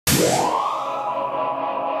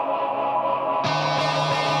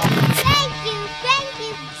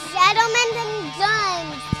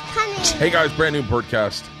Hey guys, brand new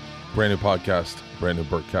Bertcast, brand new podcast, brand new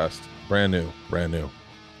Bertcast, brand new.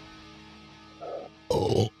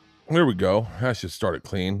 Oh, there we go. I should start it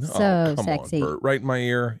clean. So come sexy. on, Bert. Right in my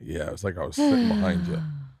ear. Yeah, it's like I was sitting behind you.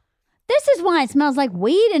 This is why it smells like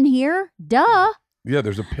weed in here. Duh. Yeah,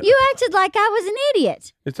 there's a. You acted like I was an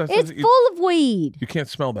idiot. It's full of weed. You can't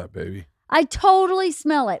smell that, baby. I totally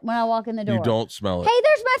smell it when I walk in the door. You don't smell it. Hey,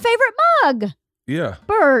 there's my favorite mug. Yeah.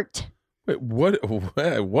 Bert. Wait, what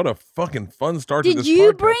a fucking fun start to this podcast. Did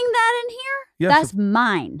you bring that in here? Yes, That's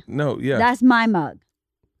mine. No, yeah. That's my mug.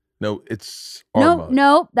 No, it's our mug.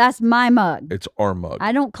 No, that's my mug. It's our mug.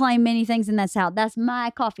 I don't claim many things in this house. That's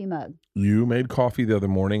my coffee mug. You made coffee the other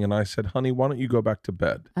morning, and I said, honey, why don't you go back to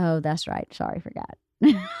bed? Oh, that's right. Sorry, forgot.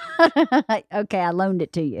 Okay, I loaned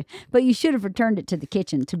it to you. But you should have returned it to the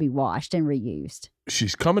kitchen to be washed and reused.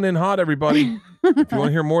 She's coming in hot, everybody. If you want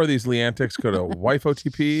to hear more of these Lee antics, go to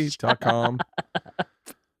wifeotp.com.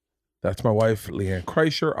 That's my wife, Leanne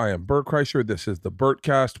Kreischer. I am Bert Kreischer. This is the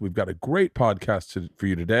Bertcast. We've got a great podcast for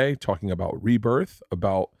you today, talking about rebirth,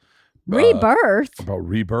 about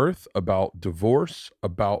rebirth, about divorce,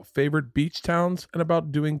 about favorite beach towns, and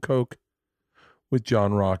about doing coke with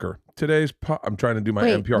John Rocker. I'm trying to do my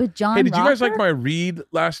NPR. With John Hey, did you guys Rocker? like my read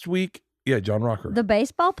last week? Yeah, John Rocker. The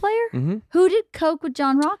baseball player? Mm-hmm. Who did coke with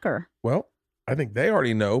John Rocker? Well, I think they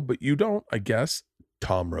already know, but you don't, I guess.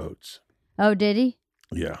 Tom Rhodes. Oh, did he?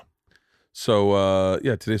 Yeah. So,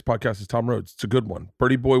 today's podcast is Tom Rhodes. It's a good one.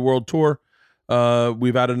 Birdie Boy World Tour.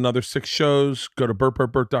 We've added another 6 shows. Go to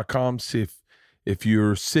BertBertBert.com. See if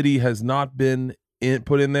your city has not been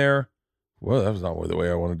put in there. Well, that was not the way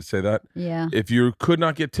I wanted to say that. Yeah. If you could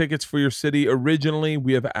not get tickets for your city originally,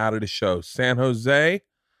 we have added a show. San Jose,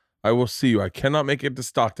 I will see you. I cannot make it to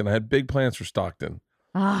Stockton. I had big plans for Stockton.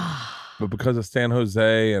 But because of San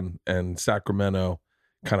Jose and Sacramento,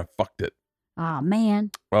 kind of fucked it. Oh, man.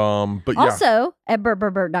 But yeah. Also, at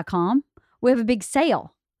BertBertBert.com, we have a big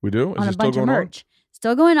sale. We do? On a bunch of merch.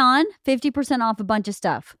 Still going on. 50% off a bunch of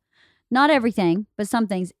stuff. Not everything, but some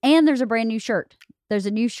things. And there's a brand new shirt. There's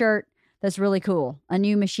a new shirt that's really cool. A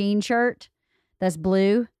new machine shirt that's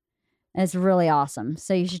blue. It's really awesome.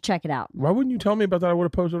 So you should check it out. Why wouldn't you tell me about that? I would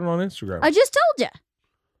have posted it on Instagram. I just told you.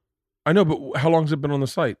 I know, but how long has it been on the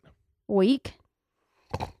site? A week.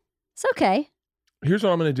 It's okay. Here's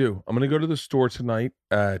what I'm going to do. I'm going to go to the store tonight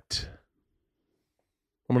I'm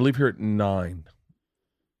going to leave here at 9. I'm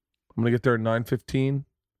going to get there at 9:15. I'm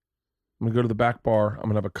going to go to the back bar. I'm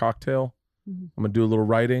going to have a cocktail. Mm-hmm. I'm going to do a little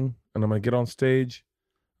writing, and I'm going to get on stage.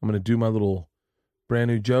 I'm going to do my little brand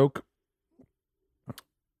new joke.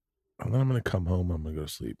 And then I'm going to come home. I'm going to go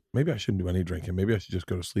to sleep. Maybe I shouldn't do any drinking. Maybe I should just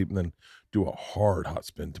go to sleep and then do a hard hot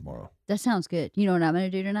spin tomorrow. That sounds good. You know what I'm going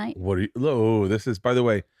to do tonight? This is, by the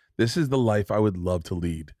way, this is the life I would love to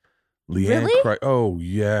lead. Leanne really? Oh,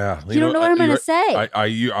 yeah. You don't know what I'm going to say.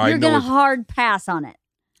 You're going to hard pass on it.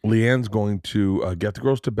 Leanne's going to get the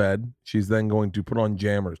girls to bed. She's then going to put on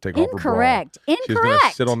jammers, take off her bra. Incorrect. She's going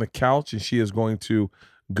to sit on the couch, and she is going to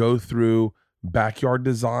go through backyard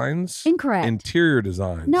designs. Incorrect. Interior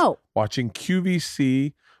designs. No. Watching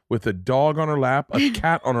QVC with a dog on her lap, a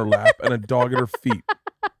cat on her lap, and a dog at her feet.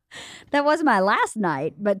 That was my last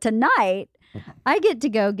night, but tonight I get to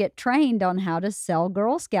go get trained on how to sell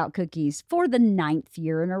Girl Scout cookies for the 9th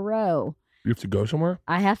year in a row. You have to go somewhere?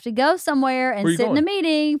 I have to go somewhere and sit in a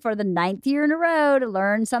meeting for the 9th year in a row to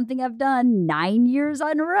learn something I've done 9 years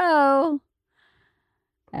in a row.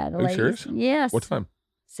 Are you serious? Yes. What time?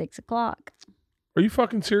 6 o'clock. Are you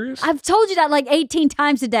fucking serious? I've told you that like 18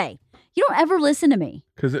 times a day. You don't ever listen to me.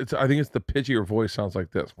 Because I think it's the pitch of your voice sounds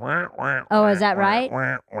like this. Oh, is that right?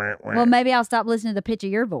 Well, maybe I'll stop listening to the pitch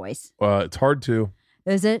of your voice. It's hard to.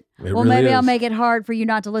 Is it? Well, really maybe I'll make it hard for you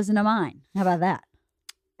not to listen to mine. How about that?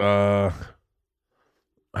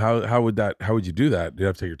 How would you do that? You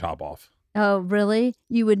have to take your top off. Oh, really?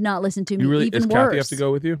 You would not listen to me even Does worse. Kathy have to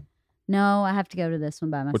go with you? No, I have to go to this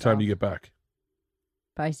one by myself. What time do you get back?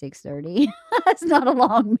 By 6:30. That's not a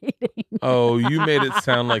long meeting. Oh, you made it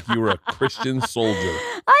sound like you were a Christian soldier.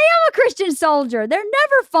 I am a Christian soldier. They're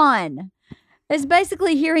never fun. It's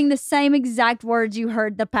basically hearing the same exact words you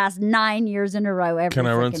heard the past 9 years in a row every Can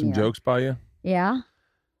I run some year. jokes by you? Yeah.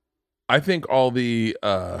 I think all the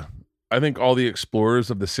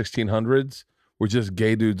explorers of the 1600s were just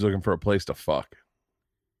gay dudes looking for a place to fuck.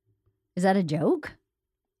 Is that a joke?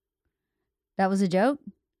 That was a joke?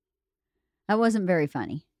 That wasn't very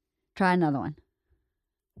funny. Try another one.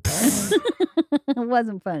 It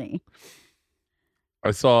wasn't funny.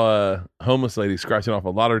 I saw a homeless lady scratching off a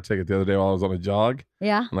lottery ticket the other day while I was on a jog.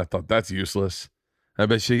 Yeah. And I thought, that's useless. I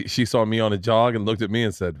bet she saw me on a jog and looked at me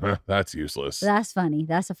and said, that's useless. That's funny.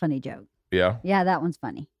 That's a funny joke. Yeah? Yeah, that one's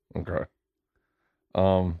funny. Okay.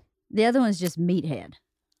 The other one's just meathead.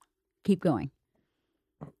 Keep going.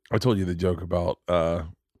 I told you the joke about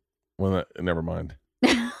never mind.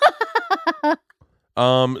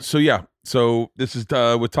 So this is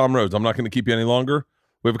with Tom Rhodes. I'm not going to keep you any longer.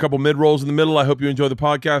 We have a couple mid rolls in the middle. I hope you enjoy the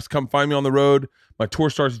podcast. Come find me on the road. My tour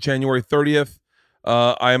starts January 30th.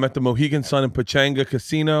 I am at the Mohegan Sun and Pechanga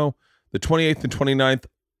Casino, the 28th and 29th,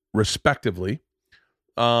 respectively.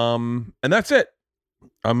 And that's it.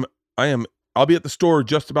 I'll be at the store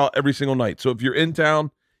just about every single night. So if you're in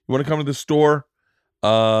town, you want to come to the store,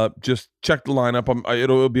 just check the lineup.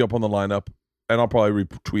 It'll be up on the lineup, and I'll probably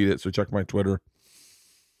retweet it. So check my Twitter.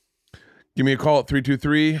 Give me a call at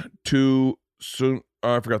 323-2.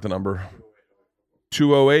 I forgot the number.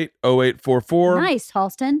 208-0844. Nice,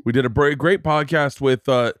 Halston. We did a great podcast with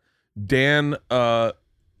Dan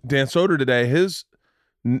Soder today. His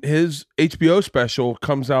HBO special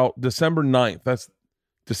comes out December 9th. That's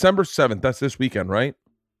December 7th. That's this weekend, right?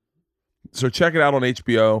 So check it out on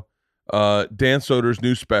HBO. Dan Soder's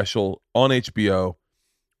new special on HBO.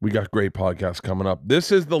 We got great podcasts coming up.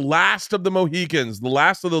 This is the last of the Mohicans, the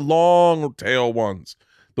last of the long tail ones.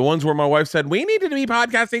 The ones where my wife said, we needed to be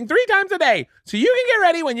podcasting 3 times a day so you can get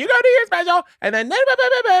ready when you go to your special. And then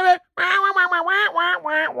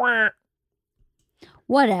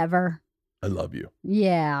whatever. I love you.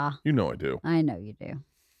 Yeah. You know I do. I know you do.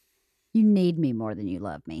 You need me more than you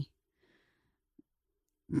love me.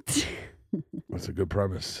 That's a good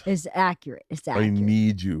premise. It's accurate. It's accurate. I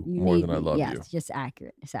need you more than I love you. Yes, it's just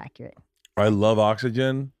accurate. It's accurate. I love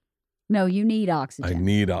oxygen. No, you need oxygen. I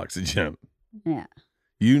need oxygen. Yeah.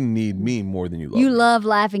 You need me more than you love You me. love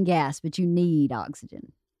laughing gas, but you need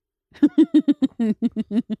oxygen.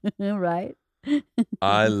 Right?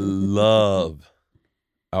 I love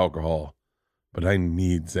alcohol, but I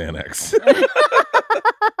need Xanax.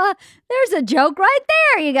 There's a joke right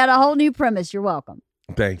there. You got a whole new premise. You're welcome.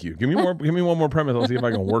 Thank you. Give me one more premise. I'll see if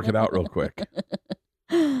I can work it out real quick.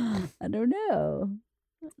 I don't know.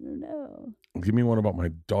 Give me one about my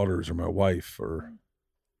daughters or my wife or...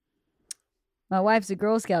 My wife's a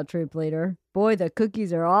Girl Scout troop leader. Boy, the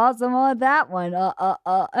cookies are awesome on that one. How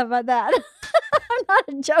about that? I'm not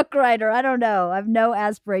a joke writer. I don't know. I have no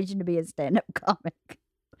aspiration to be a stand-up comic.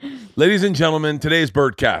 Ladies and gentlemen, today's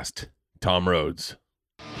Birdcast, Tom Rhodes.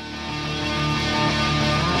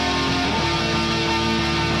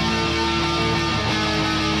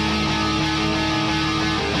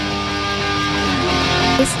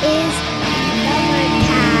 This is the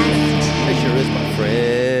Birdcast. Kreischer is my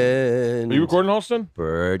friend. Are you recording, Halston?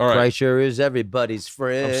 Bird All right. Kreischer is everybody's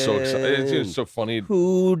friend. I'm so excited. It's just so funny.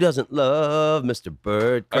 Who doesn't love Mr.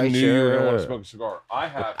 Bird Kreischer? I knew you were going to want to smoke a cigar.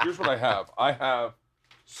 Here's what I have. I have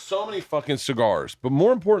so many fucking cigars, but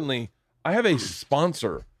more importantly, I have a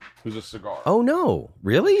sponsor who's a cigar. Oh, no.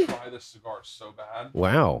 Really? I try this cigar so bad.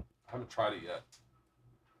 Wow. I haven't tried it yet.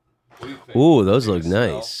 What do you think? Ooh, those Think look they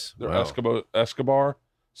smell? nice. They're Wow. Escobar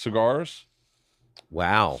cigars.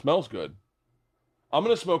 Wow. Smells good. I'm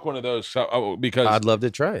going to smoke one of those because... I'd love to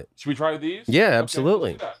try it. Should we try these? Yeah, Okay,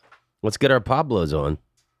 absolutely. let's do that. Let's get our Pablos on.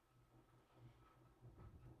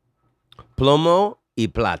 Plomo y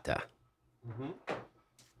plata.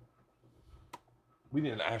 We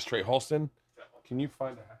need an ashtray. Halston, can you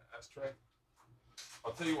find an ashtray?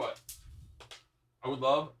 I'll tell you what. I would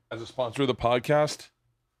love, as a sponsor of the podcast,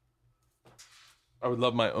 I would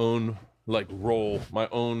love my own roll, my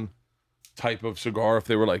own type of cigar. If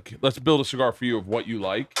they were like, let's build a cigar for you of what you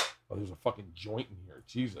like. Oh, there's a fucking joint in here.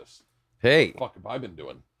 Jesus. Hey, What the fuck have I been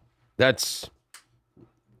doing? that's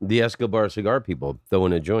the Escobar cigar people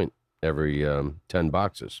throwing a joint every 10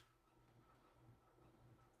 boxes.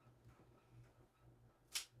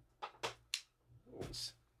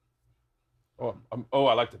 Oh,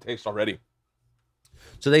 I like the taste already.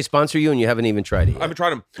 So they sponsor you and you haven't even tried it I yet. haven't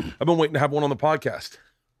tried them. I've been waiting to have one on the podcast.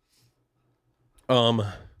 And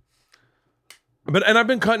I've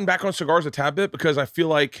been cutting back on cigars a tad bit because I feel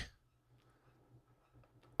like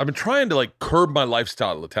I've been trying to curb my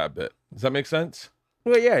lifestyle a tad bit. Does that make sense?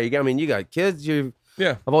 Well, yeah, you got kids.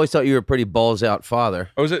 Yeah. I've always thought you were a pretty balls out father.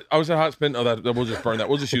 I was at Hot Spin. Oh, that we'll just burn that.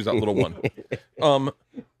 We'll just use that little one.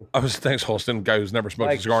 Thanks, Holston, guy who's never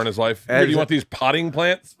smoked a cigar in his life. Here, do you want these potting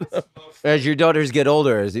plants? As your daughters get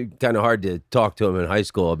older, it's kind of hard to talk to them in high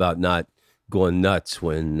school about not going nuts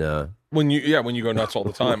when you go nuts all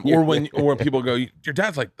the time, or when people go, your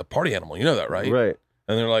dad's like the party animal. You know that, right? right.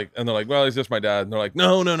 And they're like, well, he's just my dad. And they're like,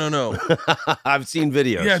 no. I've seen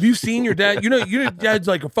videos. Yeah, have you seen your dad? Your dad's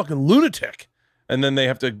like a fucking lunatic. And then they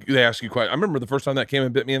ask you questions. I remember the first time that came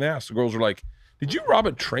and bit me in the ass. The girls were like, did you rob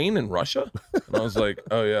a train in Russia? And I was like,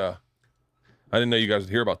 oh yeah. I didn't know you guys would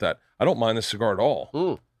hear about that. I don't mind this cigar at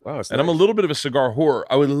all. Wow, it's And I'm a nice. little bit of a cigar whore.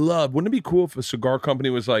 Wouldn't it be cool if a cigar company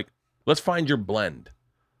was like, let's find your blend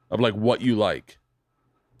of like what you like?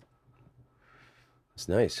 It's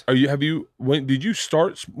nice. Did you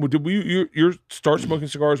start smoking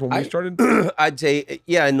cigars when we started? I'd say,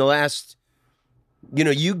 yeah, in the last,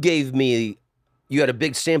 you gave me, you had a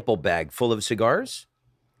big sample bag full of cigars.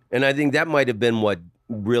 And I think that might have been what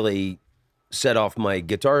really set off my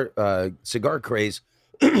cigar craze.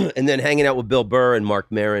 And then hanging out with Bill Burr and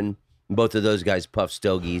Mark Maron, both of those guys puff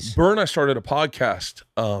stogies. Burr and I started a podcast,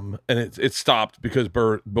 and it stopped because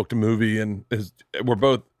Burr booked a movie, and we're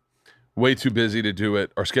both way too busy to do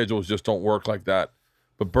it. Our schedules just don't work like that.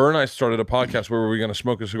 But Burr and I started a podcast where we were going to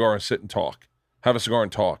smoke a cigar and sit and talk, have a cigar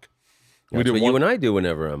and talk. That's what you and I do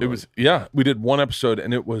whenever I'm on. We did one episode,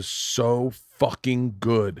 and it was so fucking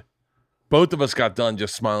good. Both of us got done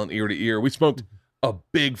just smiling ear to ear. We smoked a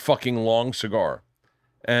big fucking long cigar,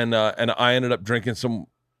 and I ended up drinking some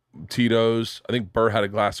Tito's. I think Burr had a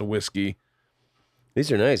glass of whiskey.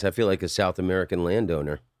 These are nice. I feel like a South American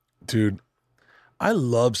landowner. Dude, I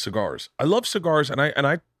love cigars.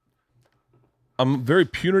 And I'm very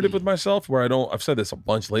punitive with myself where I've said this a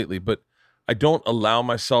bunch lately, but I don't allow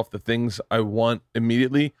myself the things I want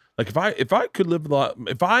immediately. Like if I could live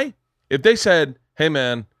if they said, "Hey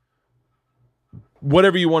man,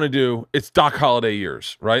 whatever you want to do, it's Doc Holliday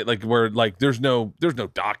years," right? Like where like there's no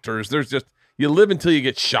doctors. There's just you live until you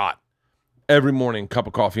get shot. Every morning, cup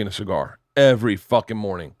of coffee and a cigar. Every fucking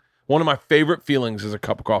morning. One of my favorite feelings is a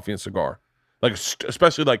cup of coffee and cigar. Like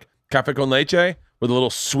especially like cafe con leche with a little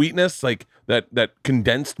sweetness, like that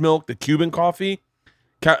condensed milk, the Cuban coffee,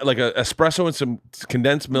 like a espresso and some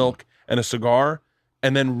condensed milk and a cigar,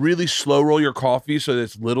 and then really slow roll your coffee so that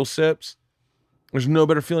it's little sips. There's no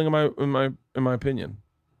better feeling in my opinion.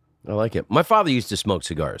 I like it. My father used to smoke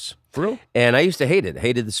cigars. For real? And I used to hate it.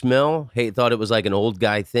 Hated the smell. Thought it was like an old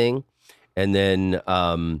guy thing. And then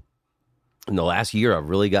in the last year, I've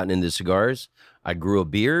really gotten into cigars. I grew a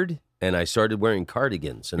beard and I started wearing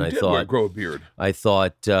cardigans. And I thought, grow a beard. I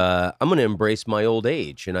thought I'm going to embrace my old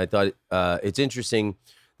age. And I thought it's interesting.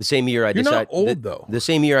 The same year I decided. You're not old though. The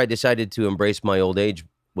same year I decided to embrace my old age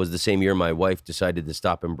was the same year my wife decided to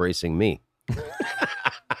stop embracing me.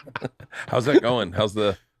 How's that going? How's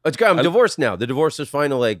the? It's good. I'm divorced now. The divorce was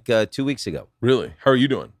final like 2 weeks ago. Really? How are you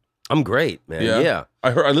doing? I'm great, man. Yeah.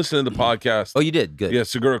 I listened to the podcast. Oh, you did? Good. Yeah,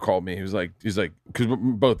 Segura called me. He's like, because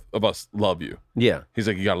both of us love you. Yeah. He's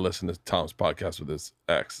like, you got to listen to Tom's podcast with his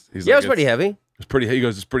ex. He's Yeah, like, it's pretty heavy. It's pretty. He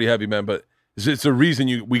goes, it's pretty heavy, man. But it's the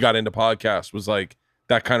reason we got into podcasts was like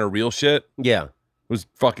that kind of real shit. Yeah. Was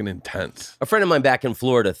fucking intense. A friend of mine back in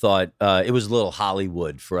Florida thought it was a little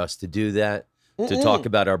Hollywood for us to do that, to talk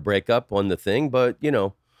about our breakup on the thing. But,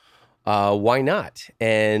 why not?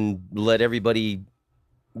 And let everybody,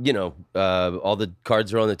 all the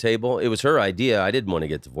cards are on the table. It was her idea. I didn't want to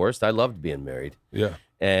get divorced. I loved being married. Yeah.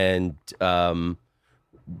 And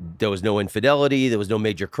there was no infidelity. There was no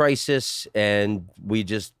major crisis. And we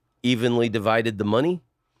just evenly divided the money.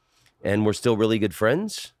 And we're still really good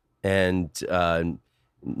friends. And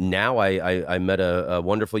now I met a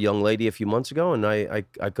wonderful young lady a few months ago, and I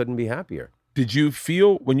couldn't be happier. Did you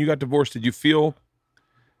feel when you got divorced? Did you feel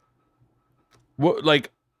what?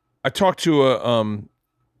 Like, I talked to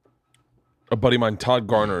a buddy of mine, Todd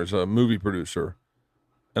Garner, is a movie producer,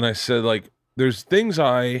 and I said like, there's things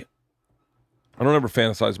I don't ever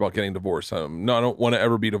fantasize about getting divorced. I don't want to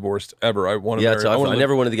ever be divorced ever. I want to. Yeah, I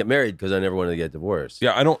never wanted to get married because I never wanted to get divorced.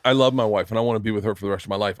 Yeah, I love my wife and I want to be with her for the rest of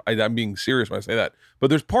my life. I'm being serious when I say that. But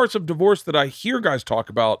there's parts of divorce that I hear guys talk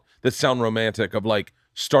about that sound romantic, of like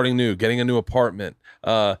starting new, getting a new apartment,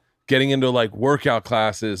 getting into like workout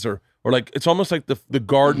classes, or like it's almost like the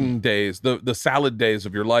garden days, the salad days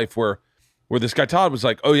of your life where this guy Todd was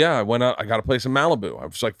like, oh yeah, I went out, I got a place in Malibu. I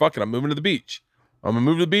was like, fuck it, I'm moving to the beach. I'm going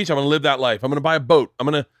to move to the beach. I'm going to live that life. I'm going to buy a boat.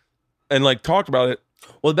 And like talked about it.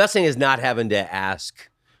 Well, the best thing is not having to ask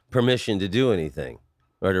permission to do anything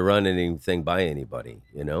or to run anything by anybody,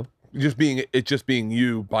 Just being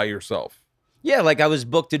you by yourself. Yeah, like I was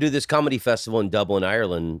booked to do this comedy festival in Dublin,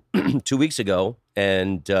 Ireland 2 weeks ago.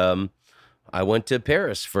 And I went to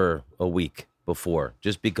Paris for a week before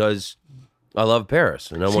just because I love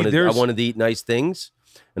Paris. And I wanted to eat nice things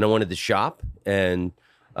and I wanted to shop. And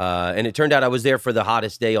it turned out I was there for the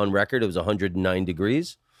hottest day on record. It was 109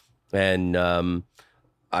 degrees. And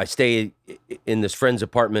I stayed in this friend's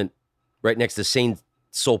apartment right next to St.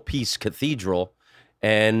 Sulpice Cathedral.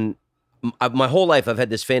 And my whole life I've had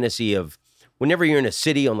this fantasy of whenever you're in a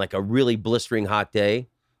city on like a really blistering hot day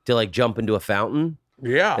to like jump into a fountain.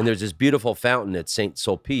 Yeah. And there's this beautiful fountain at St.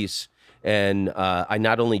 Sulpice. And I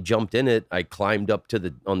not only jumped in it, I climbed up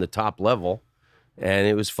on the top level. and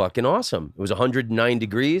it was fucking awesome. It was 109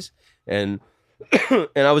 degrees, and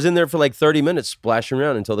and I was in there for like 30 minutes splashing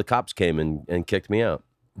around until the cops came and kicked me out.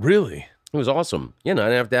 Really? It was awesome. You know, I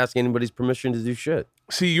didn't have to ask anybody's permission to do shit.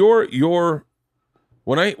 See, you're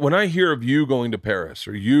when I hear of you going to Paris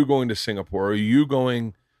or you going to Singapore or you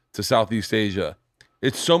going to Southeast Asia,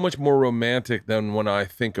 it's so much more romantic than when I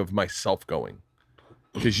think of myself going.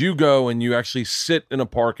 Because you go and you actually sit in a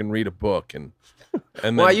park and read a book and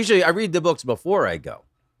then, Well, I read the books before I go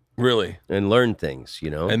really and learn things, you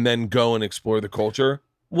know, and then go and explore the culture.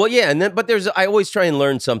 Well, yeah, but I always try and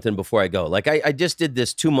learn something before I go. Like I just did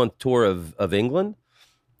this 2-month tour of England.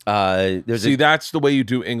 That's the way you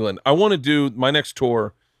do England. I want to do my next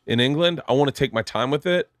tour in England. I want to take my time with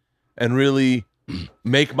it and really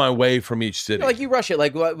make my way from each city. Like you rush it.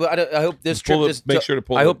 Like I hope this trip. Make sure to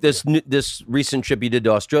pull. I hope this recent trip you did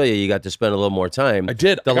to Australia, you got to spend a little more time. I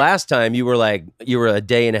did. Last time you were a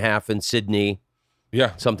day and a half in Sydney.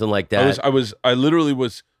 Yeah, something like that. I literally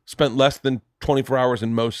spent less than 24 hours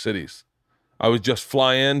in most cities. I would just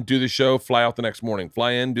fly in, do the show, fly out the next morning.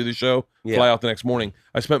 Fly in, do the show, fly out the next morning.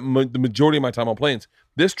 I spent the majority of my time on planes.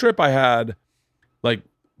 This trip I had like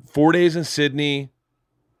 4 days in Sydney,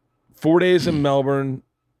 4 days in Melbourne,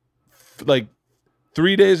 like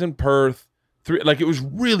 3 days in Perth. It was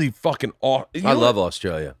really fucking awesome. I love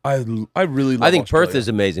Australia. I really love I think Australia. Perth is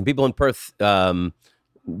amazing. People in Perth they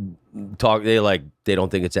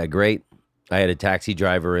don't think it's that great. I had a taxi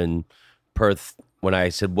driver in Perth. When I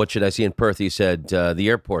said, what should I see in Perth? He said, the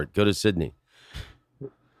airport, go to Sydney.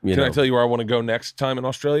 Can I tell you where I want to go next time in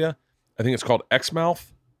Australia? I think it's called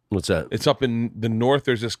Exmouth. What's that? It's up in the north.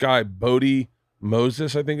 There's this guy, Bodie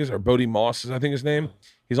Moses, I think or Bodie Moss is I think his name.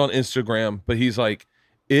 He's on Instagram, but he's like,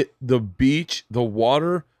 the beach, the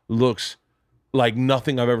water looks like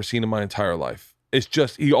nothing I've ever seen in my entire life. It's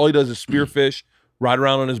just, all he does is spearfish, ride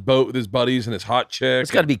around on his boat with his buddies and his hot chick.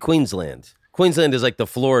 It's got to be Queensland. Queensland is like the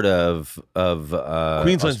Florida of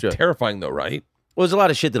Queensland's Australia. terrifying though, right? Well, there's a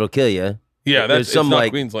lot of shit that'll kill you. Yeah, it's not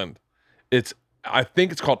Queensland. I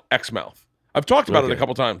think it's called Exmouth. I've talked about it a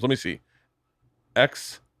couple times. Let me see.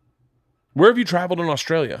 Where have you traveled in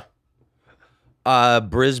Australia?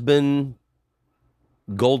 Brisbane,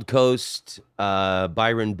 Gold Coast,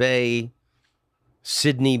 Byron Bay,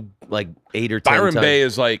 Sydney, like 8 or 10 Byron times. Bay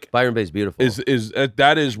is like Byron Bay is beautiful.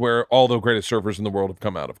 That is where all the greatest surfers in the world have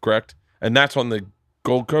come out of, correct? And that's on the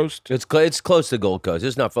Gold Coast? It's close to Gold Coast.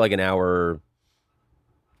 It's not for like an hour.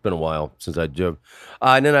 It's been a while since I drove.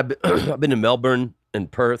 And then I've been to Melbourne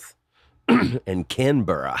and Perth and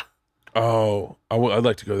Canberra. Oh, I'd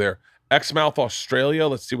like to go there. Exmouth, Australia.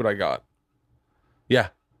 Let's see what I got. Yeah,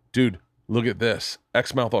 dude, look at this.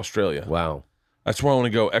 Exmouth, Australia. Wow. That's where I want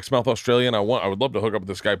to go. Exmouth, Australia. And I would love to hook up with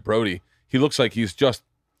this guy, Brody. He looks like he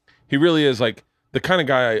really is like the kind of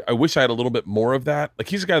guy I wish I had a little bit more of that. Like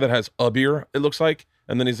he's a guy that has a beer, it looks like.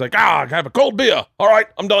 And then he's like, I have a cold beer. All right,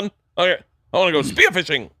 I'm done. Okay, I want to go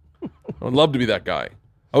spearfishing. I would love to be that guy.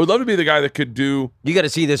 I would love to be the guy that could do. You got to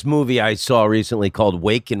see this movie I saw recently called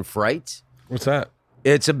Wake and Fright. What's that?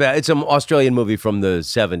 It's an Australian movie from the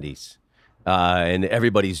 70s. And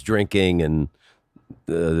everybody's drinking and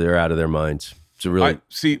they're out of their minds. It's a really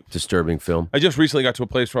disturbing film. I just recently got to a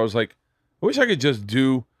place where I was like, I wish I could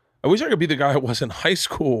be the guy I was in high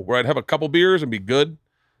school where I'd have a couple beers and be good.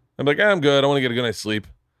 I'm like, I'm good. I want to get a good night's sleep.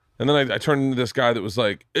 And then I turned into this guy that was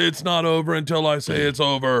like, it's not over until I say it's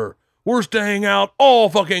over. We're staying out all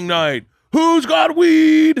fucking night. Who's got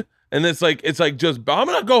weed? And it's like just, I'm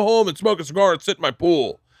going to go home and smoke a cigar and sit in my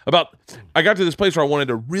pool. I got to this place where I wanted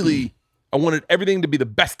everything to be the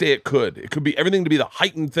best day it could. It could be everything to be the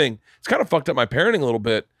heightened thing. It's kind of fucked up my parenting a little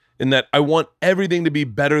bit in that I want everything to be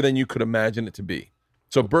better than you could imagine it to be.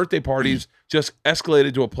 So birthday parties just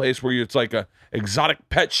escalated to a place where it's like a exotic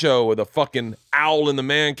pet show with a fucking owl in the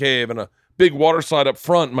man cave and a big water slide up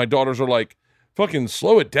front. And my daughters are like, fucking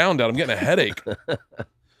slow it down, Dad. I'm getting a headache.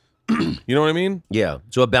 You know what I mean? Yeah.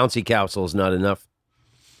 So a bouncy castle is not enough?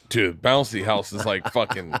 Dude, bouncy house is like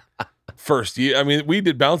fucking first year. I mean, we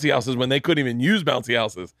did bouncy houses when they couldn't even use bouncy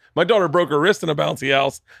houses. My daughter broke her wrist in a bouncy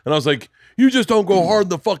house. And I was like, you just don't go hard in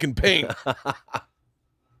the fucking paint.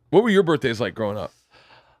 What were your birthdays like growing up?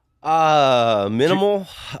 Minimal.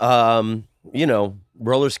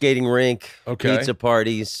 Roller skating rink, pizza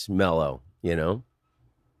parties, mellow, In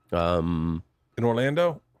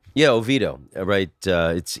Orlando? Yeah, Oviedo, right?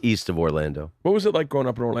 It's east of Orlando. What was it like growing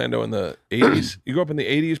up in Orlando in the 80s? You grew up in the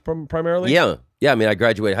 80s primarily? Yeah. I mean, I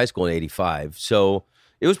graduated high school in 85. So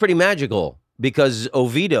it was pretty magical because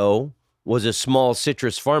Oviedo was a small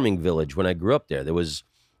citrus farming village when I grew up there. There was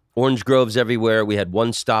orange groves everywhere. We had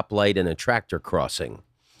one stoplight and a tractor crossing.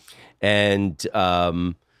 And,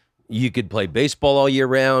 You could play baseball all year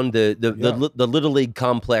round. The Yeah. Little League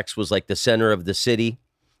complex was like the center of the city.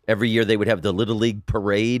 Every year they would have the Little League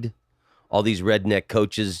parade. All these redneck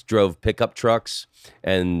coaches drove pickup trucks,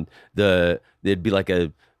 and there'd be like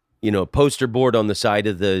a poster board on the side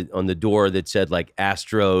of on the door that said like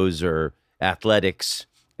Astros or Athletics,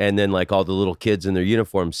 and then like all the little kids in their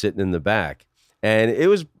uniforms sitting in the back, and it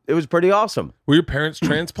was pretty awesome. Were your parents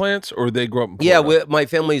transplants, or they grew up in Yeah, Florida? my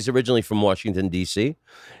family is originally from Washington D.C.,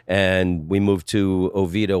 and we moved to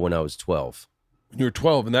Oviedo when I was 12. When you were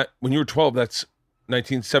 12, when you were 12, that's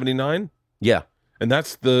 1979, Yeah, and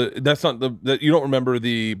that's not the you don't remember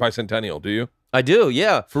the bicentennial, do you? I do.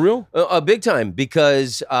 Yeah, For real? a big time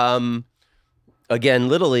because again,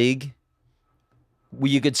 Little League,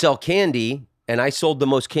 you could sell candy, and I sold the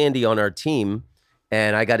most candy on our team,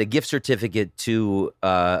 and I got a gift certificate to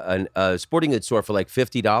a sporting goods store for like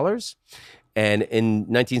 $50. And in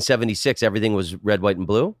 1976, everything was red, white, and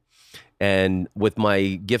blue. And with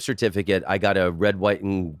my gift certificate, I got a red, white,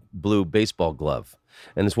 and blue baseball glove.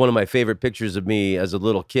 And it's one of my favorite pictures of me as a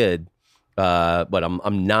little kid. But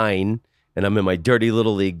I'm 9, and I'm in my dirty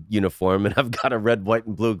Little League uniform, and I've got a red, white,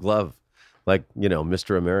 and blue glove, like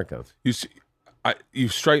Mr. America. You see, you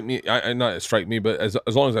strike me. I not strike me, but as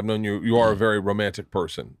long as I've known you, you are a very romantic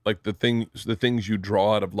person. Like the things you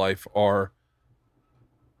draw out of life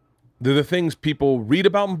they're the things people read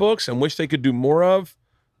about in books and wish they could do more of,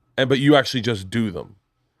 but you actually just do them.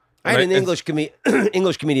 I had an English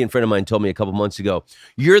comedian friend of mine told me a couple months ago,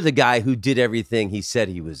 "You're the guy who did everything he said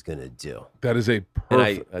he was going to do." That is a And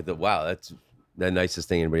perfect. I thought, wow, that's the nicest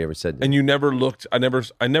thing anybody ever said to me. And you never looked. I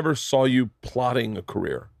never saw you plotting a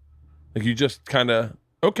career. Like you just kind of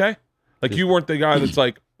okay. Like you weren't the guy that's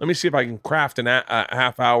like, let me see if I can craft a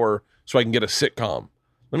half hour so I can get a sitcom.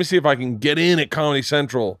 Let me see if I can get in at Comedy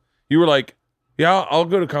Central. You were like, yeah, I'll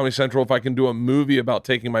go to Comedy Central if I can do a movie about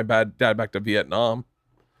taking my dad back to Vietnam.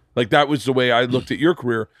 Like that was the way I looked at your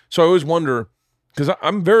career. So I always wonder, because I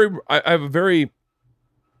have a very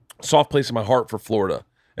soft place in my heart for Florida,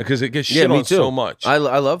 because it gets shit me on too. so much. I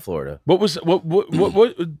love Florida. What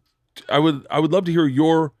I would love to hear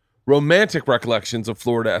your romantic recollections of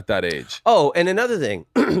Florida at that age. Oh, and another thing.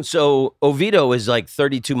 So Oviedo is like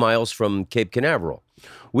 32 miles from Cape Canaveral.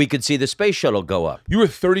 We could see the space shuttle go up. You were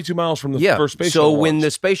 32 miles from the first space so shuttle when launch.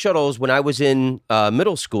 the space shuttles, when I was in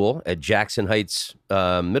middle school at Jackson Heights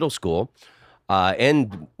Middle School,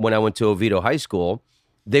 and when I went to Oviedo High School,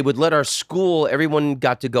 they would let our school, everyone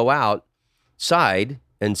got to go outside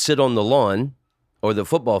and sit on the lawn or the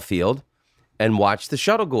football field and watch the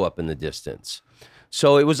shuttle go up in the distance.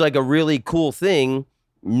 So it was like a really cool thing,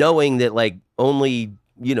 knowing that like only,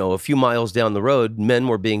 a few miles down the road, men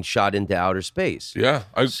were being shot into outer space. Yeah,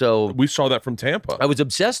 we saw that from Tampa. I was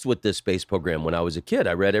obsessed with this space program when I was a kid.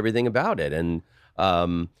 I read everything about it. And I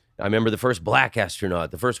remember the first black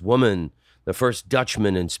astronaut, the first woman, the first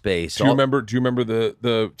Dutchman in space. Do you remember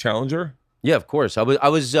the Challenger? Yeah, of course. I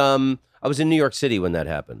was in New York City when that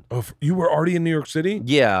happened. Oh, you were already in New York City?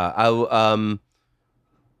 Yeah.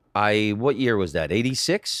 What year was that?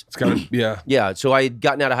 86? It's kind of yeah. Yeah. So I had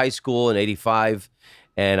gotten out of high school in 85,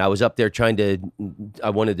 and I was up there I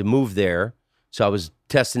wanted to move there. So I was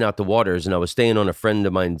testing out the waters, and I was staying on a friend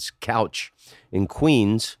of mine's couch in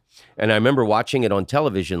Queens. And I remember watching it on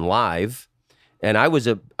television live, and I was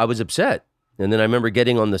upset. And then I remember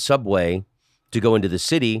getting on the subway to go into the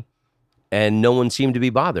city, and no one seemed to be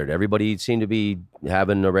bothered. Everybody seemed to be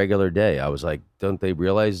having a regular day. I was like, don't they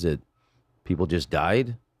realize that people just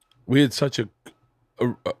died? We had such a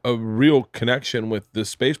real connection with the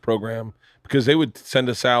space program, because they would send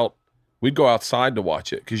us out. We'd go outside to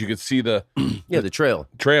watch it because you could see the the trail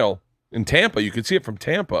in Tampa. You could see it from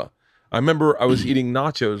Tampa. I remember I was eating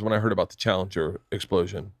nachos when I heard about the Challenger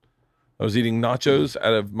explosion. I was eating nachos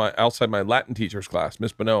outside my Latin teacher's class,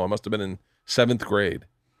 Miss Bonneau. I must have been in 7th grade,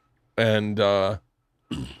 and I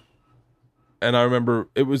remember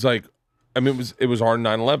it was like, it was our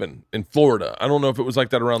 9/11 in Florida. I don't know if it was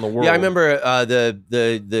like that around the world. Yeah, I remember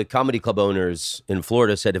the comedy club owners in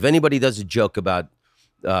Florida said, if anybody does a joke about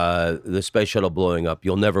the space shuttle blowing up,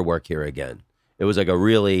 you'll never work here again. It was like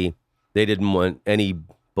they didn't want any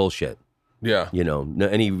bullshit. Yeah.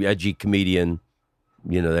 Any edgy comedian,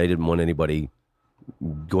 they didn't want anybody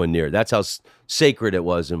going near. That's how sacred it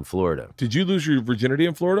was in Florida. Did you lose your virginity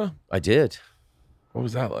in Florida? I did. What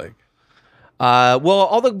was that like? Well,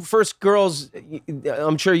 all the first girls,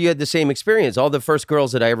 I'm sure you had the same experience. All the first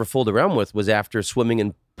girls that I ever fooled around with was after swimming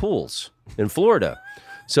in pools in Florida.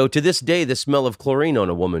 So to this day, the smell of chlorine on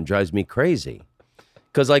a woman drives me crazy.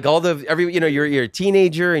 Because like you're a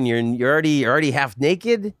teenager and you're already half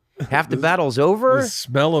naked, half the battle's over. The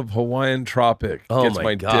smell of Hawaiian tropic Oh gets my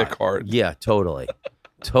my God. dick hard. Yeah, totally.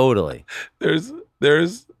 Totally. I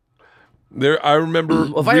remember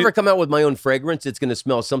Well, if I ever come out with my own fragrance, it's going to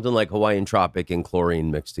smell something like Hawaiian tropic and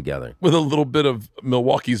chlorine mixed together. with a little bit of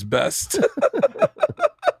Milwaukee's best.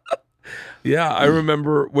 Yeah, I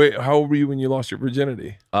remember. Wait, how old were you when you lost your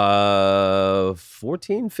virginity?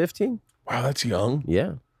 14, 15? Wow, that's young.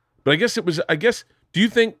 Yeah. But I guess, do you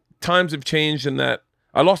think times have changed in that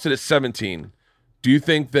I lost it at 17? Do you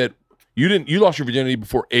think that you lost your virginity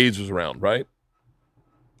before AIDS was around, right?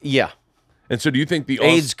 Yeah. And so do you think the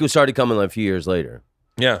AIDS started coming like a few years later.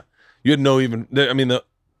 Yeah. You had the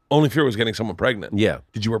only fear was getting someone pregnant. Yeah.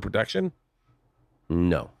 Did you wear protection?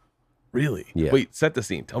 No. Really? Yeah. Wait, set the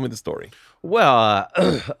scene. Tell me the story. Well,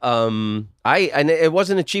 and it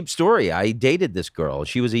wasn't a cheap story. I dated this girl.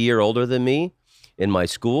 She was a year older than me in my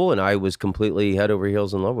school, and I was completely head over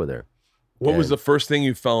heels in love with her. What was the first thing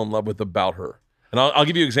you fell in love with about her? And I'll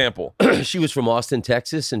give you an example. She was from Austin,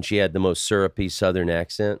 Texas, and she had the most syrupy Southern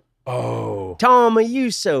accent. Oh. Tommy,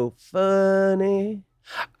 you so funny.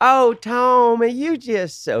 Oh, Tommy, you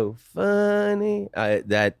just so funny.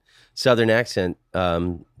 That Southern accent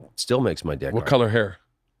still makes my dick What hard. color hair?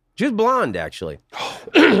 She was blonde, actually.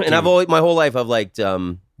 And my whole life I've liked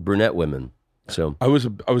brunette women. So I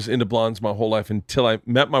was into blondes my whole life until I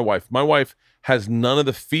met my wife. My wife has none of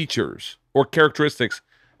the features or characteristics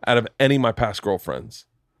out of any of my past girlfriends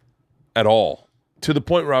at all. To the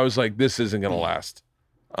point where I was like, this isn't gonna last.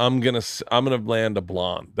 I'm gonna land a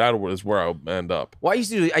blonde. That is where I'll end up. Well, I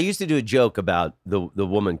used to do a joke about the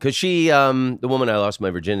woman, because she the woman I lost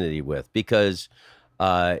my virginity with, because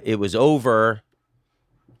it was over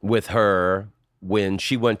with her when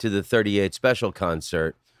she went to the 38 Special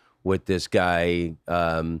concert with this guy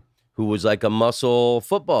who was like a muscle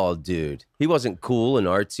football dude. He wasn't cool and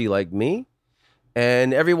artsy like me,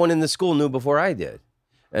 and everyone in the school knew before I did,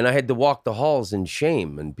 and I had to walk the halls in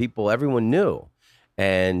shame, and everyone knew.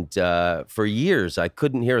 And for years, I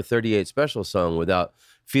couldn't hear a 38 Special song without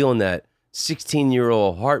feeling that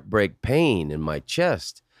 16-year-old heartbreak pain in my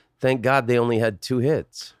chest. Thank God they only had 2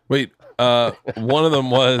 hits. Wait, one of them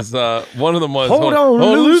was Hold on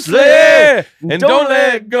loosely and don't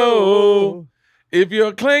let go. If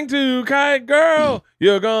you cling too tight, girl,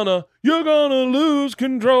 you're gonna lose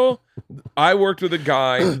control. I worked with a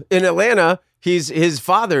guy in Atlanta. His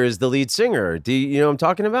father is the lead singer. Do you know what I'm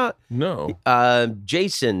talking about? No.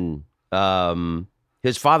 Jason.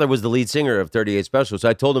 His father was the lead singer of 38 Special. So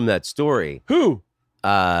I told him that story. Who?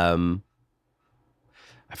 I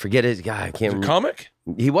forget his guy. I can't remember. Comic?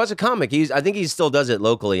 He was a comic. I think he still does it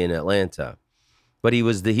locally in Atlanta. But he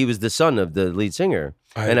was the son of the lead singer.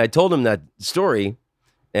 And I told him that story,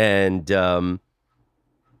 and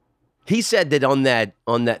he said that on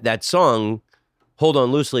that song, Hold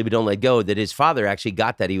On Loosely But Don't Let Go, that his father actually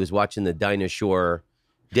got that. He was watching the Dinah Shore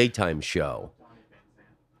daytime show.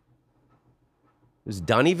 It was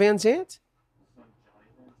Donnie Van Zant?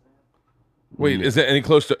 Wait, is that any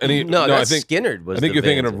close to any? No, I think Skinnerd was. I think you're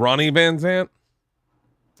thinking of Ronnie Van Zant.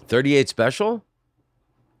 38 Special?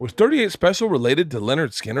 Was 38 Special related to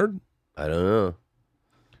Leonard Skinnerd? I don't know.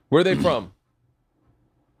 Where are they from?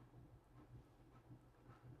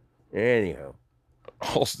 Anyhow.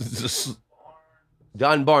 Oh, just-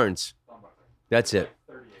 Don Barnes. That's it.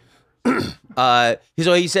 So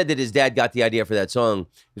he said that his dad got the idea for that song.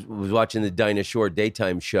 He was watching the Dinah Shore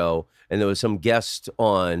daytime show, and there was some guest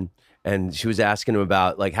on, and she was asking him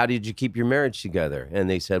about, like, how did you keep your marriage together? And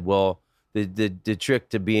they said, well, the trick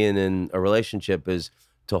to being in a relationship is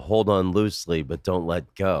to hold on loosely, but don't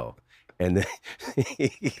let go. And then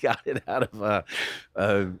he got it out of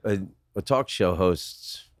a talk show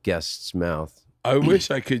host's guest's mouth. I wish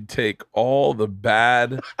I could take all the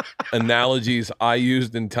bad analogies I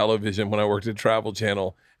used in television when I worked at Travel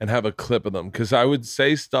Channel and have a clip of them, because I would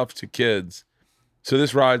say stuff to kids. So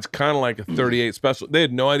this ride's kind of like a 38 Special. They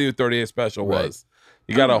had no idea what 38 Special was.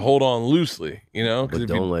 You got to hold on loosely, you know? But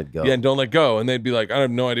don't let go. Yeah, and don't let go. And they'd be like, I have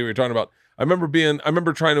no idea what you're talking about. I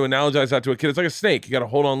remember trying to analogize that to a kid. It's like a snake. You got to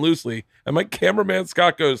hold on loosely. And my cameraman,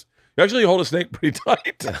 Scott, goes, you actually hold a snake pretty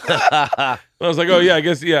tight. And I was like, oh, yeah, I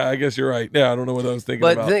guess you're right. Yeah, I don't know what I was thinking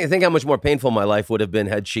about. But think how much more painful my life would have been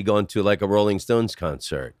had she gone to like a Rolling Stones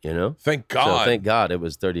concert, you know? Thank God. So thank God it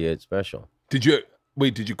was 38 Special. Did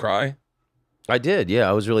you cry? I did, yeah.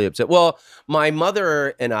 I was really upset. Well, my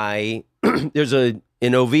mother and I,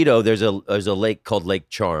 in Oviedo, there's a lake called Lake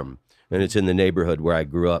Charm, and it's in the neighborhood where I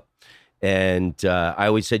grew up. And I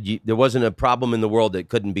always said there wasn't a problem in the world that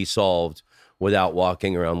couldn't be solved without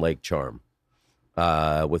walking around Lake Charm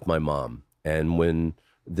with my mom. And when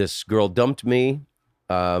this girl dumped me,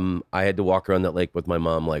 I had to walk around that lake with my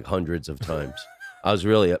mom like hundreds of times. I was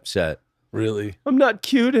really upset. Really? I'm not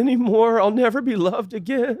cute anymore. I'll never be loved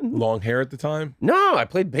again. Long hair at the time? No, I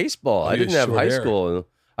played baseball. I you didn't had have short high hair. school.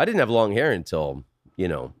 I didn't have long hair until,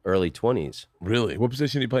 early 20s. Really? What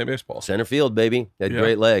position do you play in baseball? Center field, baby. Had Yeah.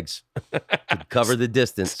 great legs. Could cover the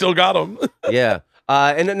distance. Still got them. Yeah.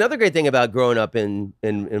 And another great thing about growing up in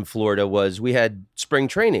Florida was we had spring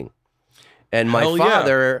training. And Hell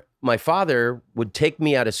yeah. my father would take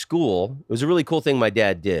me out of school. It was a really cool thing my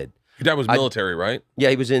dad did. Your dad was military, right? Yeah,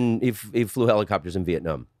 he flew helicopters in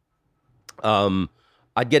Vietnam.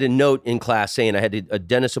 I'd get a note in class saying I had a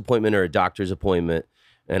dentist appointment or a doctor's appointment.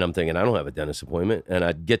 And I'm thinking, I don't have a dentist appointment. And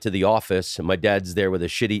I'd get to the office and my dad's there with a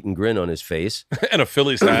shit-eating grin on his face. And a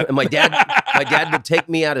Phillies hat. And my dad would take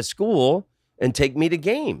me out of school and take me to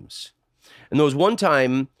games. And there was one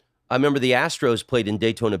time, I remember the Astros played in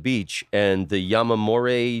Daytona Beach and the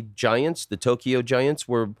Yamamori Giants, the Tokyo Giants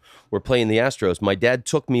were playing the Astros. My dad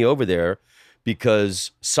took me over there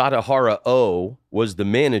because Sadahara O was the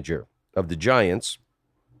manager of the Giants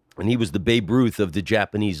and he was the Babe Ruth of the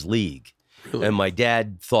Japanese League. Really? And my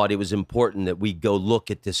dad thought it was important that we go look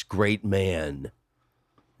at this great man.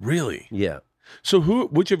 Really? Yeah. So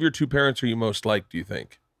which of your two parents are you most like, do you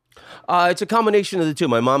think? It's a combination of the two.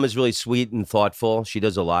 My mom is really sweet and thoughtful. She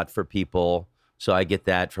does a lot for people. So I get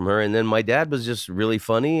that from her. And then my dad was just really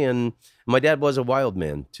funny. And my dad was a wild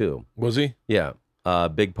man, too. Was he? Yeah.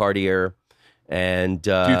 Big partier. And do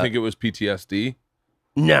you think it was PTSD?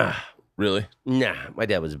 Nah. Really? Nah. My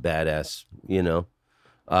dad was a badass,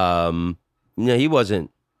 No, he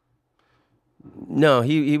wasn't. No,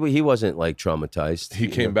 he wasn't like traumatized. He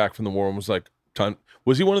came back from the war and was like, time.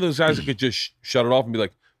 Was he one of those guys that could just shut it off and be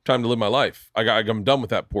like, time to live my life? I'm done with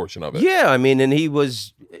that portion of it. Yeah, I mean, and he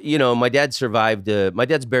was, my dad survived. My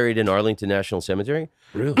dad's buried in Arlington National Cemetery.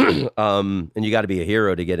 Really? And you got to be a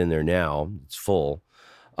hero to get in there now. It's full.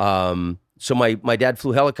 So my dad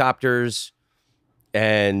flew helicopters,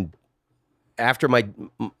 and after my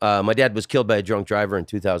dad was killed by a drunk driver in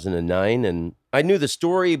 2009, and I knew the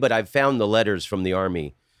story, but I found the letters from the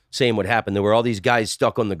Army saying what happened. There were all these guys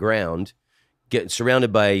stuck on the ground, getting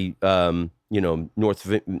surrounded by,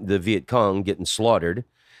 the Viet Cong getting slaughtered.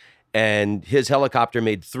 And his helicopter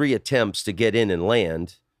made 3 attempts to get in and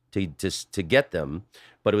land to get them.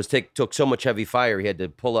 But it took so much heavy fire, he had to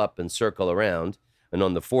pull up and circle around. And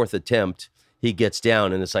on the 4th attempt, he gets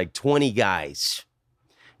down and it's like 20 guys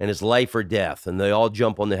and it's life or death. And they all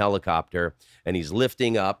jump on the helicopter and he's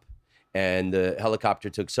lifting up. And the helicopter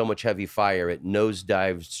took so much heavy fire, it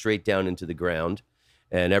nosedived straight down into the ground.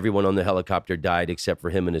 And everyone on the helicopter died except for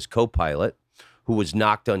him and his co-pilot, who was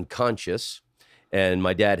knocked unconscious. And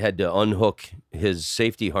my dad had to unhook his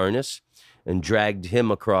safety harness and dragged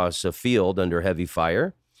him across a field under heavy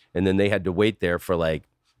fire. And then they had to wait there for like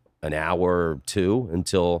an hour or 2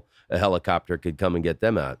 until a helicopter could come and get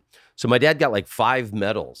them out. So my dad got like 5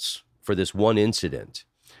 medals for this one incident.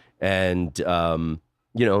 And,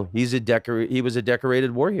 he was a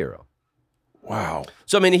decorated war hero. Wow.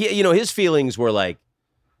 So, I mean, his feelings were like,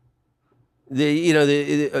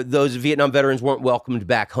 those Vietnam veterans weren't welcomed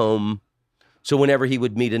back home. So whenever he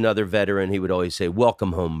would meet another veteran, he would always say,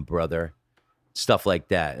 "Welcome home, brother." Stuff like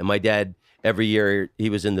that. And my dad, every year, he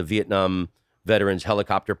was in the Vietnam Veterans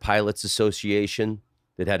Helicopter Pilots Association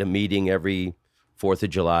that had a meeting every 4th of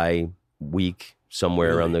July week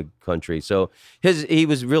somewhere around the country. So he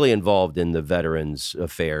was really involved in the veterans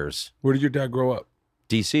affairs. Where did your dad grow up?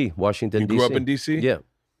 D.C., Washington, D.C. You grew up in D.C.? Yeah.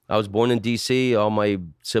 I was born in D.C. All my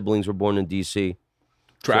siblings were born in D.C.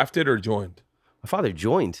 Drafted or joined? My father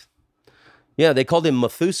joined. Yeah, they called him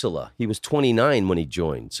Methuselah. He was 29 when he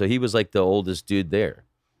joined. So he was like the oldest dude there.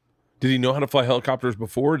 Did he know how to fly helicopters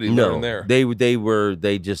before? Or did he learn there?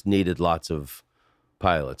 They just needed lots of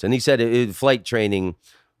pilots. And he said flight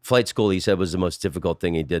school, he said, was the most difficult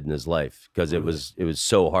thing he did in his life because it was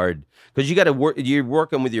so hard. Because you got to work, you're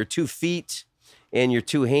working with your 2 feet and your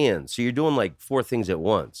 2 hands. So you're doing like 4 things at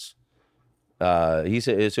once. He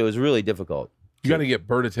said, so it was really difficult. You got to get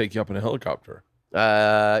Burr to take you up in a helicopter.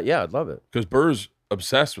 Yeah, I'd love it. Because Burr's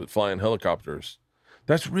obsessed with flying helicopters.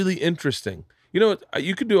 That's really interesting. You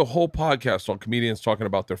could do a whole podcast on comedians talking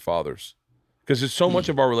about their fathers. Because there's so much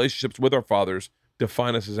of our relationships with our fathers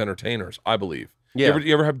define us as entertainers, I believe. Yeah.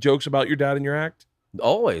 You ever have jokes about your dad in your act?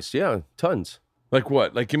 Always, yeah, tons. Like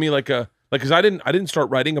what? Like give me because I didn't start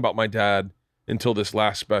writing about my dad until this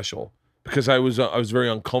last special because I was very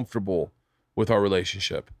uncomfortable with our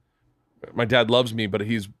relationship. My dad loves me, but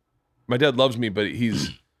he's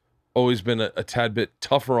always been a tad bit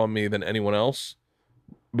tougher on me than anyone else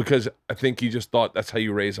because I think he just thought that's how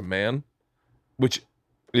you raise a man, which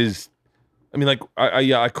is I mean, like,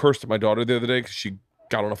 I cursed at my daughter the other day because she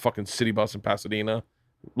got on a fucking city bus in Pasadena,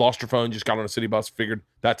 lost her phone, just got on a city bus, figured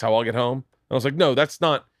that's how I'll get home. And I was like, no, that's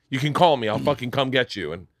not. You can call me. I'll fucking come get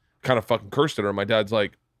you. And kind of fucking cursed at her. And my dad's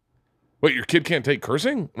like, wait, your kid can't take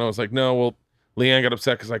cursing? And I was like, no, well, Leanne got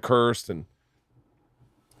upset because I cursed. And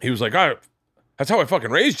he was like, that's how I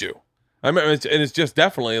fucking raised you. I mean, it's just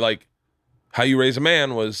definitely like how you raise a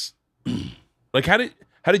man was like, how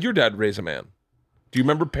did your dad raise a man? Do you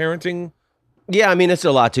remember parenting? Yeah, I mean, it's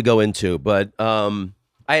a lot to go into, but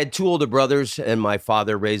I had 2 older brothers, and my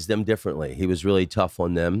father raised them differently. He was really tough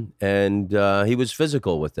on them, and he was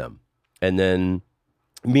physical with them. And then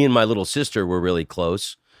me and my little sister were really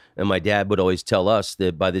close, and my dad would always tell us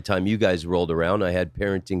that by the time you guys rolled around, I had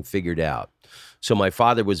parenting figured out. So my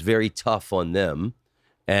father was very tough on them,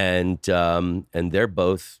 and they're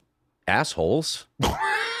both assholes.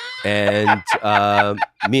 And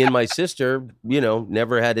me and my sister,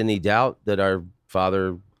 never had any doubt that our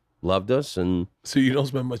father loved us. And so you don't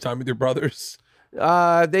spend much time with your brothers?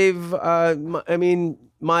 They've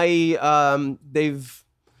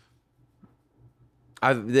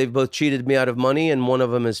both cheated me out of money, and one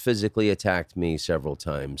of them has physically attacked me several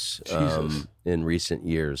times in recent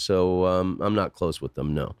years. So I'm not close with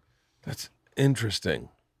them. No. That's interesting.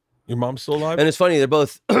 Your mom's still alive? And it's funny, they're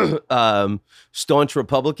both staunch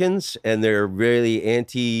Republicans, and they're really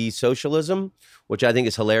anti-socialism, which I think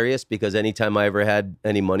is hilarious because anytime I ever had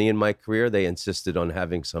any money in my career, they insisted on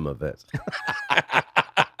having some of it.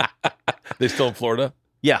 They still in Florida?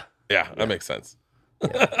 Yeah. Yeah, that makes sense.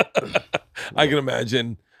 Yeah. I can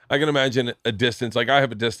imagine a distance. Like I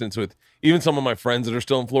have a distance with even some of my friends that are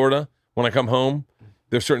still in Florida. When I come home,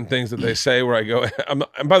 there's certain things that they say where I go, and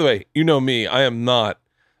by the way, you know me, I am not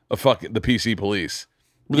the PC police.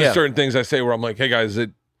 But there's certain things I say where I'm like, hey guys,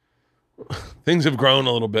 things have grown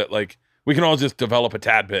a little bit. Like we can all just develop a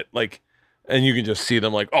tad bit. Like, and you can just see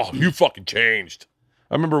them like, oh, you fucking changed.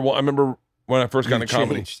 I remember when I first got into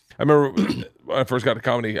comedy. I remember when I first got to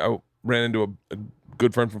comedy, I ran into a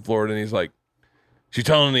good friend from Florida, and he's like, she's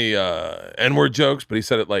telling the N-word jokes, but he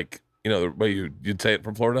said it like, the way you'd say it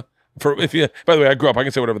from Florida. By the way, I grew up. I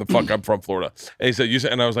can say whatever the fuck. I'm from Florida. And he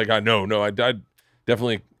said, and I was like, no, I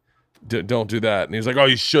definitely don't do that. And he was like, oh,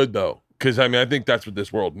 you should though, because I mean, I think that's what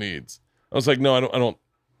this world needs. I was like, no, I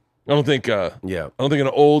don't think. I don't think an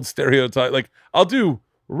old stereotype. Like I'll do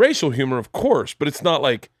racial humor, of course, but it's not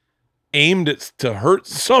like aimed at to hurt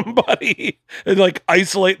somebody and like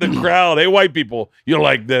isolate the crowd. Hey, white people, you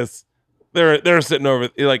like this? They're sitting over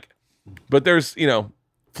like, but there's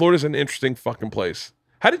Florida's an interesting fucking place.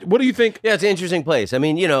 What do you think? Yeah, it's an interesting place. I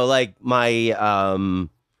mean, like my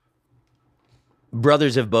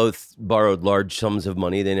brothers have both borrowed large sums of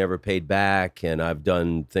money they never paid back, and I've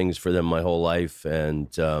done things for them my whole life. And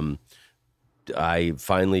I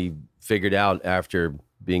finally figured out after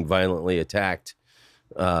being violently attacked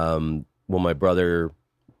when my brother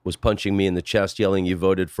was punching me in the chest, yelling, "You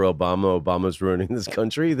voted for Obama. Obama's ruining this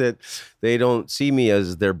country," that they don't see me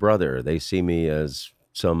as their brother. They see me as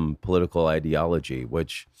some political ideology,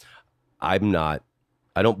 which I'm not.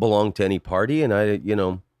 I don't belong to any party, and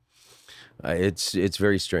it's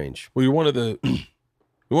very strange. Well, you're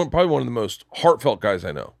probably one of the most heartfelt guys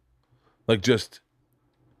I know. Like just,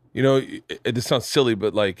 this sounds silly,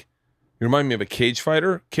 but like you remind me of a cage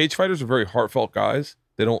fighter. Cage fighters are very heartfelt guys.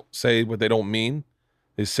 They don't say what they don't mean.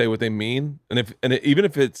 They say what they mean. Even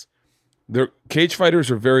if their cage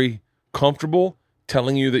fighters are very comfortable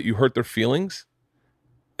telling you that you hurt their feelings.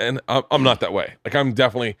 And I'm not that way. Like I'm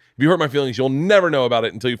definitely, if you hurt my feelings, you'll never know about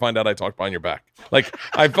it until you find out I talked behind your back. Like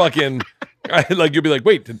you'll be like,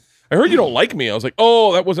 wait, I heard you don't like me. I was like,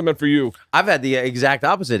 oh, that wasn't meant for you. I've had the exact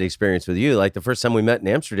opposite experience with you. Like the first time we met in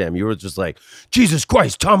Amsterdam, you were just like, Jesus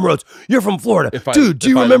Christ, Tom Rhodes, you're from Florida. Dude, do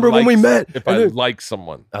you remember when we met? If I like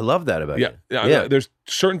someone. I love that about you. Yeah. There's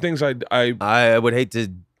certain things I would hate to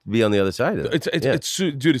be on the other side of it.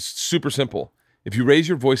 It's super simple. If you raise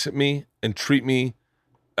your voice at me and treat me,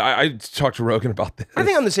 I talked to Rogan about this. I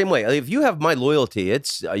think I'm the same way. If you have my loyalty,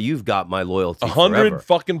 it's you've got my loyalty. 100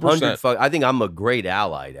 fucking percent. I think I'm a great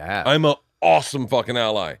ally to have. I'm an awesome fucking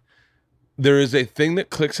ally. There is a thing that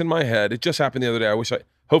clicks in my head. It just happened the other day.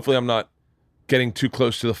 Hopefully I'm not getting too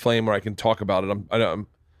close to the flame where I can talk about it.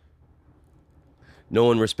 No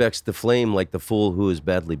one respects the flame like the fool who is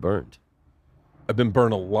badly burned. I've been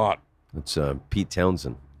burned a lot. It's Pete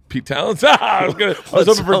Townsend. Pete Townsend. I was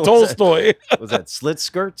hoping for Tolstoy. Was that Slit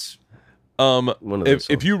Skirts?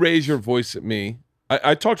 If you raise your voice at me,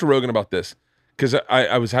 I talked to Rogan about this because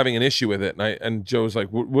I was having an issue with it, and Joe was like,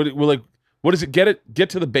 "What is it? Get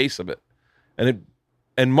to the base of it."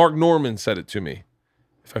 And Mark Norman said it to me.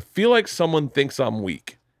 If I feel like someone thinks I'm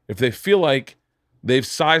weak, if they feel like they've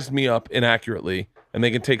sized me up inaccurately and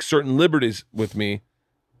they can take certain liberties with me,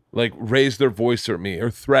 like raise their voice at me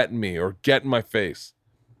or threaten me or get in my face,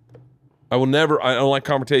 I don't like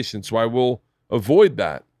confrontation, so I will avoid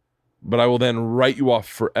that, but I will then write you off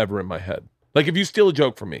forever in my head. Like if you steal a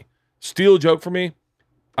joke from me,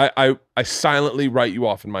 I silently write you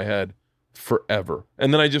off in my head forever.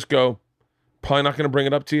 And then I just go, probably not going to bring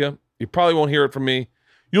it up to you. You probably won't hear it from me.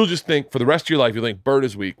 You'll just think for the rest of your life, you'll think Bert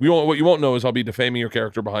is weak. What you won't know is I'll be defaming your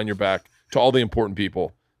character behind your back to all the important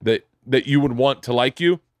people that you would want to like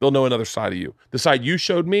you. They'll know another side of you. The side you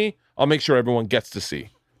showed me, I'll make sure everyone gets to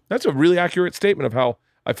see. That's a really accurate statement of how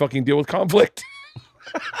I fucking deal with conflict.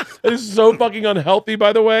 It is so fucking unhealthy,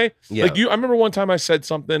 by the way. Yeah. Like I remember one time I said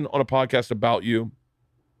something on a podcast about you.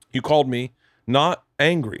 You called me not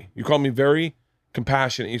angry. You called me very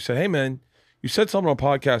compassionate. You said, hey man, you said something on a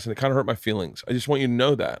podcast and it kind of hurt my feelings. I just want you to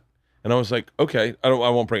know that. And I was like, okay, I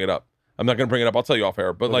won't bring it up. I'm not going to bring it up. I'll tell you off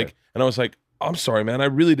air. But Okay. and I was like, I'm sorry, man. I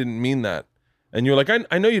really didn't mean that. And you're like,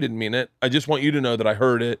 I know you didn't mean it. I just want you to know that I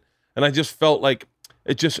heard it. And I just felt like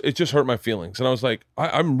it just hurt my feelings. And I was like,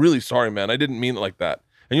 I'm really sorry, man. I didn't mean it like that.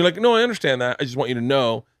 And you're like, no, I understand that. I just want you to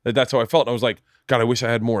know that that's how I felt. And I was like, God, I wish I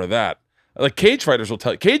had more of that. Like cage fighters will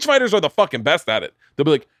tell you. Cage fighters are the fucking best at it. They'll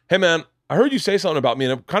be like, hey man, I heard you say something about me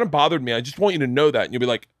and it kind of bothered me. I just want you to know that. And you'll be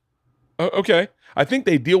like, okay. I think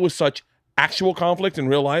they deal with such actual conflict in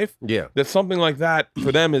real life. Yeah. That something like that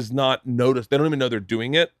for them is not noticed. They don't even know they're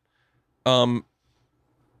doing it.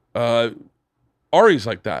 Ari's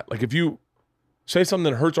like that. Like if you say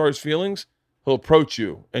something that hurts Ari's feelings, he'll approach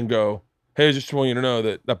you and go, hey, I just want you to know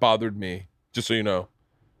that bothered me, just so you know.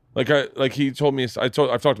 Like he told me, I've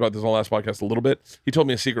talked about this on the last podcast a little bit. He told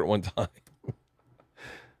me a secret one time.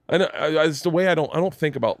 And it's the way I don't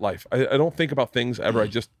think about life. I don't think about things ever.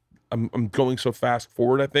 I'm going so fast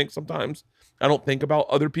forward, I think sometimes. I don't think about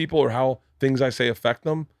other people or how things I say affect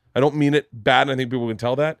them. I don't mean it bad, and I think people can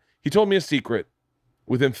tell that. He told me a secret.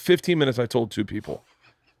 Within 15 minutes, I told 2 people.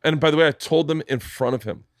 And by the way, I told them in front of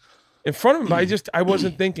him. In front of him, I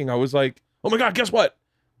wasn't thinking. I was like, oh my God, guess what?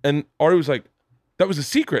 And Ari was like, that was a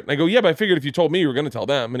secret. And I go, yeah, but I figured if you told me, you were going to tell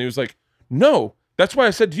them. And he was like, no, that's why I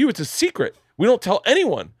said to you, it's a secret. We don't tell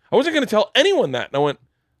anyone. I wasn't going to tell anyone that. And I went,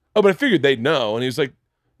 oh, but I figured they'd know. And he was like,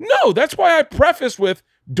 no, that's why I prefaced with,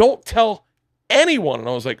 don't tell anyone. And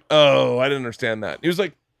I was like, oh, I didn't understand that. He was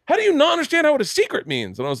like, how do you not understand what a secret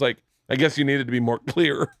means? And I was like, I guess you needed to be more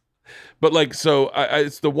clear. But like, so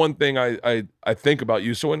it's the one thing I think about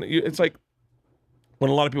you. So when it's like,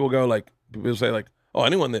 when a lot of people go like, people say like, oh,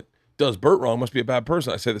 anyone that does Bert wrong must be a bad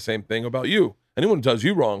person. I say the same thing about you. Anyone who does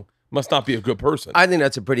you wrong must not be a good person. I think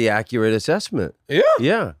that's a pretty accurate assessment. Yeah.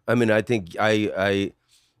 Yeah. I mean, I think I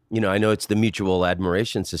know it's the Mutual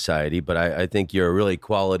Admiration Society, but I think you're a really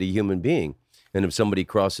quality human being. And if somebody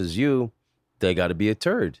crosses you, they got to be a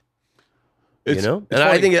turd. And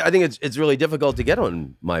I think it's really difficult to get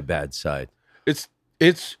on my bad side. It's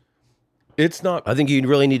not. I think you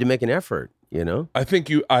really need to make an effort. I think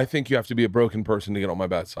you have to be a broken person to get on my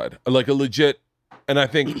bad side, like a legit. And I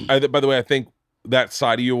think, by the way, I think that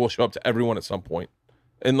side of you will show up to everyone at some point.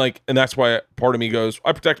 And that's why part of me goes,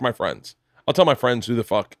 I protect my friends. I'll tell my friends who the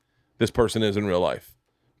fuck this person is in real life.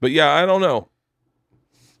 But yeah, I don't know.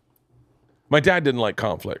 My dad didn't like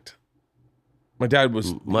conflict. My dad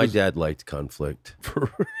dad liked conflict.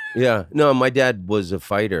 Yeah. No, my dad was a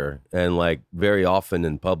fighter, and like very often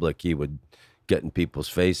in public, he would get in people's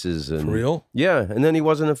faces. And For real? Yeah. And then he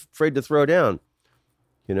wasn't afraid to throw down,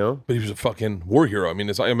 But he was a fucking war hero. I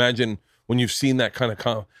mean, I imagine when you've seen that kind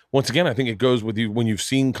of once again, I think it goes with you when you've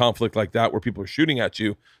seen conflict like that where people are shooting at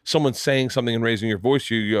you, someone saying something and raising your voice,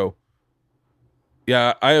 you go,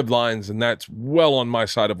 yeah, I have lines, and that's well on my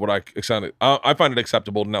side of what I find it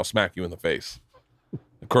acceptable to now smack you in the face.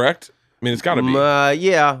 Correct? I mean, it's got to be.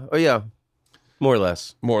 Yeah. Oh, yeah. More or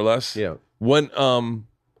less. More or less. Yeah. When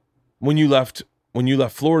you left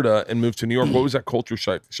Florida and moved to New York, what was that culture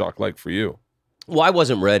shock like for you? Well, I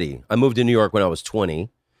wasn't ready. I moved to New York when I was 20,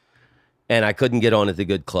 and I couldn't get on at the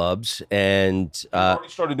good clubs. And You already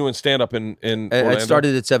started doing stand up in Orlando. I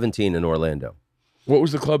started at 17 in Orlando. What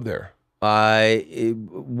was the club there?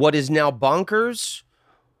 What is now Bonkers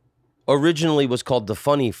originally was called the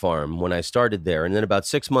Funny Farm when I started there. And then about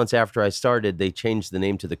 6 months after I started, they changed the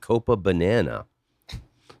name to the Copa Banana.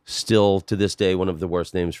 Still, to this day, one of the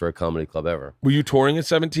worst names for a comedy club ever. Were you touring at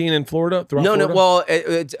 17 in Florida? No. Well,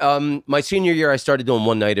 my senior year, I started doing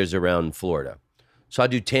one-nighters around Florida. So I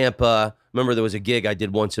do Tampa. Remember, there was a gig I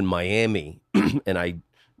did once in Miami, and I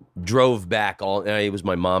drove back it was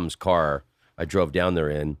my mom's car I drove down there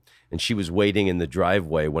in, and she was waiting in the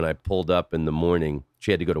driveway when I pulled up in the morning.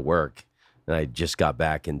 She had to go to work. and I just got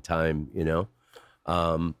back in time, you know.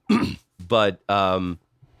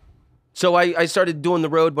 So I started doing the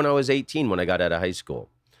road when I was 18, when I got out of high school.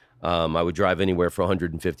 I would drive anywhere for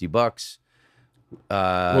 $150.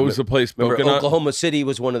 What was the place? Remember, Oklahoma City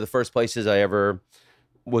was one of the first places I ever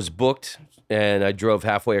was booked, and I drove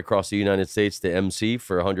halfway across the United States to MC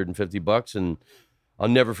for $150, and I'll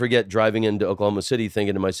never forget driving into Oklahoma City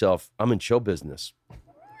thinking to myself, I'm in show business.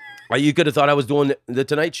 You could have thought I was doing the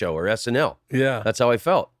Tonight Show or SNL. Yeah. That's how I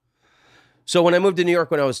felt. So when I moved to New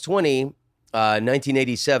York when I was 20,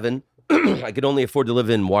 1987, I could only afford to live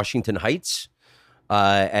in Washington Heights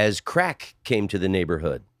as crack came to the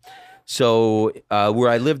neighborhood. So where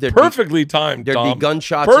I lived, there'd Perfectly timed, be Tom.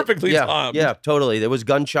 gunshots. Perfectly timed. Yeah, totally. There was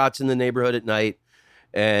gunshots in the neighborhood at night.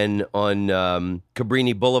 And on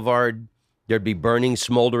Cabrini Boulevard, there'd be burning,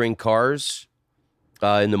 smoldering cars.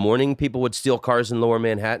 In the morning, people would steal cars in Lower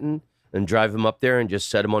Manhattan and drive them up there and just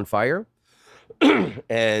set them on fire.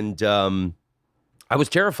 And I was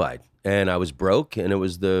terrified. And I was broke. And it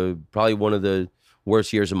was probably one of the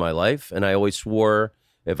worst years of my life. And I always swore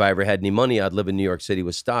if I ever had any money, I'd live in New York City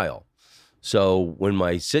with style. So when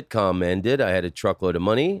my sitcom ended, I had a truckload of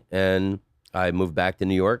money, and I moved back to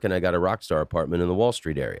New York, and I got a rock star apartment in the Wall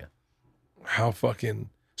Street area. How fucking...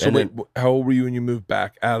 So wait, how old were you when you moved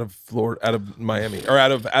back out of Florida, out of Miami, or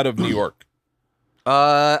out of New York?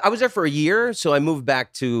 I was there for a year, so I moved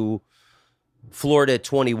back to Florida at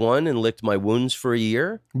 21 and licked my wounds for a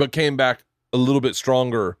year. But came back a little bit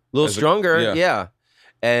stronger. A little stronger, yeah.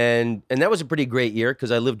 And that was a pretty great year because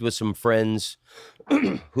I lived with some friends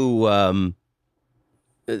who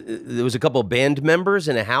there was a couple of band members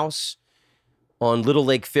in a house on Little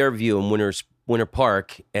Lake Fairview in Winter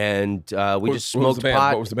Park, and we just smoked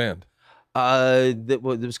pot. What was the band? It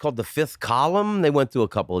was called The Fifth Column. They went through a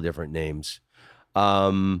couple of different names.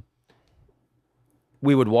 We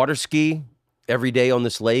would water ski every day on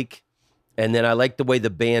this lake, and then I liked the way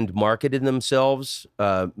the band marketed themselves.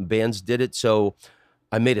 Bands did it, so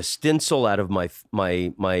I made a stencil out of then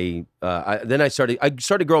I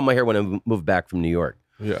started growing my hair when I moved back from New York.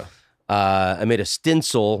 Yeah. I made a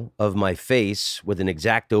stencil of my face with an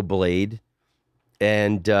X-Acto blade,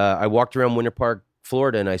 and I walked around Winter Park,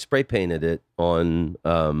 Florida, and I spray painted it on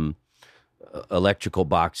electrical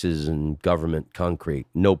boxes and government concrete.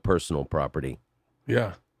 No personal property.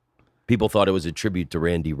 Yeah. People thought it was a tribute to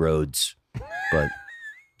Randy Rhodes, but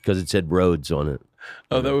because it said Rhodes on it.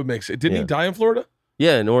 Oh, that would make sense. Didn't he die in Florida?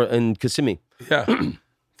 Yeah, in Kissimmee. Yeah.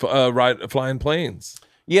 Flying planes.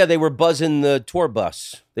 Yeah, they were buzzing the tour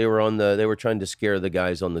bus. They were trying to scare the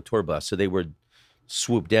guys on the tour bus. So they would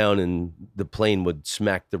swoop down and the plane would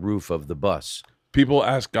smack the roof of the bus. People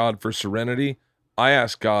ask God for serenity. I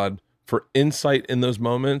ask God for insight in those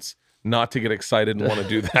moments, not to get excited and want to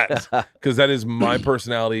do that. Because that is my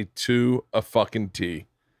personality to a fucking T.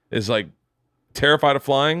 Is like terrified of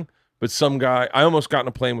flying, but some guy, I almost got in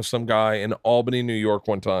a plane with some guy in Albany, New York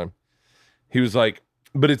one time. He was like,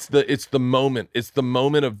 but it's the moment. It's the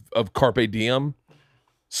moment of Carpe Diem.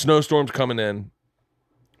 Snowstorm's coming in.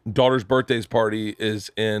 Daughter's birthday's party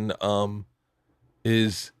is in LA.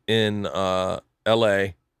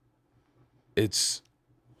 It's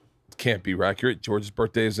can't be accurate. George's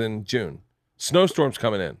birthday is in June. Snowstorm's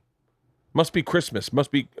coming in. Must be Christmas.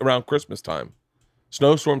 Must be around Christmas time.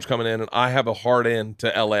 Snowstorm's coming in, and I have a hard end to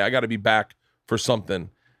LA. I got to be back for something.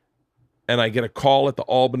 And I get a call at the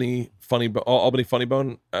Albany Funny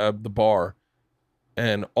Bone, the bar,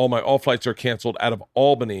 and all flights are canceled out of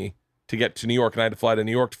Albany to get to New York, and I had to fly to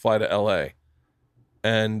New York to fly to LA.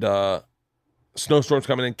 And snowstorm's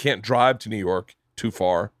coming in, can't drive to New York, too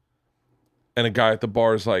far. And a guy at the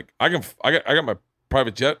bar is like, I got my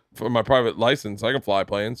private jet for my private license. I can fly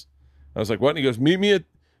planes. I was like, what? And he goes, meet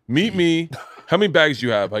me. How many bags do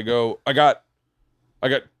you have? I go, I got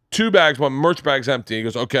 2 bags. My merch bag's empty. He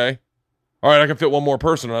goes, okay. All right, I can fit one more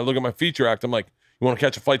person. And I look at my feature act. I'm like, you want to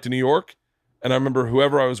catch a flight to New York? And I remember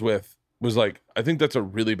whoever I was with was like, I think that's a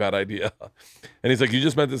really bad idea. And he's like, you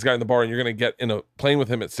just met this guy in the bar and you're going to get in a plane with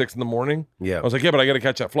him at 6 a.m? Yeah. I was like, yeah, but I got to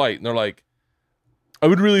catch that flight. And they're like, I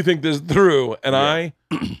would really think this through. And I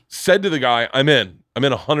said to the guy, I'm in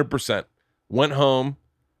 100%. Went home,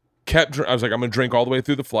 I was like, I'm going to drink all the way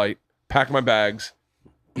through the flight, pack my bags.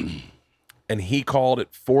 And he called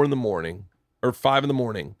at 4 a.m. or 5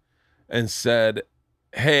 a.m. and said,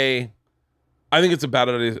 hey, I think it's a bad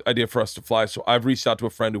idea for us to fly. So I've reached out to a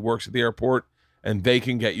friend who works at the airport, and they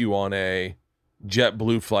can get you on a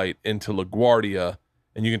JetBlue flight into LaGuardia,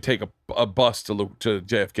 and you can take a bus to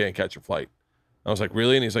JFK and catch your flight. I was like,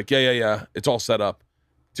 really? And he's like, yeah. It's all set up.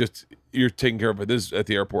 Just, you're taking care of it. This is at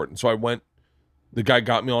the airport. And so I went The guy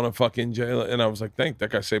got me on a fucking jail, and I was like, "Thank that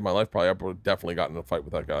guy saved my life." Probably, I would have definitely gotten in a fight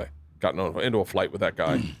with that guy. Gotten into a fight with that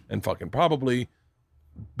guy, and fucking probably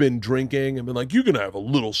been drinking and been like, "You're gonna have a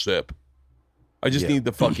little sip." I just need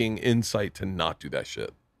the fucking insight to not do that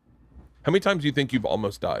shit. How many times do you think you've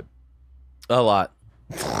almost died? A lot.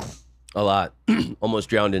 A lot. Almost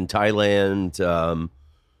drowned in Thailand.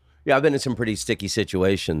 Yeah, I've been in some pretty sticky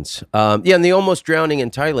situations. And the almost drowning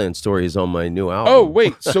in Thailand story is on my new album. Oh,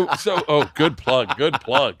 wait. Good plug. Good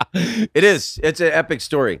plug. It is. It's an epic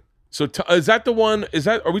story. So is that the one?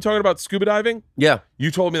 Are we talking about scuba diving? Yeah. You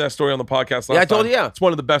told me that story on the podcast last time. Yeah, I told you, yeah. It's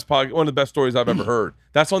one of the best stories I've ever heard.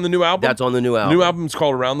 That's on the new album? That's on the new album. The new album's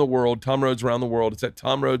called Around the World, Tom Rhodes Around the World. It's at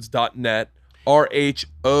tomrhodes.net, RHODES.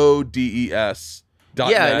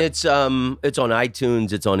 Yeah, and it's on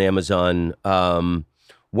iTunes, it's on Amazon.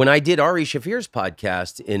 When I did Ari Shafir's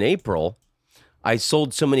podcast in April, I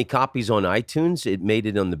sold so many copies on iTunes, it made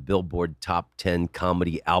it on the Billboard Top 10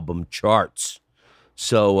 Comedy Album charts.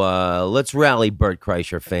 So let's rally, Bert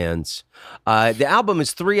Kreischer fans. The album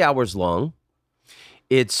is 3 hours long.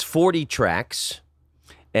 It's 40 tracks,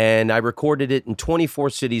 and I recorded it in 24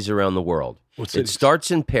 cities around the world. It starts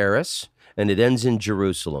in Paris, and it ends in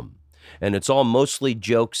Jerusalem. And it's all mostly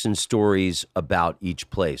jokes and stories about each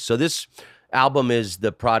place. So this album is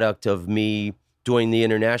the product of me doing the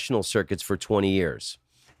international circuits for 20 years.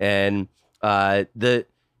 And I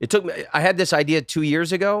had this idea 2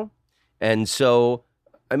 years ago. And so,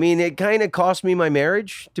 I mean, it kind of cost me my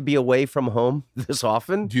marriage to be away from home this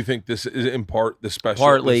often. Do you think this is in part the special?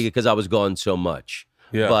 Partly because I was gone so much.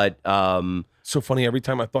 Yeah. But so funny, every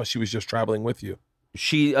time I thought she was just traveling with you.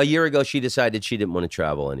 A year ago, she decided she didn't want to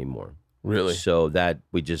travel anymore. Really? So that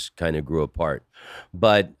we just kind of grew apart.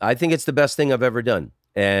 But I think it's the best thing I've ever done.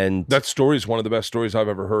 And that story is one of the best stories I've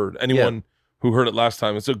ever heard. Anyone who heard it last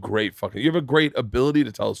time, it's a great you have a great ability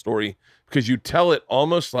to tell a story because you tell it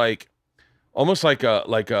almost like a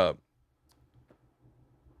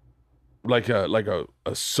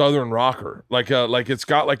southern rocker. Like it's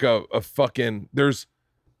got like a fucking there's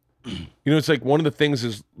it's like one of the things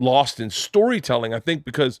is lost in storytelling, I think,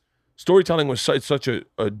 because storytelling was such a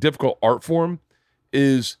difficult art form,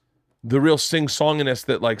 is the real sing-songiness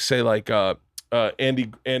that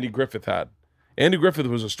Andy Griffith had. Andy Griffith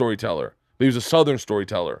was a storyteller, but he was a southern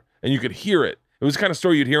storyteller, and you could hear it. It was the kind of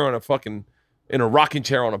story you'd hear in a rocking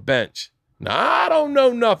chair on a bench. Now, I don't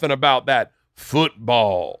know nothing about that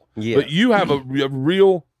football. Yeah. But you have a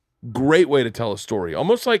real great way to tell a story,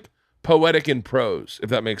 almost like poetic in prose, if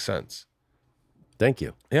that makes sense. Thank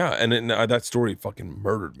you. Yeah, and that story fucking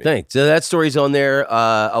murdered me. Thanks. So that story's on there.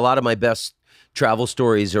 A lot of my best travel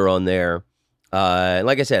stories are on there.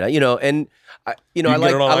 Like I said, I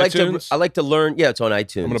like to learn. Yeah, it's on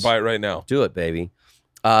iTunes. I'm gonna buy it right now. Do it, baby.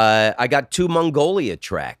 I got 2 Mongolia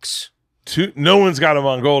tracks. No one's got a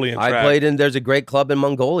Mongolian track. I played there's a great club in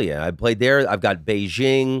Mongolia. I played there. I've got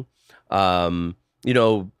Beijing,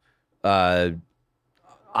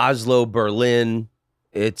 Oslo, Berlin.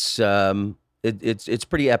 It's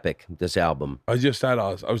pretty epic, this album. I was just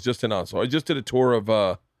in Oslo. I just did a tour of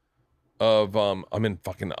I'm in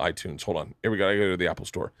fucking iTunes. Hold on. Here we go. I go to the Apple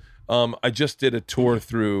Store. I just did a tour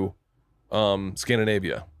through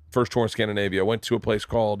Scandinavia. First tour in Scandinavia. I went to a place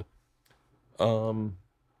called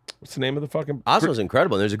what's the name of the fucking Oslo's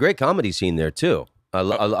incredible. There's a great comedy scene there too. I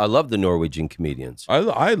love the Norwegian comedians.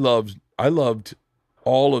 I loved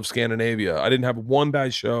all of Scandinavia. I didn't have one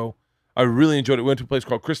bad show. I really enjoyed it. We went to a place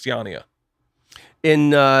called Christiania.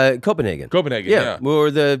 In Copenhagen. Yeah.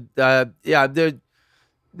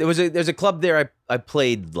 There's a club there I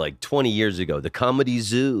played like 20 years ago, the Comedy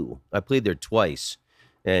Zoo. I played there twice.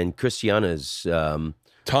 And Christiana's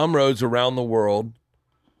Tom Rhodes Around the World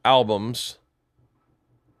albums,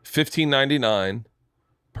 $15.99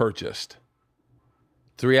 purchased.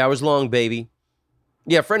 3 hours long, baby.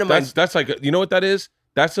 Yeah, a friend of mine. That's like, you know what that is?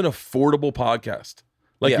 That's an affordable podcast.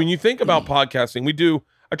 Like when you think about podcasting,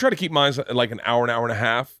 I try to keep mine at like an hour and a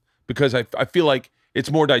half because I feel like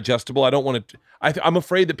it's more digestible. I don't want to, I'm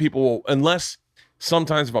afraid that people will, unless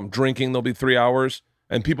sometimes if I'm drinking, there'll be 3 hours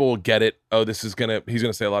and people will get it. Oh, he's going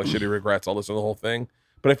to say a lot of shitty regrets. I'll listen to the whole thing.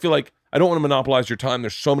 But I feel like I don't want to monopolize your time.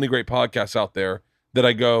 There's so many great podcasts out there that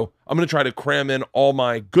I'm going to try to cram in all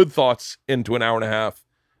my good thoughts into an hour and a half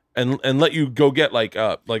and let you go get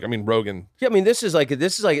Rogan. Yeah, I mean, this is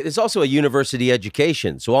it's also a university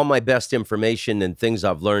education. So all my best information and things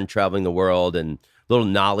I've learned traveling the world and little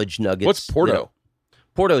knowledge nuggets. What's Porto? Yeah.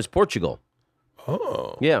 Porto is Portugal.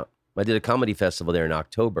 Oh. Yeah. I did a comedy festival there in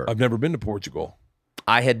October. I've never been to Portugal.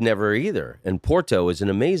 I had never either. And Porto is an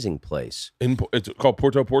amazing place. It's called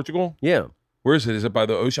Porto, Portugal? Yeah. Where is it? Is it by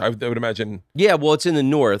the ocean? I would imagine. Yeah, well, it's in the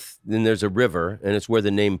north, and there's a river, and it's where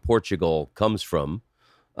the name Portugal comes from,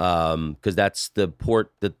 because that's the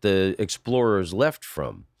port that the explorers left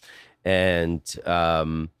from. And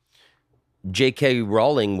J.K.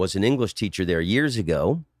 Rowling was an English teacher there years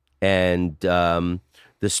ago, and the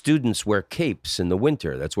students wear capes in the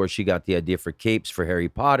winter. That's where she got the idea for capes for Harry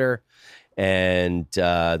Potter. And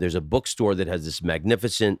there's a bookstore that has this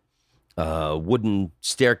magnificent wooden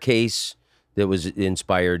staircase that was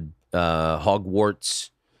inspired Hogwarts.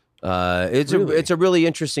 It's a really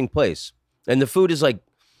interesting place, and the food is like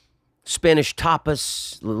Spanish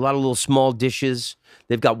tapas, a lot of little small dishes.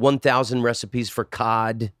 They've got 1,000 recipes for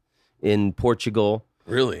cod in Portugal.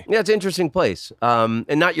 Really? Yeah, it's an interesting place, and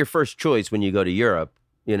not your first choice when you go to Europe,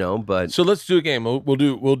 But so let's do a game.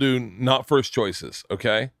 We'll do not first choices.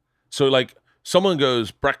 Okay. So like someone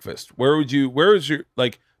goes breakfast. Where is your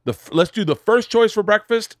like? Let's do the first choice for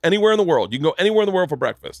breakfast anywhere in the world. You can go anywhere in the world for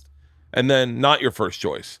breakfast, and then not your first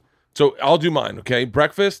choice. So I'll do mine. Okay,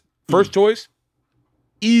 breakfast first choice,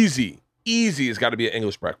 easy has got to be an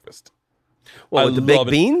English breakfast. Well, with the baked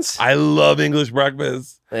beans? I love English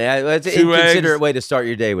breakfast. Yeah, it's an inconsiderate way to start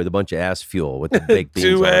your day with a bunch of ass fuel with the baked beans.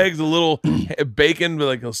 2 eggs, a little bacon,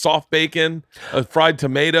 like a soft bacon, a fried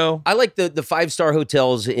tomato. I like the 5-star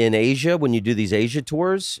hotels in Asia when you do these Asia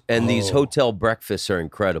tours, and these hotel breakfasts are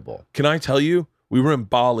incredible. Can I tell you? We were in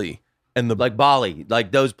Bali, and like Bali,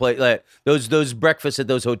 like those those breakfasts at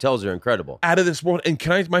those hotels are incredible. Out of this world.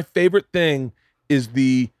 And my favorite thing is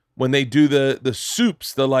when they do the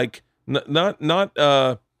soups, the like. It's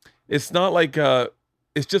not like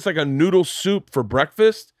it's just like a noodle soup for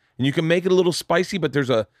breakfast, and you can make it a little spicy, but there's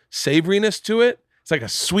a savoriness to it. It's like a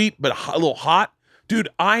sweet but a little hot. Dude,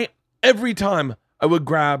 every time I would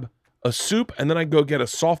grab a soup and then I'd go get a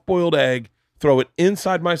soft-boiled egg, throw it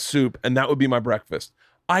inside my soup, and that would be my breakfast.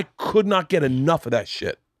 I could not get enough of that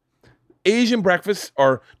shit. Asian breakfasts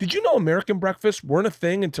did you know American breakfasts weren't a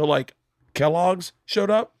thing until like Kellogg's showed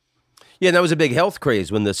up? Yeah, and that was a big health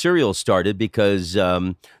craze when the cereal started because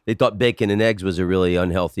they thought bacon and eggs was a really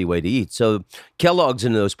unhealthy way to eat. So Kellogg's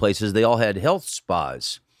and those places, they all had health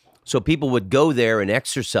spas. So people would go there and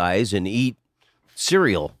exercise and eat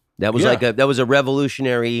cereal. That was that was a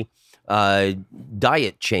revolutionary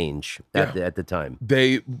diet change at the time.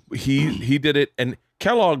 He did it, and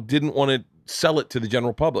Kellogg didn't want to sell it to the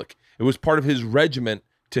general public. It was part of his regiment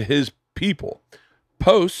to his people.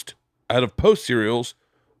 Post, out of Post cereals,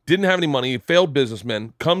 didn't have any money, failed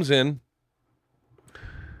businessman, comes in,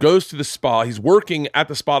 goes to the spa. He's working at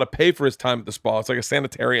the spa to pay for his time at the spa. It's like a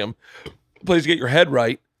sanitarium, place to get your head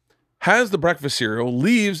right. Has the breakfast cereal,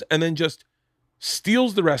 leaves, and then just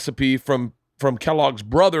steals the recipe from Kellogg's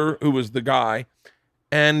brother, who was the guy,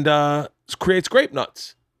 and creates grape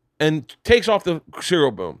nuts and takes off the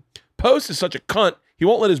cereal boom. Post is such a cunt, he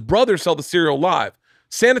won't let his brother sell the cereal live.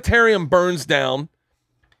 Sanitarium burns down.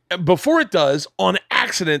 Before it does, on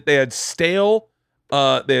accident, they had stale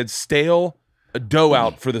dough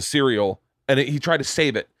out for the cereal, and he tried to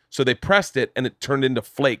save it. So they pressed it, and it turned into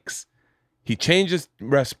flakes. He changes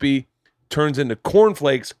recipe, turns into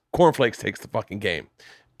cornflakes. Cornflakes takes the fucking game.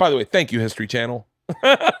 By the way, thank you, History Channel.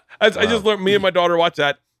 I just learned. Me and my daughter watched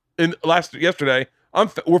that yesterday.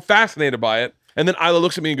 We're fascinated by it. And then Isla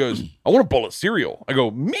looks at me and goes, "I want a bowl of cereal." I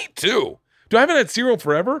go, "Me too." Dude, I haven't had cereal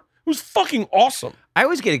forever. It was fucking awesome. I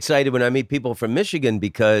always get excited when I meet people from Michigan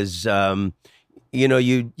because,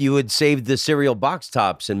 you would save the cereal box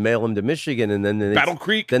tops and mail them to Michigan, and then Battle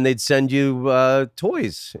Creek. Then they'd send you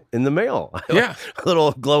toys in the mail. Yeah, a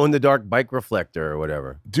little glow in the dark bike reflector or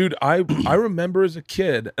whatever. Dude, I remember as a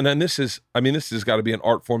kid, and then this has got to be an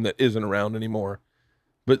art form that isn't around anymore.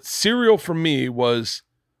 But cereal for me was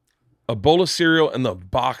a bowl of cereal and the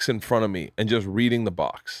box in front of me, and just reading the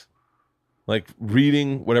box. Like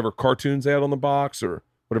reading whatever cartoons they had on the box or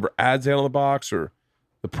whatever ads they had on the box or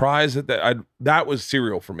the prize that was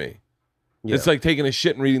cereal for me. Yeah. It's like taking a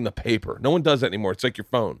shit and reading the paper. No one does that anymore. It's like your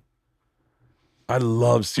phone. I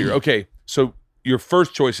love cereal. Okay, so your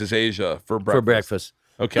first choice is Asia for breakfast. For breakfast.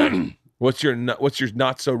 Okay. What's your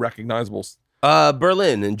not so recognizable?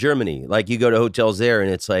 Berlin in Germany. Like you go to hotels there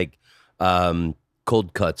and it's like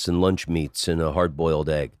cold cuts and lunch meats and a hard-boiled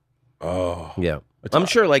egg. Oh. Yeah. I'm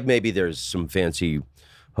sure like maybe there's some fancy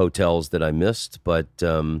hotels that I missed, but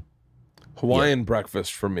Hawaiian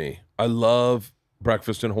breakfast for me. I love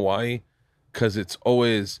breakfast in Hawaii because it's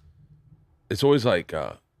always like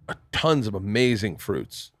tons of amazing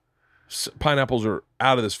fruits. Pineapples are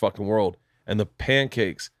out of this fucking world, and the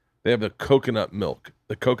pancakes, they have the coconut milk,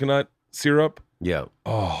 the coconut syrup. Yeah.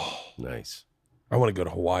 Oh, nice. I want to go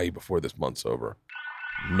to Hawaii before this month's over.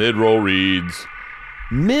 Mid-roll reads.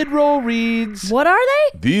 Mid-roll reads. What are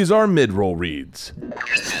they? These are mid-roll reads.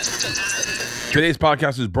 Today's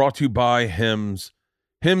podcast is brought to you by Hims.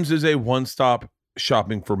 Hims is a one-stop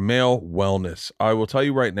shopping for male wellness. I will tell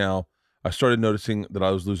you right now, I started noticing that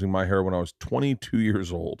I was losing my hair when I was 22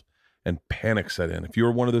 years old, and panic set in. If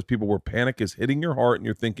you're one of those people where panic is hitting your heart and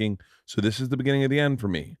you're thinking, so this is the beginning of the end for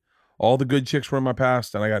me. All the good chicks were in my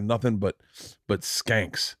past, and I got nothing but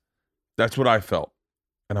skanks. That's what I felt.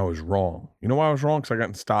 And I was wrong. You know why I was wrong?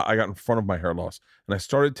 Because I got in front of my hair loss, and I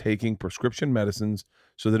started taking prescription medicines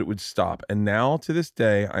so that it would stop. And now to this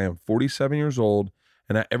day, I am 47 years old,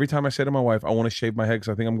 and every time I say to my wife, I want to shave my head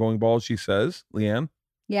because I think I'm going bald, she says, Leanne,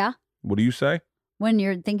 Yeah. what do you say? When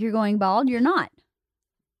you think you're going bald, you're not.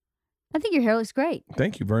 I think your hair looks great.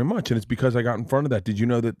 Thank you very much. And it's because I got in front of that. Did you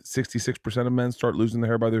know that 66% of men start losing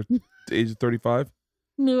their hair by their age of 35?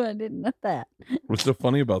 No, I didn't know that. What's so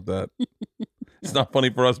funny about that? It's not funny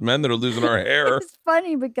for us men that are losing our hair. It's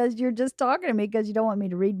funny because you're just talking to me because you don't want me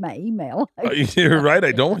to read my email. You're right.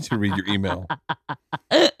 I don't want you to read your email.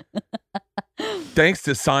 Thanks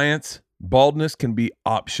to science, baldness can be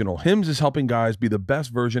optional. Hims is helping guys be the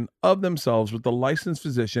best version of themselves with the licensed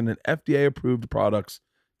physician and FDA-approved products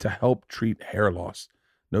to help treat hair loss.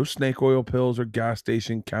 No snake oil pills or gas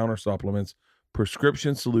station counter supplements.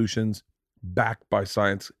 Prescription solutions backed by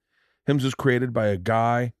science. Hims was created by a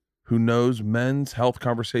guy who knows men's health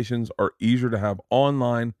conversations are easier to have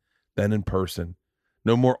online than in person.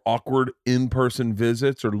 No more awkward in-person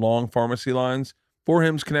visits or long pharmacy lines.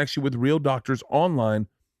 4Hims connects you with real doctors online,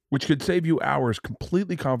 which could save you hours,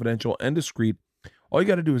 completely confidential and discreet. All you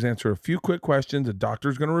got to do is answer a few quick questions. A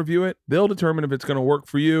doctor's going to review it. They'll determine if it's going to work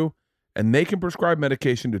for you, and they can prescribe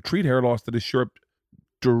medication to treat hair loss that is shipped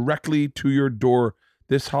directly to your door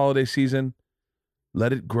this holiday season.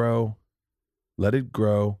 Let it grow. Let it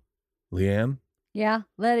grow. Leanne? Yeah.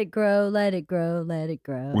 Let it grow, let it grow, let it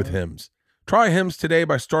grow. With Hims. Try Hims today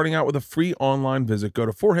by starting out with a free online visit. Go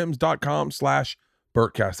to 4hims.com/Bertcast.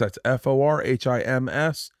 That's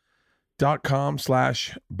FORHIMS.com/Bertcast.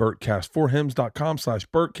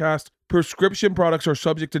 4hims.com/Bertcast. Prescription products are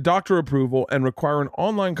subject to doctor approval and require an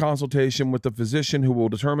online consultation with the physician who will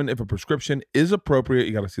determine if a prescription is appropriate.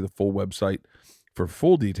 You got to see the full website for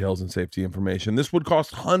full details and safety information. This would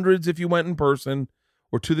cost hundreds if you went in person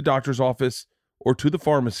or to the doctor's office or to the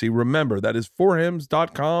pharmacy. Remember, that is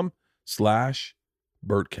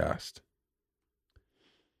 4hims.com/Bertcast.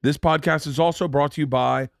 This podcast is also brought to you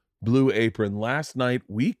by Blue Apron. Last night,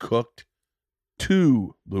 we cooked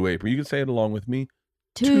 2 Blue Apron. You can say it along with me.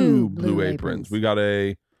 2 Blue Aprons. We got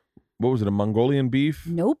a Mongolian beef?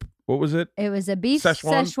 Nope. What was it? It was a beef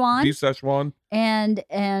Szechuan. Beef Szechuan. And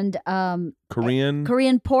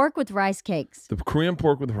Korean pork with rice cakes. The Korean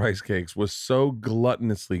pork with rice cakes was so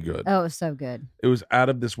gluttonously good. Oh, it was so good. It was out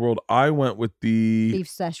of this world. I went with the Beef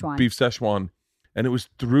Szechuan, and it was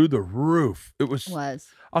through the roof. It was.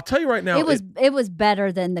 I'll tell you right now. It was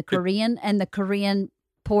better than the Korean, and the Korean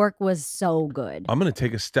pork was so good. I'm going to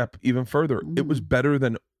take a step even further. It was better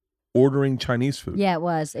than ordering Chinese food. Yeah, it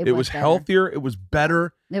was. It was healthier. It was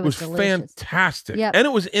better. It was fantastic. Yep. And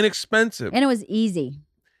it was inexpensive. And it was easy.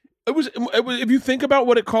 It was. If you think about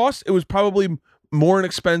what it cost, it was probably more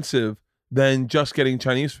inexpensive than just getting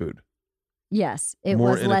Chinese food. Yes, it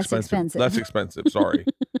was less expensive. Less expensive, sorry.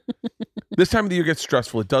 This time of the year gets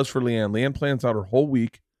stressful. It does for Leanne. Leanne plans out her whole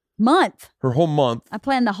week. Her whole month. I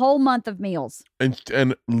plan the whole month of meals.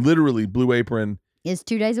 And literally, Blue Apron is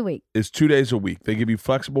 2 days a week. They give you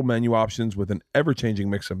flexible menu options with an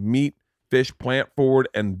ever-changing mix of meat, fish, plant-forward,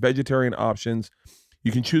 and vegetarian options.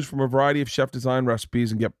 You can choose from a variety of chef-designed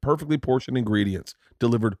recipes and get perfectly portioned ingredients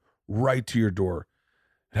delivered right to your door.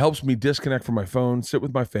 It helps me disconnect from my phone, sit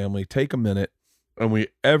with my family, take a minute, and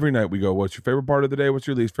every night we go, what's your favorite part of the day? What's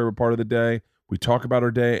your least favorite part of the day? We talk about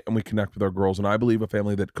our day, and we connect with our girls. And I believe a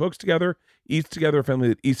family that cooks together, eats together, a family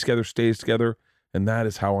that eats together, stays together. And that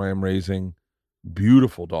is how I am raising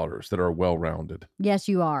beautiful daughters that are well-rounded. Yes,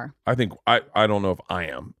 you are. I think, I don't know if I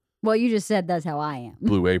am. Well, you just said that's how I am.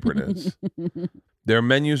 Blue Apron is. Their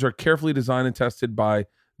menus are carefully designed and tested by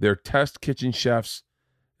their test kitchen chefs,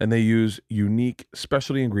 and they use unique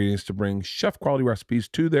specialty ingredients to bring chef-quality recipes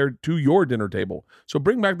to your dinner table. So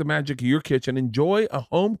bring back the magic of your kitchen. Enjoy a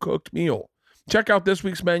home-cooked meal. Check out this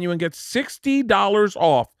week's menu and get $60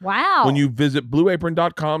 off. Wow. When you visit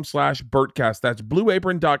blueapron.com/Bertcast. That's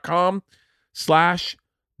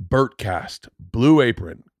blueapron.com/Bertcast. Blue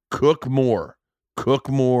Apron. Cook more. Cook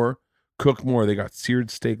more. Cook more. They got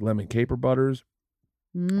seared steak lemon caper butters.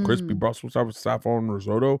 Crispy Brussels sprouts with saffron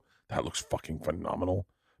risotto. That looks fucking phenomenal.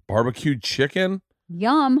 Barbecued chicken.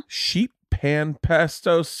 Yum. Sheet pan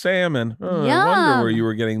pesto salmon. Oh, I wonder where you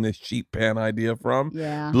were getting this sheet pan idea from.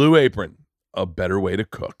 Yeah. Blue Apron, a better way to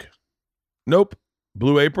cook. Nope.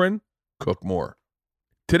 Blue Apron, cook more.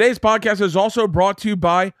 Today's podcast is also brought to you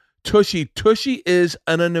by Tushy. Tushy is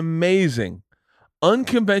an amazing,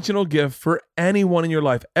 unconventional gift for anyone in your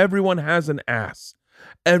life. Everyone has an ass.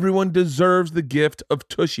 Everyone deserves the gift of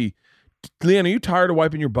Tushy. Leanne, are you tired of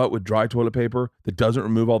wiping your butt with dry toilet paper that doesn't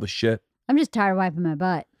remove all the shit? I'm just tired of wiping my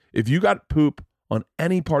butt. If you got poop on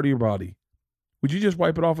any part of your body, would you just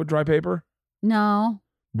wipe it off with dry paper? No.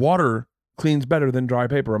 Water cleans better than dry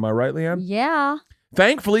paper. Am I right, Leanne? Yeah.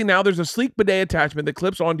 Thankfully, now there's a sleek bidet attachment that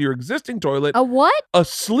clips onto your existing toilet. A what? A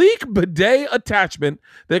sleek bidet attachment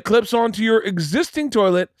that clips onto your existing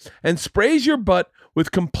toilet and sprays your butt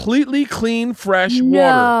with completely clean, fresh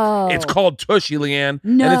water. It's called Tushy, Leanne.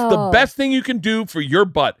 No. And it's the best thing you can do for your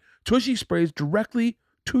butt. Tushy sprays directly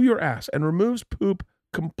to your ass and removes poop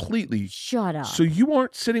completely. Shut up. So you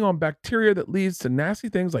aren't sitting on bacteria that leads to nasty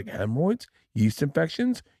things like hemorrhoids, yeast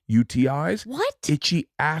infections, UTIs, what? itchy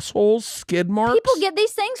assholes, skid marks. People get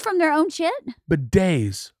these things from their own shit?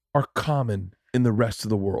 Bidets are common in the rest of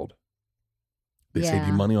the world. They save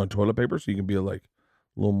you money on toilet paper, so you can be like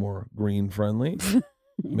a little more green friendly.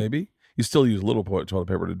 Maybe you still use a little toilet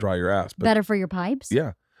paper to dry your ass, but better for your pipes.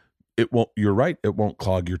 Yeah, it won't. You're right. It won't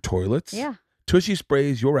clog your toilets. Yeah. Tushy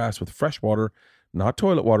sprays your ass with fresh water, not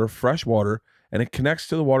toilet water, fresh water, and it connects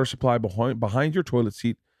to the water supply behind your toilet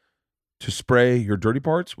seat to spray your dirty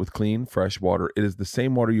parts with clean, fresh water. It is the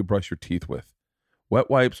same water you brush your teeth with.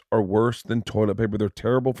 Wet wipes are worse than toilet paper. They're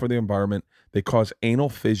terrible for the environment. They cause anal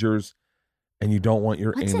fissures, and you don't want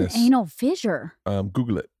your What's anus. an anal fissure?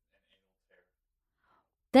 Google it.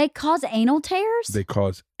 They cause anal tears? They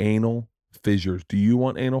cause anal fissures. Do you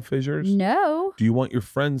want anal fissures? No. Do you want your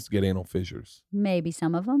friends to get anal fissures? Maybe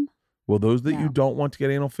some of them. Well, those that you No. don't want to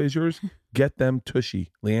get anal fissures, get them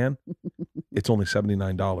Tushy. Leanne, it's only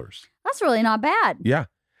 $79. That's really not bad. Yeah.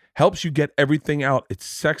 Helps you get everything out. It's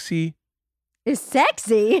sexy. It's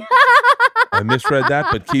sexy. I misread that,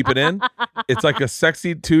 but keep it in. It's like a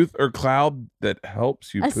sexy tooth or cloud that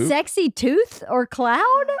helps you A poop. sexy tooth or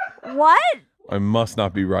cloud? What? I must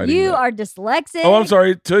not be writing You that. are dyslexic. Oh, I'm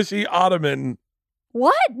sorry. Tushy Ottoman.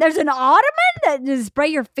 What? There's an ottoman that just spray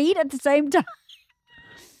your feet at the same time?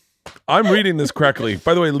 I'm reading this correctly.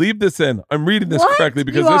 By the way, leave this in. I'm reading this What? correctly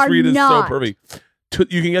because You this are read is not. so perfect.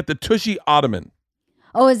 You can get the Tushy Ottoman.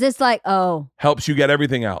 Oh, is this like, oh, Helps you get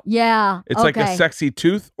everything out. yeah. It's like a sexy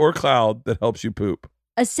tooth or cloud that helps you poop.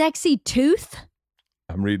 A sexy tooth?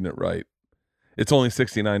 I'm reading it right. It's only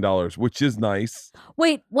 $69, which is nice.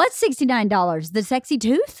 Wait, what's $69? The sexy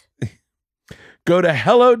tooth? Go to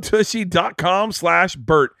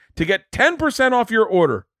hellotushy.com/Bert to get 10% off your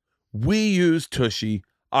order. We use Tushy.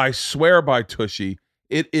 I swear by Tushy.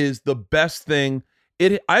 It is the best thing.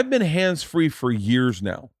 I've been hands-free for years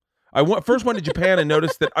now. First went to Japan and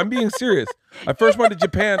noticed that I'm being serious. I first went to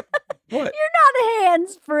Japan. What? You're not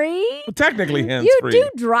hands-free. Well, technically hands-free. You do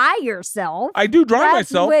dry yourself. I do dry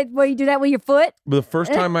myself. Where you do that with your foot? But the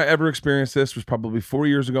first time I ever experienced this was probably 4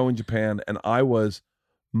 years ago in Japan, and I was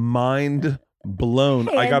mind blown.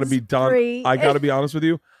 I got to be done. Hands-free. I got to be honest with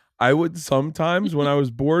you. I would sometimes, when I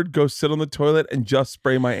was bored, go sit on the toilet and just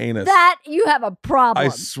spray my anus. That you have a problem. I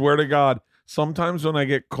swear to God. Sometimes when I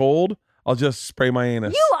get cold, I'll just spray my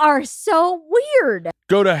anus. You are so weird.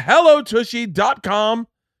 Go to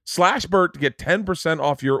hellotushy.com/Bert to get 10%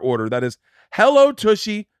 off your order. That is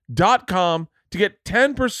hellotushy.com to get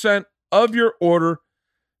 10% of your order.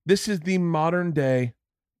 This is the modern day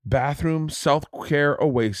bathroom self-care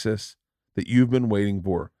oasis that you've been waiting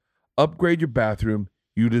for. Upgrade your bathroom.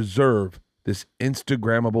 You deserve this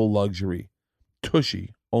Instagrammable luxury.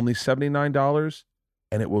 Tushy, only $79,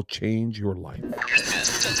 and it will change your life.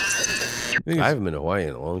 I haven't been to Hawaii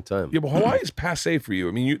in a long time. Yeah, but Hawaii is passe for you.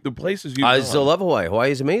 I mean, the places you. I still love Hawaii.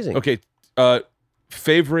 Hawaii is amazing. Okay,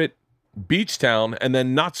 favorite beach town, and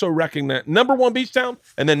then not so recognized. Number one beach town,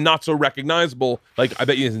 and then not so recognizable. Like I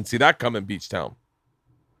bet you didn't see that coming. Beach town.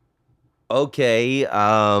 Okay.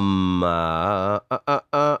 I'll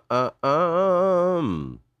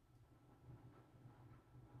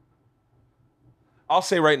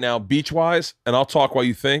say right now, beach wise, and I'll talk while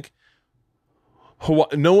you think.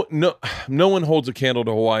 Hawaii, no one holds a candle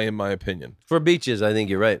to Hawaii, in my opinion. For beaches, I think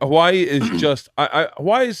you're right. Hawaii is just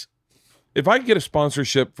Hawaii's. If I could get a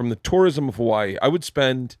sponsorship from the tourism of Hawaii, I would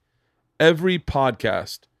spend every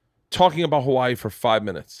podcast talking about Hawaii for 5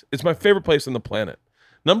 minutes. It's my favorite place on the planet.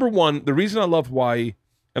 Number one, the reason I love Hawaii,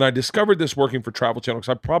 and I discovered this working for Travel Channel,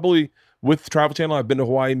 because with Travel Channel, I've been to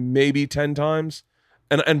Hawaii maybe 10 times.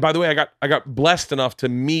 And by the way, I got blessed enough to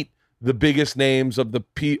meet the biggest names of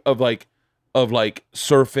of like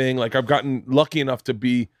surfing. Like I've gotten lucky enough to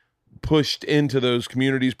be pushed into those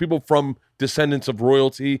communities. People from descendants of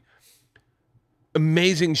royalty,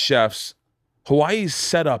 amazing chefs. Hawaii's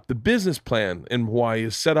set up, the business plan in Hawaii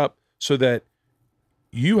is set up so that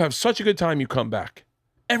you have such a good time, you come back.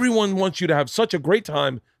 Everyone wants you to have such a great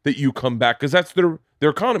time that you come back because that's their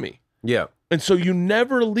economy. Yeah. And so you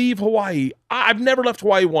never leave Hawaii. I've never left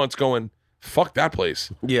Hawaii once going, fuck that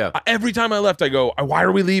place. Yeah. Every time I left, I go, why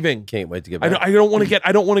are we leaving? Can't wait to get back. I don't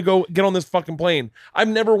want to go get on this fucking plane. I've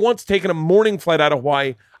never once taken a morning flight out of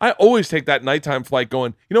Hawaii. I always take that nighttime flight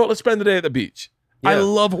going, you know what, let's spend the day at the beach. I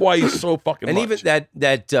love Hawaii so fucking and much. even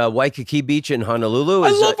that Waikiki Beach in Honolulu.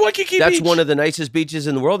 I love Waikiki That's Beach. one of the nicest beaches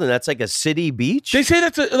in the world, and that's like a city beach. They say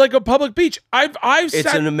that's like a public beach.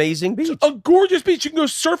 It's an amazing beach. A gorgeous beach. You can go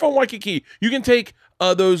surf on Waikiki. You can take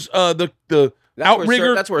those the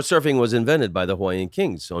outrigger. That's where surfing was invented by the Hawaiian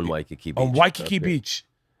Kings on Waikiki Beach. On Waikiki Beach.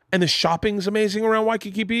 And the shopping's amazing around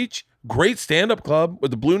Waikiki Beach. Great stand-up club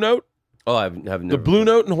with the Blue Note. Oh, I've never. The Blue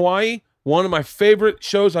Note in Hawaii. One of my favorite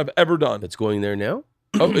shows I've ever done. It's going there now?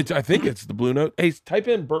 Oh, I think it's the Blue Note. Hey, type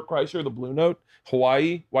in Bert Kreischer, the Blue Note,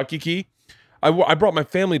 Hawaii, Waikiki. I brought my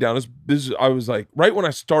family down. I was like, right when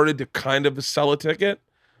I started to kind of sell a ticket,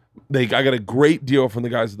 I got a great deal from the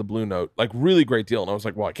guys at the Blue Note, like really great deal. And I was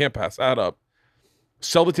like, well, I can't pass that up.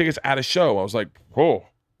 Sell the tickets at a show. I was like, oh,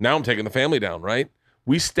 now I'm taking the family down, right?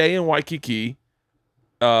 We stay in Waikiki,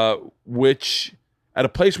 which at a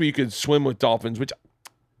place where you could swim with dolphins, which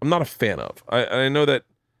I'm not a fan of. I know that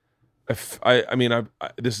I mean,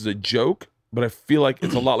 this is a joke, but I feel like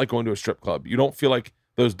it's a lot like going to a strip club. You don't feel like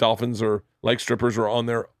those dolphins are like strippers are on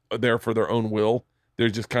there for their own will. They're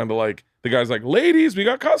just kind of like, the guy's like, ladies, we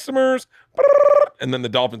got customers. And then the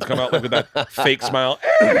dolphins come out like with that fake smile.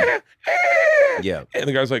 Yeah. And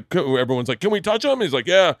the guy's like, everyone's like, can we touch them? He's like,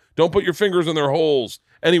 yeah, don't put your fingers in their holes.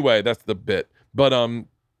 Anyway, that's the bit. But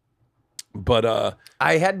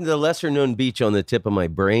I had the lesser known beach on the tip of my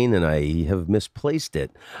brain and I have misplaced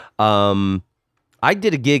it. I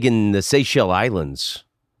did a gig in the Seychelles Islands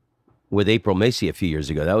with April Macy a few years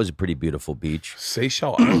ago. That was a pretty beautiful beach.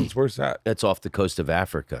 Seychelles Islands, where's that? That's off the coast of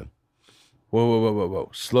Africa. Whoa.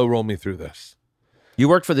 Slow roll me through this. You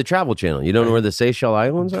worked for the Travel Channel. You don't know where the Seychelles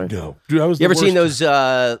Islands are? No. Dude, I was You ever seen those,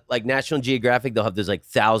 like National Geographic? They'll have those like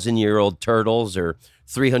 1,000-year-old turtles or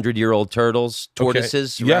 300-year-old turtles,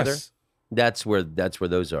 tortoises, okay. rather. Yes. That's where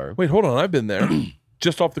those are. Wait, hold on. I've been there.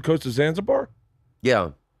 Just off the coast of Zanzibar?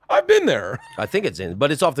 Yeah. I've been there. I think it's in,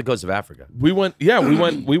 but it's off the coast of Africa. We went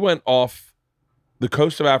off the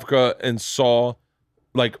coast of Africa and saw,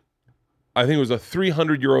 like, I think it was a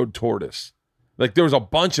 300-year-old tortoise. Like, there was a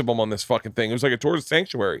bunch of them on this fucking thing. It was like a tortoise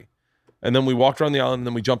sanctuary. And then we walked around the island and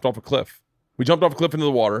then we jumped off a cliff. We jumped off a cliff into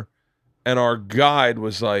the water and our guide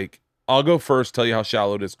was like, I'll go first, tell you how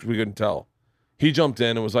shallow it is because we couldn't tell. He jumped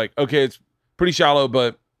in and was like, okay, it's pretty shallow,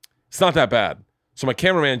 but it's not that bad. So my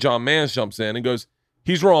cameraman, John Mans, jumps in and goes,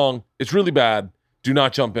 he's wrong. It's really bad. Do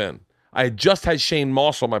not jump in. I had just had Shane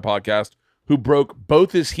Moss on my podcast who broke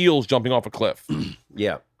both his heels jumping off a cliff.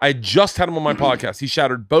 Yeah. I just had him on my podcast. He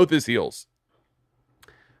shattered both his heels.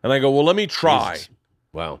 And I go, well, let me try. Jesus.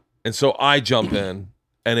 Wow. And so I jump in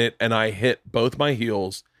and I hit both my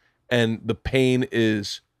heels and the pain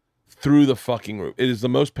is through the fucking roof. It is the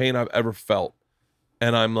most pain I've ever felt.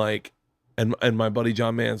 And I'm like, and my buddy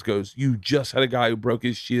John Mans goes, you just had a guy who broke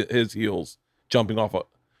his heels jumping off well,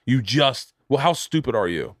 how stupid are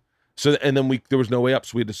you? So, and then there was no way up.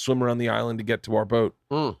 So we had to swim around the island to get to our boat.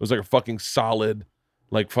 It was like a fucking solid,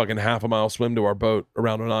 like fucking half a mile swim to our boat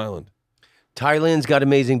around an island. Thailand's got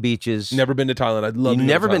amazing beaches. Never been to Thailand. I'd love to go to Thailand. You've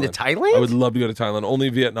never been to Thailand? I would love to go to Thailand. Only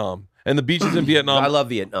Vietnam. And the beaches in Vietnam. I love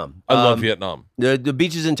Vietnam. I love Vietnam. The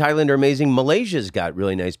beaches in Thailand are amazing. Malaysia's got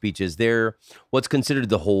really nice beaches. They're what's considered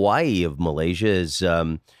the Hawaii of Malaysia is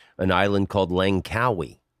an island called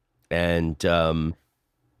Langkawi. And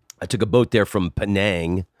I took a boat there from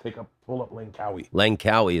Penang. Pull up Langkawi.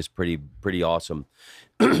 Langkawi is pretty awesome.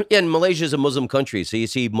 Yeah, and Malaysia is a Muslim country, so you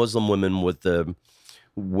see Muslim women with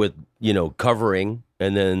covering,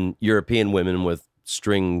 and then European women with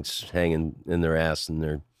strings hanging in their ass and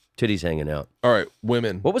their titties hanging out. All right,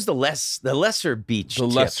 women. What was the lesser beach? The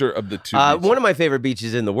lesser of the two. One of my favorite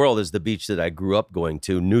beaches in the world is the beach that I grew up going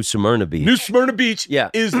to, New Smyrna Beach. New Smyrna Beach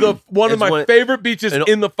is one of It's my favorite beaches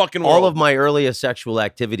in the fucking world. All of my earliest sexual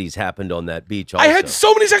activities happened on that beach also. I had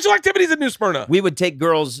so many sexual activities in New Smyrna. We would take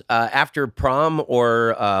girls after prom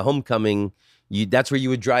or homecoming. That's where you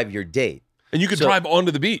would drive your date. And you could drive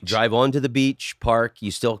onto the beach. Drive onto the beach, park.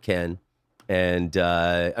 You still can. And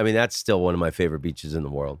I mean, that's still one of my favorite beaches in the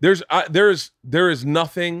world. There is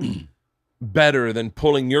nothing better than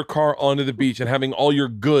pulling your car onto the beach and having all your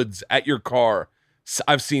goods at your car.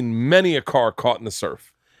 I've seen many a car caught in the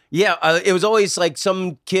surf. Yeah, it was always like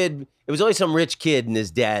some kid. It was always some rich kid in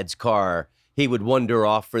his dad's car. He would wander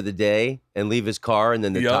off for the day and leave his car, and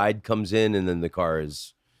then the tide comes in, and then the car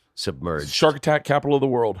is submerged. Shark attack capital of the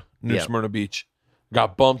world, New Yeah. Smyrna Beach.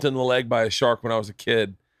 Got bumped in the leg by a shark when I was a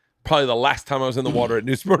kid. Probably the last time I was in the water at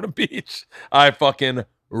New Smyrna Beach. I fucking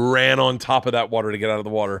ran on top of that water to get out of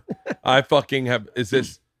the water. I fucking have. Is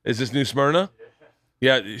this New Smyrna?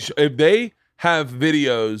 Yeah. If they have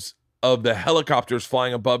videos of the helicopters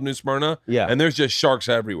flying above New Smyrna, and there's just sharks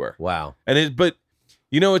everywhere. Wow. But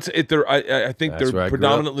you know, I think That's they're where I grew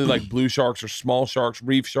predominantly like blue sharks or small sharks,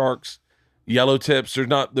 reef sharks, yellow tips. They're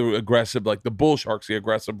not the aggressive, like the bull shark's the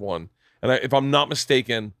aggressive one. And if I'm not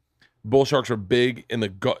mistaken, bull sharks are big in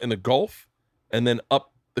the Gulf and then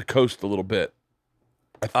up the coast a little bit.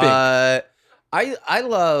 I think. I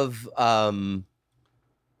love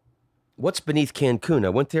what's beneath Cancun. I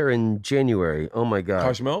went there in January. Oh my god.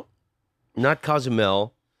 Cozumel? Not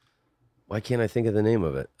Cozumel. Why can't I think of the name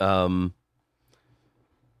of it?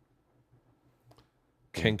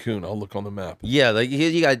 Cancun. I'll look on the map. Yeah, like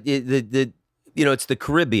you got the it's the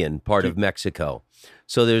Caribbean part of Mexico.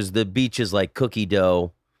 So there's the beaches like Cookie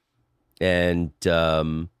Dough and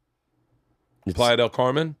Playa del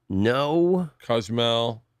Carmen? No.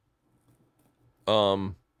 Cozumel.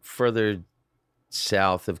 Further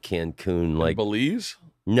south of Cancun, like Belize?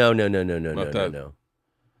 No.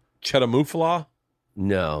 Chetamufla?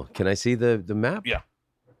 No. Can I see the map? Yeah.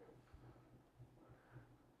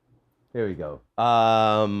 Here we go.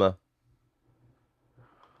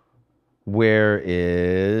 Where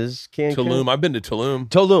is Cancun? Tulum. I've been to Tulum.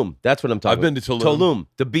 Tulum. That's what I'm talking about. I've been to Tulum. Tulum.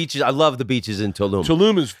 The beaches. I love the beaches in Tulum.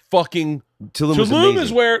 Tulum is fucking... Tulum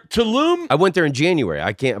is where... Tulum... I went there in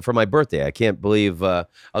January. For my birthday. I can't believe... I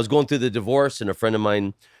was going through the divorce, and a friend of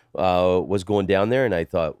mine was going down there, and I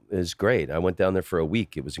thought it was great. I went down there for a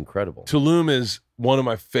week. It was incredible. Tulum is one of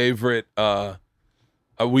my favorite...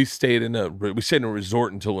 we stayed in a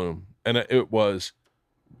resort in Tulum, and it was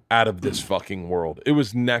out of this fucking world. It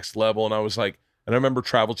was next level, and I was like... And I remember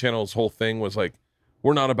Travel Channel's whole thing was like,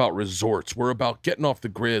 we're not about resorts. We're about getting off the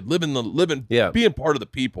grid, living, being part of the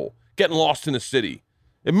people, getting lost in the city,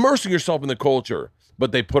 immersing yourself in the culture.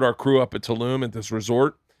 But they put our crew up at Tulum at this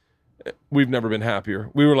resort. We've never been happier.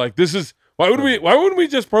 We were like, why wouldn't we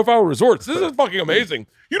just profile resorts? This is fucking amazing.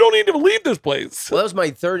 You don't need to leave this place. Well, that was my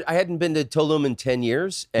third. I hadn't been to Tulum in 10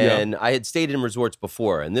 years, and I had stayed in resorts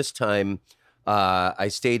before. And this time I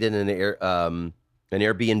stayed in an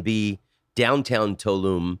Airbnb downtown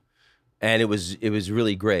Tulum, and it was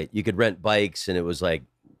really great. You could rent bikes, and it was like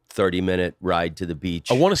 30-minute ride to the beach.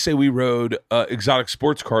 I want to say we rode exotic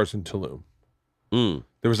sports cars in Tulum.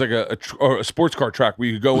 There was like a sports car track where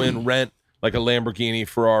you could go in, rent like a Lamborghini,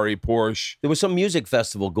 Ferrari, Porsche. There was some music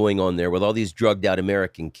festival going on there with all these drugged out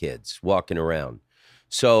American kids walking around.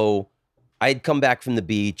 So I had come back from the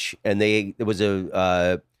beach, and there was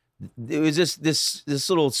this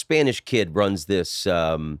little Spanish kid runs this.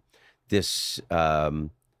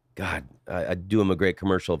 God, I'd do him a great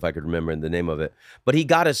commercial if I could remember the name of it. But he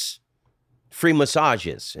got us free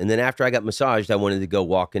massages, and then after I got massaged, I wanted to go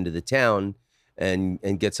walk into the town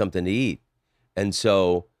and get something to eat. And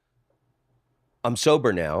so I'm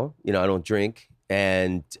sober now. I don't drink.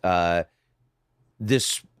 And the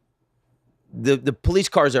police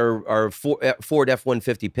cars are Ford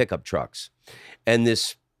F-150 pickup trucks. And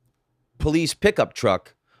this police pickup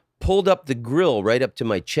truck pulled up the grill right up to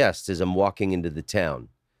my chest as I'm walking into the town,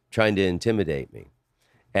 trying to intimidate me.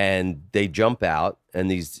 And they jump out, and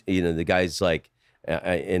these, the guy's like,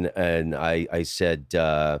 and I said,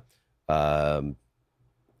 God,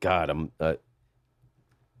 I'm un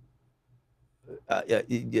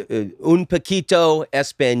poquito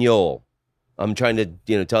español. I'm trying to,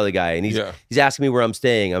 tell the guy, and he's asking me where I'm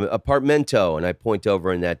staying. I'm apartmento, and I point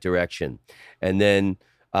over in that direction, and then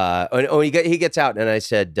he gets out, and I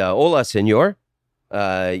said, "Hola, señor,"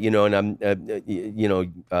 and I'm,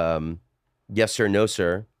 yes sir, no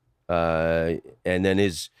sir, and then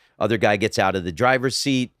his other guy gets out of the driver's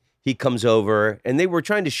seat. He comes over, and they were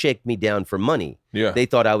trying to shake me down for money. Yeah, they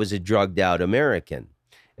thought I was a drugged out American,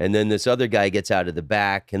 and then this other guy gets out of the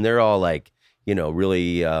back, and they're all like,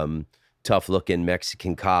 really tough-looking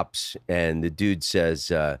Mexican cops, and the dude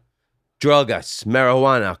says, "Drogas,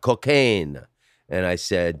 marijuana, cocaine." And I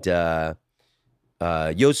said, yo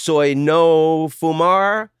soy no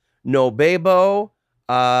fumar, no bebo,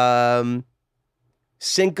 5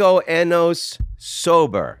 años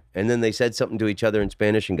sober. And then they said something to each other in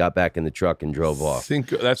Spanish and got back in the truck and drove off.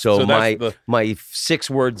 My my 6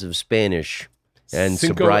 words of Spanish and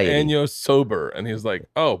Cinco sobriety. años sober. And he's like,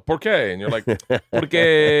 oh, ¿por qué? And you're like,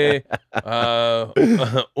 porque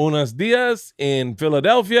unos días in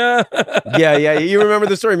Philadelphia. Yeah, you remember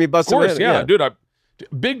the story? Me Of busting course, my yeah, head? dude.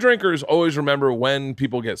 Big drinkers always remember when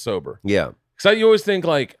people get sober. Yeah. So you always think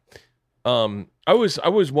like, I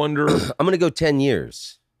always wonder, I'm going to go 10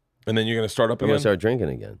 years. and then you're gonna start up I'm going again. to start drinking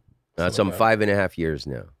again. That's Something I'm like that. 5.5 years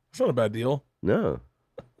now. It's not a bad deal. No.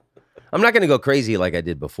 I'm not going to go crazy like I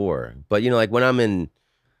did before. But, like when I'm in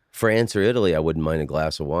France or Italy, I wouldn't mind a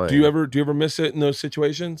glass of wine. Do you ever miss it in those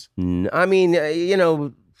situations? I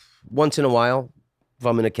mean, once in a while, if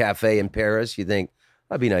I'm in a cafe in Paris, you think,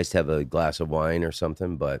 that'd be nice to have a glass of wine or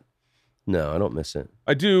something. But no, I don't miss it.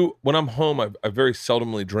 I do when I'm home. I very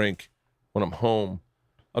seldomly drink when I'm home.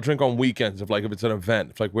 I'll drink on weekends if it's an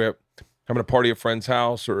event. If we're having a party at a friend's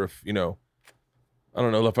house, or if I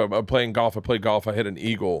don't know, if I'm playing golf. I play golf. I hit an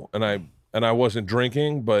eagle, and I wasn't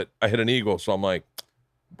drinking, but I hit an eagle. So I'm like,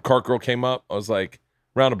 cart girl came up. I was like,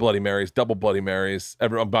 round of Bloody Marys, double Bloody Marys.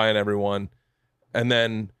 I'm buying everyone, and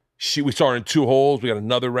then we saw her in 2 holes. We got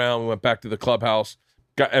another round. We went back to the clubhouse.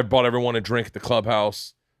 Bought everyone a drink at the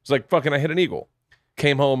clubhouse. It's like, fucking, I hit an eagle.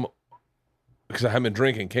 Came home, because I haven't been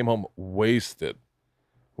drinking, came home wasted.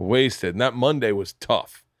 And that Monday was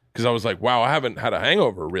tough, because I was like, wow, I haven't had a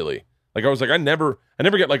hangover, really. Like, I was like, I never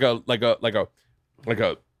get like a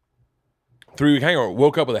 3-week hangover.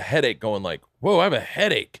 Woke up with a headache going like, whoa, I have a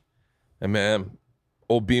headache. And man,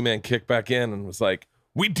 old B-man kicked back in and was like,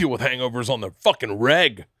 we deal with hangovers on the fucking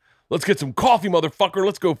reg. Let's get some coffee, motherfucker.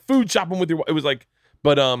 Let's go food shopping with your... It was like...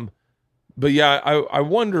 But yeah, I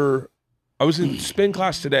wonder. I was in spin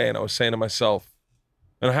class today, and I was saying to myself,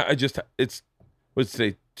 and what's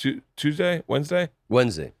today? Tuesday, Wednesday.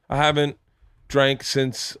 I haven't drank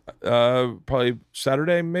since probably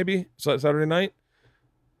Saturday, maybe Saturday night.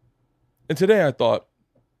 And today I thought,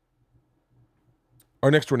 our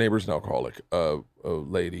next door neighbor's an alcoholic, a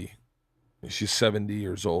lady. She's 68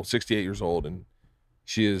 years old, and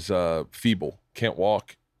she is feeble, can't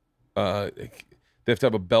walk. They have to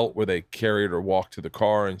have a belt where they carry it or walk to the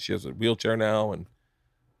car, and she has a wheelchair now. And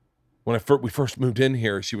when we first moved in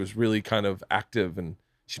here, she was really kind of active, and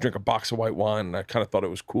she drank a box of white wine, and I kind of thought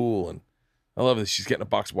it was cool. And I love that she's getting a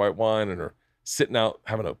box of white wine and her sitting out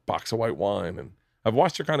having a box of white wine. And I've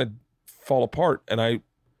watched her kind of fall apart, and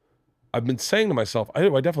I've been saying to myself, I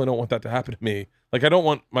definitely don't want that to happen to me. Like, I don't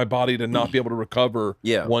want my body to not be able to recover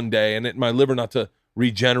one day, and my liver not to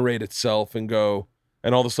regenerate itself and go...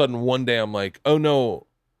 And all of a sudden, one day, I'm like, "Oh no,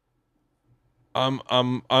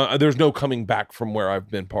 there's no coming back from where I've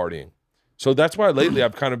been partying." So that's why lately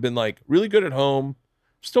I've kind of been like really good at home,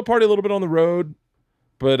 still party a little bit on the road,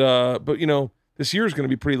 but this year is going to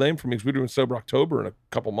be pretty lame for me because we're doing sober October in a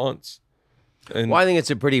couple months. And Well, I think it's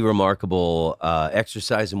a pretty remarkable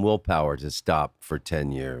exercise and willpower to stop for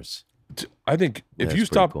 10 years. I think if That's you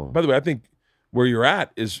stop, pretty cool. by the way, I think where you're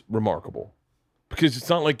at is remarkable, because it's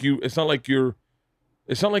not like you have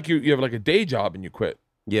like a day job and you quit.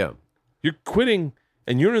 Yeah. You're quitting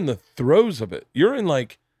and you're in the throes of it. You're in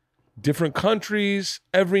like different countries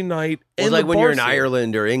every night. It's in like the when bar you're in scene.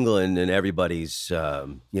 Ireland or England and everybody's,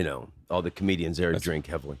 all the comedians there drink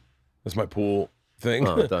heavily. That's my pool thing.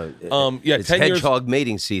 Oh, Yeah, it's 10 years. hedgehog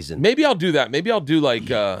mating season. Maybe I'll do that. Maybe I'll do like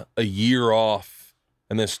a year off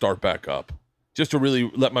and then start back up, just to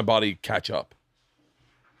really let my body catch up.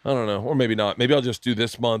 I don't know, or maybe not. Maybe I'll just do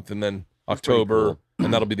this month and then October, cool.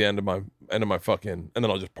 and that'll be the end of my fucking. And then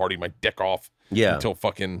I'll just party my dick off. Yeah. Until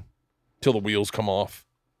the wheels come off.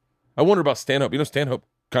 I wonder about Stanhope. Stanhope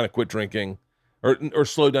kind of quit drinking, or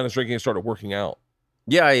slowed down his drinking and started working out.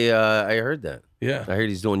 Yeah, I heard that. Yeah, I heard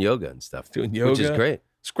he's doing yoga and stuff. doing yoga, which is great.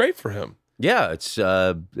 It's great for him. Yeah, it's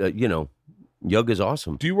yoga's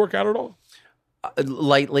awesome. Do you work out at all?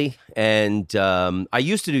 Lightly, and I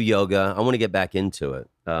used to do yoga. I want to get back into it.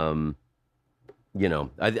 I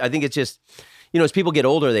think it's just, as people get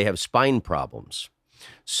older, they have spine problems.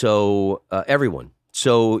 So everyone.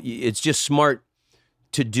 So it's just smart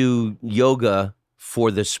to do yoga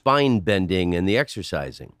for the spine bending and the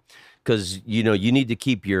exercising, because you need to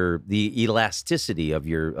keep the elasticity of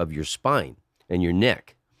your spine and your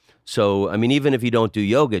neck. So I mean, even if you don't do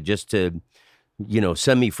yoga, just to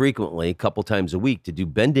semi-frequently, a couple times a week, to do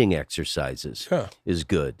bending exercises is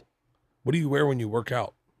good. What do you wear when you work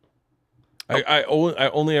out? I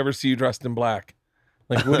only ever see you dressed in black.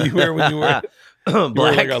 Like, what do you wear when you wear? You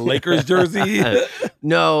wear like a Lakers jersey?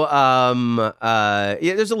 No,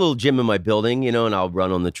 there's a little gym in my building, and I'll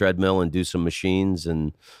run on the treadmill and do some machines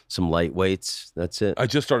and some light weights. That's it. I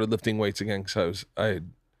just started lifting weights again because I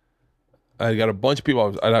got a bunch of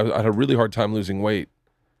people. I had a really hard time losing weight.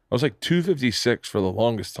 I was like 256 for the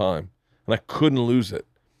longest time. and I couldn't lose it.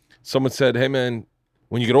 Someone said, hey, man,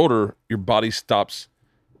 when you get older, your body stops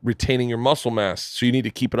retaining your muscle mass. So you need to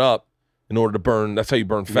keep it up in order to burn. That's how you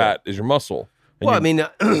burn fat is your muscle. And Well, I mean,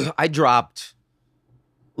 I dropped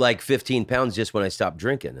like 15 pounds just when I stopped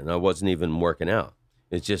drinking, and I wasn't even working out.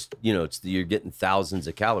 It's just, you're getting thousands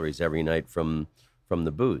of calories every night from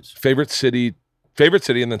the booze. favorite city,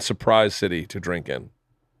 and then surprise city to drink in.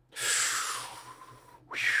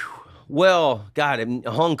 Well, God, I mean,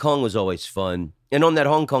 Hong Kong was always fun. And on that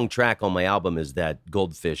Hong Kong track on my album is that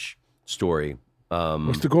goldfish story.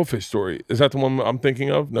 What's the goldfish story? Is that the one I'm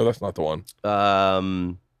thinking of? No, that's not the one.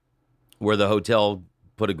 Where the hotel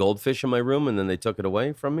put a goldfish in my room and then they took it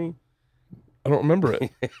away from me. I don't remember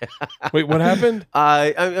it. Wait, what happened?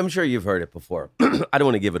 I'm sure you've heard it before. I don't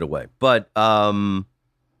want to give it away. But, God,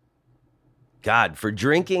 for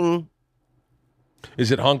drinking...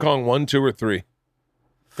 Is it Hong Kong 1, 2, or 3?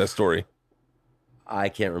 That story. I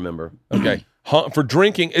can't remember. Okay. For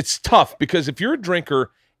drinking, it's tough because if you're a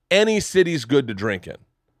drinker, any city's good to drink in.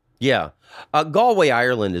 Yeah. Galway,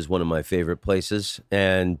 Ireland is one of my favorite places,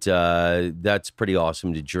 and that's pretty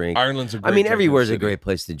awesome to drink. Ireland's a great I mean, drinking everywhere's a city. great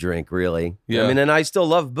place to drink, really. Yeah. I mean, and I still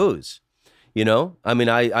love booze. I mean,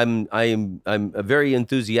 I'm very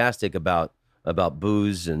enthusiastic about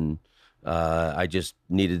booze, and I just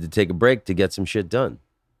needed to take a break to get some shit done.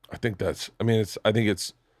 I think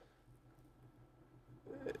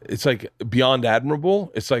it's like beyond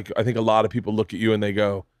admirable. It's like, I think a lot of people look at you and they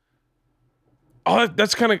go, oh,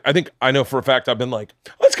 that's kind of, I know for a fact I've been like,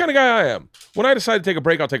 oh, that's the kind of guy I am. When I decide to take a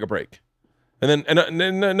break, I'll take a break. And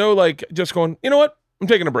then no, like just going, you know what? I'm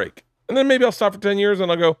taking a break. And then maybe I'll stop for 10 years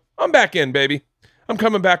and I'll go, I'm back in, baby. I'm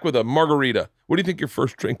coming back with a margarita. What do you think your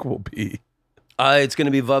first drink will be? It's going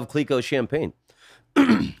to be Veuve Clicquot champagne.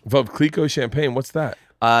 Veuve Clicquot champagne. What's that?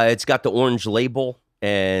 It's got the orange label,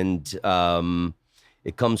 and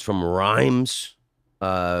it comes from Reims,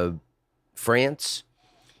 France.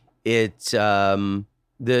 It's the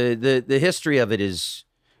history of it is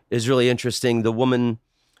really interesting. The woman,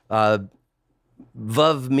 Veuve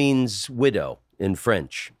means widow in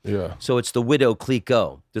French. Yeah. So it's the widow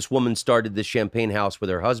Clicquot. This woman started the champagne house with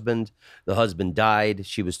her husband. The husband died.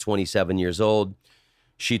 She was 27 years old.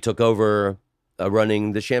 She took over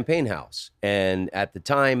running the champagne house. And at the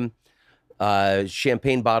time,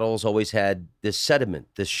 champagne bottles always had this sediment,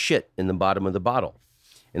 this shit in the bottom of the bottle.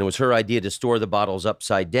 And it was her idea to store the bottles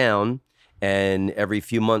upside down. And every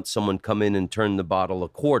few months, someone come in and turn the bottle a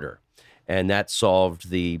quarter. And that solved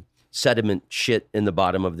the sediment shit in the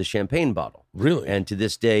bottom of the champagne bottle. Really? And to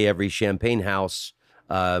this day, every champagne house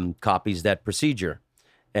copies that procedure.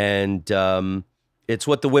 And it's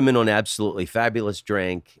what the women on Absolutely Fabulous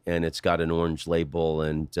drank, and it's got an orange label,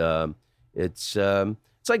 and it's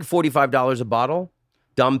like $45 a bottle.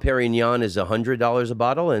 Dom Perignon is $100 a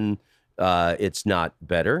bottle, and it's not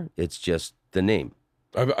better. It's just the name.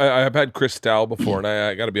 I've had Cristal before, and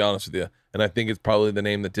I got to be honest with you, and I think it's probably the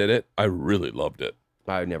name that did it. I really loved it.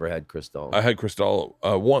 I've never had Cristal. I had Cristal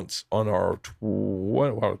once on our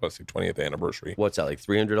 20th anniversary. What's that, like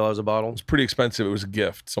 $300 a bottle? It was pretty expensive. It was a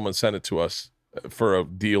gift. Someone sent it to us for a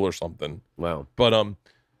deal or something. Wow. But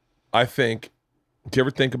I think, do you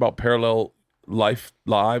ever think about parallel lives?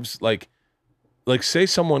 Like say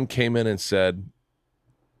someone came in and said,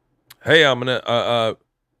 hey, I'm gonna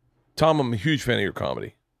Tom, I'm a huge fan of your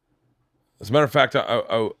comedy. As a matter of fact, I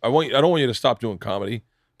don't want you to stop doing comedy,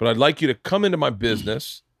 but I'd like you to come into my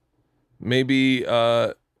business, maybe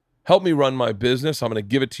help me run my business. I'm going to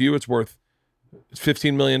give it to you. It's worth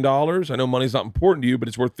 $15 million. I know money's not important to you, but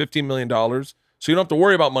it's worth $15 million. So you don't have to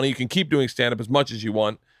worry about money. You can keep doing stand-up as much as you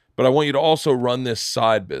want, but I want you to also run this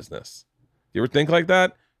side business. You ever think like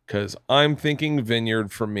that? Because I'm thinking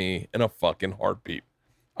vineyard for me in a fucking heartbeat.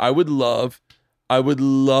 I would love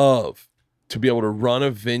to be able to run a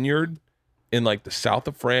vineyard in like the south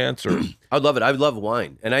of France, or I'd love it. I love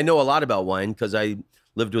wine. And I know a lot about wine because I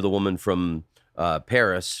lived with a woman from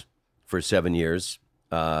Paris for 7 years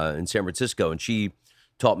in San Francisco. And she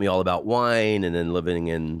taught me all about wine, and then living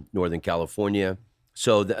in Northern California.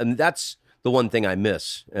 So and that's the one thing I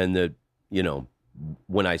miss. And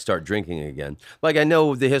when I start drinking again, like I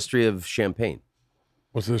know the history of champagne.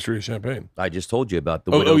 What's the history of champagne? I just told you about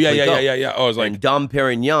the Oh, yeah. Clicquot. Oh, I was like, And Dom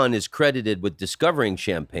Perignon is credited with discovering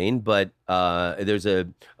champagne, but there's a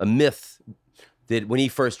myth that when he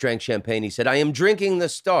first drank champagne, he said, I am drinking the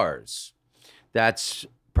stars. That's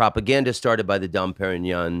propaganda started by the Dom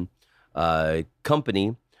Perignon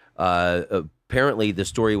company. Apparently, the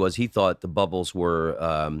story was he thought the bubbles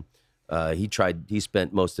were, he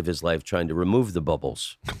spent most of his life trying to remove the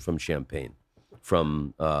bubbles from champagne,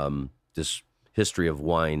 from this history of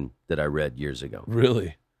wine that I read years ago.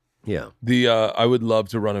 really? Yeah. I would love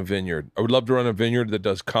to run a vineyard. I would love to run a vineyard that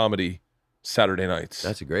does comedy Saturday nights.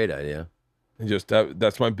 That's a great idea. And just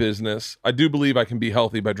that's my business. I do believe I can be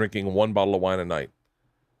healthy by drinking 1 bottle of wine a night.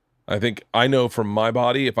 I know from my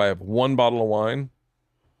body, if I have 1 bottle of wine,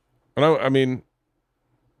 and I mean,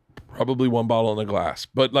 probably 1 bottle in a glass,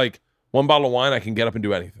 but like 1 bottle of wine, I can get up and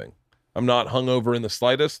do anything. I'm not hungover in the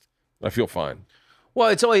slightest. I feel fine. Well,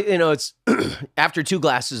 it's always, it's after 2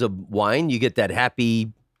 glasses of wine, you get that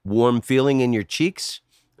happy, warm feeling in your cheeks,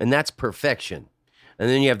 and that's perfection. And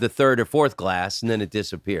then you have the 3rd or 4th glass, and then it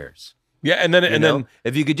disappears. Yeah, and then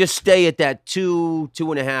if you could just stay at that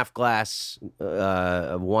 2.5 glass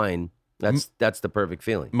of wine, that's the perfect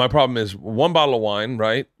feeling. My problem is 1 bottle of wine,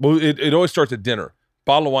 right? Well, it always starts at dinner.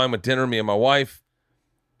 Bottle of wine with dinner, me and my wife.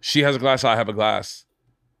 She has a glass, I have a glass.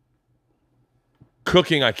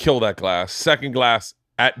 Cooking, I kill that glass. 2nd glass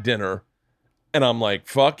at dinner. And I'm like,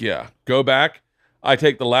 fuck yeah. Go back. I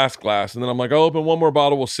take the last glass. And then I'm like, I'll open 1 more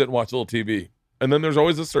bottle. We'll sit and watch a little TV. And then there's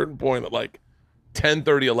always a certain point at like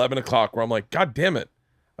 10:30, 11 o'clock where I'm like, God damn it.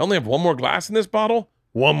 I only have 1 more glass in this bottle.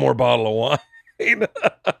 1 more bottle of wine.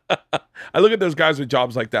 I look at those guys with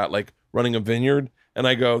jobs like that, like running a vineyard. And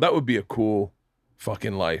I go, that would be a cool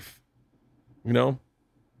fucking life. You know?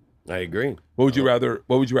 I agree. What would you rather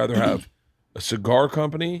have? A cigar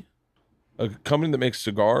company, a company that makes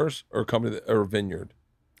cigars, or a vineyard?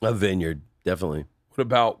 A vineyard, definitely.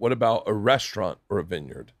 What about a restaurant or a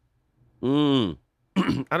vineyard? I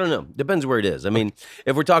don't know. Depends where it is. I mean,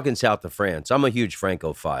 if we're talking south of France, I'm a huge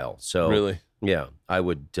Francophile. So Really? Yeah, I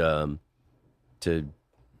would to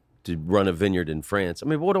run a vineyard in France. I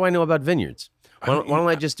mean, what do I know about vineyards? Why don't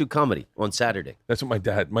I just do comedy on Saturday? That's what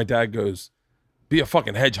my dad goes, be a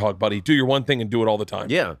fucking hedgehog, buddy. Do your one thing and do it all the time.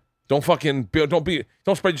 Yeah. Don't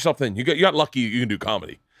spread yourself thin. You got lucky you can do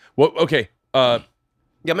comedy. Well, okay. Yeah,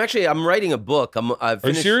 I'm writing a book. Are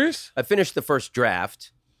you serious? I finished the first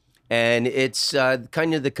draft, and it's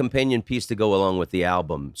kind of the companion piece to go along with the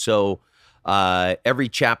album. So every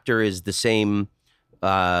chapter is the same.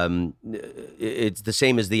 It's the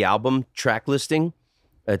same as the album track listing.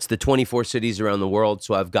 It's the 24 cities around the world.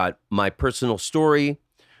 So I've got my personal story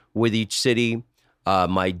with each city,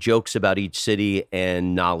 my jokes about each city,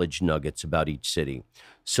 and knowledge nuggets about each city.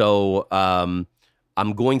 So I'm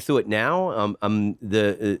going through it now.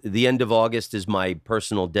 The end of August is my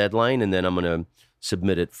personal deadline, and then I'm going to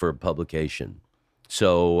submit it for publication.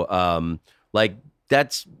 So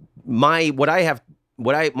that's my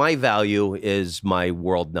value is my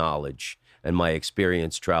world knowledge and my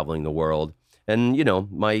experience traveling the world, and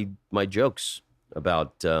my jokes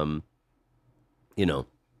about trying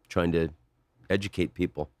to educate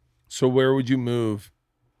people. So where would you move?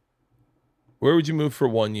 Where would you move for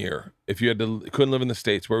 1 year? If you couldn't live in the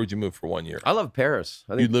States, where would you move for 1 year? I love Paris.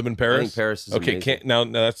 You'd live in Paris? I think Paris is okay. amazing. Now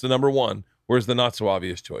that's the number 1. Where's the not so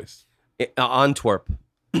obvious choice? Antwerp.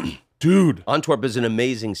 Dude. Antwerp is an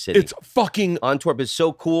amazing city. It's fucking... Antwerp is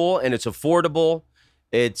so cool, and it's affordable.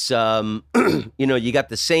 It's, you got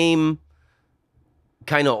the same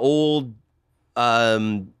kind of old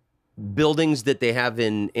buildings that they have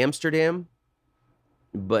in Amsterdam.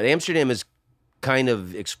 But Amsterdam is kind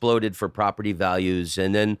of exploded for property values,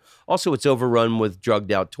 and then also it's overrun with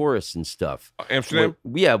drugged out tourists and stuff. Amsterdam?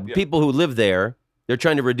 Yeah, people who live there, they're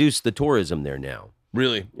trying to reduce the tourism there now.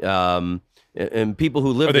 Really? And people who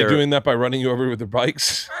live there... Are they doing that by running you over with their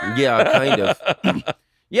bikes? Yeah, kind of.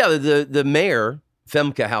 Yeah, the mayor,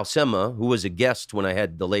 Femke Halsema, who was a guest when I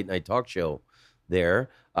had the late night talk show there,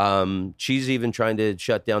 she's even trying to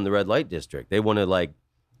shut down the red light district. They want to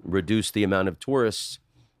reduce the amount of tourists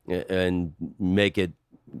and make it,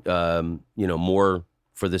 more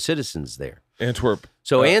for the citizens there. Antwerp.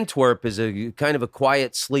 So Antwerp is a kind of a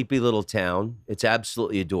quiet, sleepy little town. It's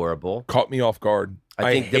absolutely adorable. Caught me off guard.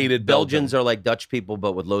 I think hated Belgians Belgium. are like Dutch people,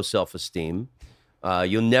 but with low self-esteem.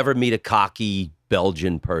 You'll never meet a cocky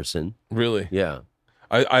Belgian person. Really? Yeah.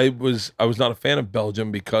 I was not a fan of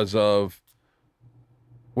Belgium because of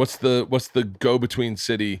what's the go-between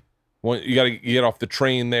city? You got to get off the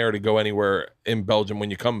train there to go anywhere in Belgium when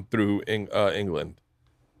you come through England.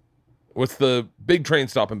 What's the big train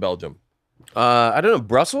stop in Belgium? I don't know.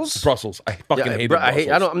 Brussels. Brussels. I fucking hated Brussels.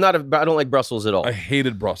 I don't like Brussels at all. I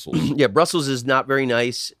hated Brussels. Yeah, Brussels is not very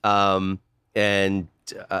nice. Antwerp.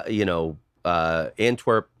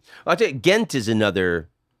 I'll tell you, Ghent is another.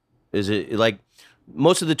 Is it like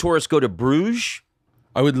most of the tourists go to Bruges?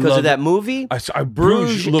 I would because of that movie.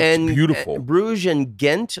 Bruges looks beautiful. Bruges and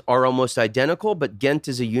Ghent are almost identical, but Ghent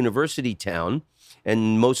is a university town,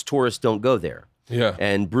 and most tourists don't go there. Yeah.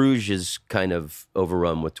 And Bruges is kind of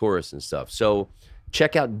overrun with tourists and stuff. So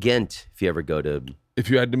check out Ghent if you ever go to... If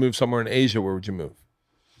you had to move somewhere in Asia, where would you move?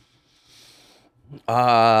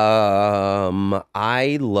 I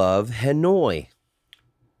love Hanoi.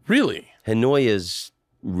 Really? Hanoi is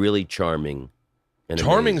really charming. And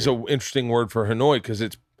Charming's amazing. an interesting word for Hanoi because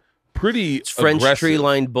it's pretty It's French aggressive.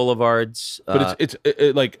 tree-lined boulevards. But it's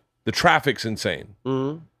like the traffic's insane.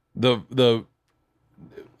 Mhm.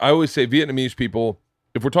 I always say Vietnamese people,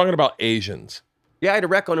 if we're talking about Asians. Yeah, I had a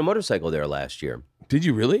wreck on a motorcycle there last year. Did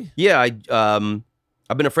you really? Yeah,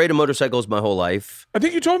 I've been afraid of motorcycles my whole life. I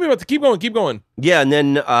think you told me about the keep going. Yeah, and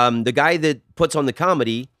then the guy that puts on the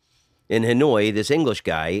comedy in Hanoi, this English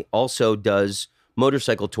guy, also does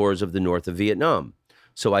motorcycle tours of the north of Vietnam.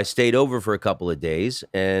 So I stayed over for a couple of days,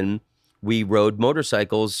 and we rode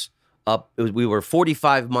motorcycles up. We were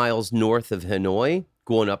 45 miles north of Hanoi,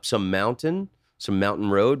 going up some mountain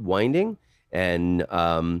road, winding, and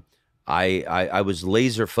I was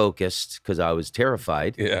laser focused because I was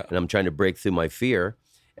terrified, Yeah. and I'm trying to break through my fear.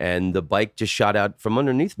 And the bike just shot out from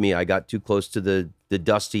underneath me. I got too close to the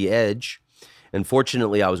dusty edge. And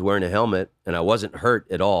fortunately, I was wearing a helmet, and I wasn't hurt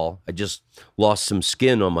at all. I just lost some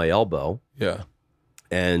skin on my elbow. Yeah.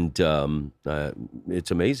 And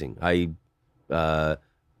it's amazing.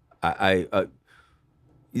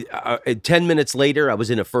 10 minutes later, I was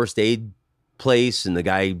in a first aid place, and the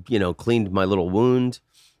guy, cleaned my little wound.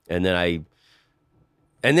 And then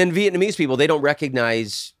Vietnamese people, they don't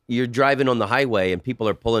recognize you're driving on the highway and people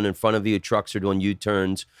are pulling in front of you. Trucks are doing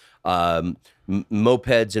U-turns.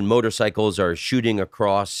 Mopeds and motorcycles are shooting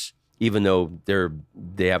across, even though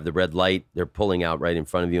they have the red light. They're pulling out right in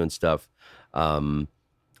front of you and stuff.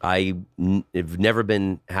 I've never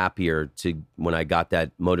been happier when I got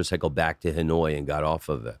that motorcycle back to Hanoi and got off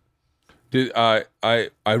of it. I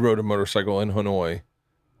rode a motorcycle in Hanoi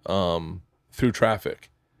through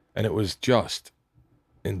traffic, and it was just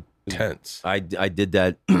intense. I did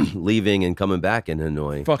that leaving and coming back in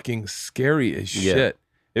Hanoi. Fucking scary as Yeah. shit.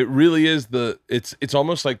 It really is it's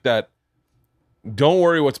almost like that. Don't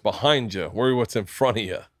worry what's behind you. Worry what's in front of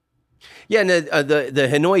you. Yeah, and the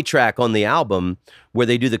Hanoi track on the album where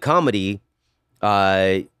they do the comedy,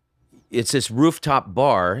 it's this rooftop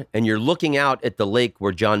bar, and you're looking out at the lake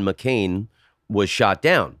where John McCain was shot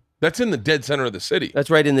down. That's in the dead center of the city. That's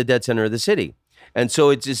right in the dead center of the city. And so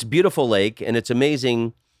it's this beautiful lake, and it's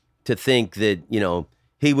amazing to think that,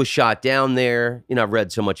 he was shot down there. I've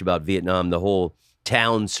read so much about Vietnam. The whole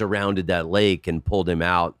town surrounded that lake and pulled him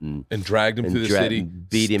out and dragged him through the city,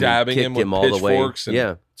 beat him, stabbing and him kicked with him all the way. pitchforks.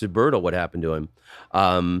 Yeah, it's brutal what happened to him.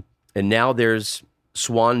 And now there's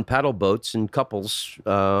swan paddle boats and couples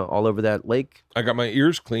all over that lake. I got my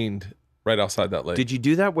ears cleaned right outside that lake. Did you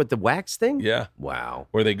do that with the wax thing? Yeah. Wow.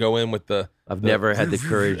 Where they go in with I've never had the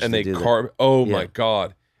courage and to they do that. carve. Oh Yeah. my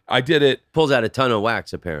God. I did it. Pulls out a ton of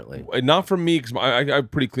wax, apparently. Not from me, because I'm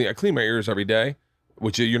pretty clean. I clean my ears every day,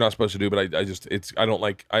 which you're not supposed to do, but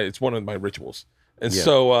it's one of my rituals. And Yeah.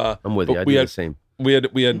 so I'm with you. I we do had the same. we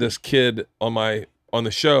had this kid on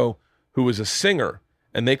the show who was a singer,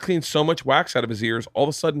 and they cleaned so much wax out of his ears, all of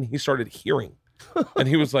a sudden he started hearing. And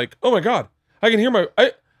he was like, "Oh my God, I can hear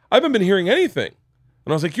I haven't been hearing anything."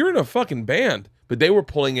 And I was like, "You're in a fucking band." But they were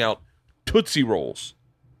pulling out Tootsie Rolls.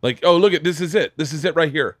 Like, "Oh, look at this is it. This is it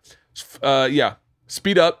right here." Yeah.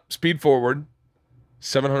 Speed up, speed forward.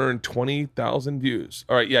 720,000 views.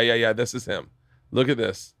 All right, yeah. This is him. Look at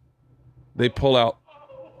this. They pull out.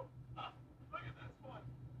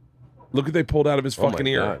 Look what they pulled out of his fucking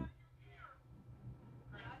ear. God.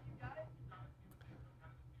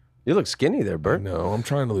 You look skinny there, Bert. No, I'm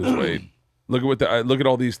trying to lose weight. Look at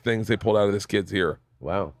all these things they pulled out of this kid's ear.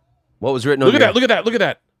 Wow. What was written on Look at your... that. Look at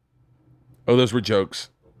that. Oh, those were jokes.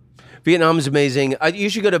 Vietnam is amazing. You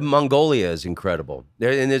should go to Mongolia. Is incredible.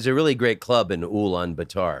 There's a really great club in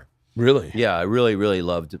Ulaanbaatar. Really? Yeah, I really, really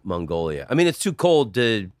loved Mongolia. I mean, it's too cold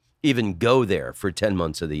to even go there for 10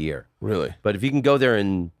 months of the year. Really? But if you can go there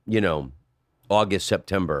in, August,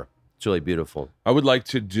 September, it's really beautiful. I would like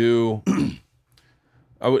to do.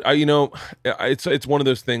 It's one of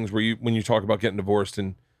those things where when you talk about getting divorced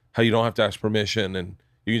and how you don't have to ask permission and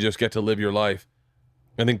you can just get to live your life.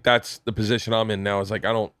 I think that's the position I'm in now. Is like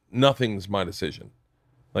nothing's my decision.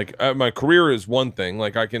 Like my career is one thing.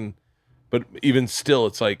 Like but even still,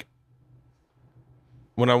 it's like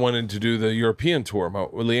when I wanted to do the European tour,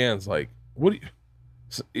 Leanne's like, "What?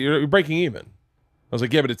 You're breaking even." I was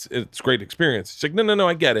like, "Yeah, but it's a great experience." She's like, "No,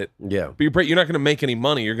 I get it. Yeah. But you're not going to make any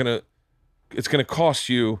money. It's going to cost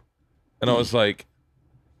you." And I was like,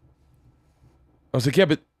 "Yeah,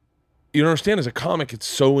 but you don't understand. As a comic, it's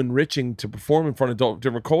so enriching to perform in front of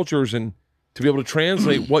different cultures and to be able to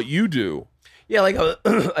translate what you do." Yeah, like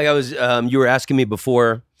I was, you were asking me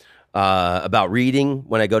before about reading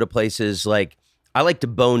when I go to places. Like I like to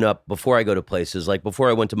bone up before I go to places. Like before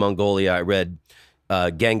I went to Mongolia, I read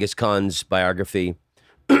Genghis Khan's biography.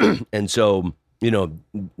 And so,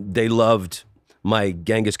 they loved my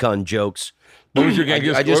Genghis Khan jokes. What was your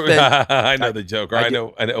Genghis? I just been, I know the joke. Or I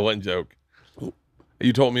know one joke.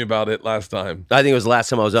 You told me about it last time. I think it was the last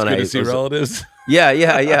time I was on. Good to see relatives.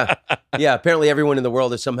 Yeah. Apparently, everyone in the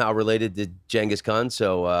world is somehow related to Genghis Khan.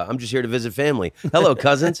 So I'm just here to visit family. Hello,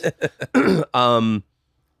 cousins.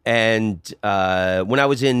 And when I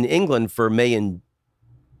was in England for May and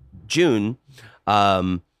June,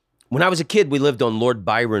 when I was a kid, we lived on Lord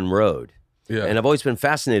Byron Road. Yeah. And I've always been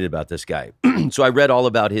fascinated about this guy. So I read all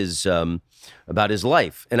about his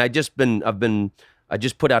life, and I just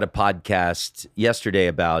put out a podcast yesterday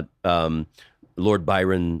about Lord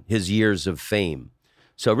Byron, his years of fame.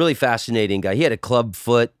 So really fascinating guy. He had a club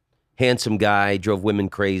foot, handsome guy, drove women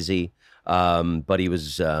crazy, but he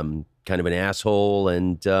was kind of an asshole,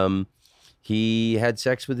 and he had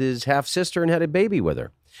sex with his half sister and had a baby with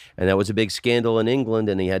her, and that was a big scandal in England.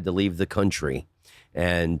 And he had to leave the country,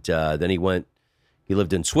 and then he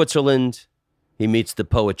lived in Switzerland. He meets the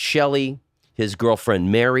poet Shelley. His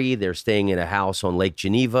girlfriend, Mary, they're staying in a house on Lake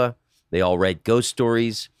Geneva. They all write ghost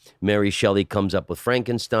stories. Mary Shelley comes up with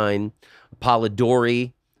Frankenstein.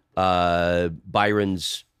 Polidori,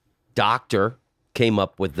 Byron's doctor, came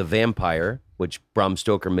up with the vampire, which Bram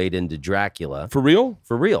Stoker made into Dracula. For real?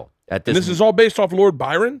 For real. And this is all based off Lord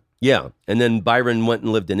Byron? Yeah. And then Byron went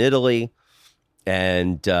and lived in Italy.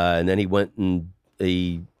 And then he went and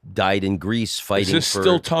he died in Greece fighting. Is this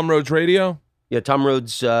still Tom Rhodes Radio? Yeah, Tom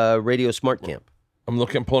Rhodes Radio Smart Camp. I'm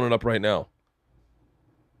pulling it up right now.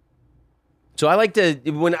 So I like to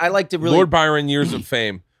really Lord Byron, Years of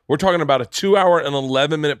Fame. We're talking about a 2-hour and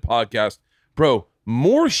 11-minute podcast. Bro,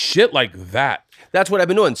 more shit like that. That's what I've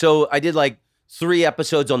been doing. So I did like 3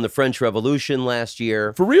 episodes on the French Revolution last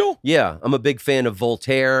year. For real? Yeah, I'm a big fan of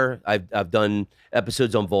Voltaire. I've done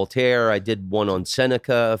episodes on Voltaire. I did one on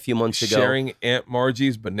Seneca a few months ago. Sharing Aunt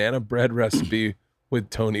Margie's banana bread recipe with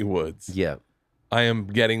Tony Woods. Yeah. I am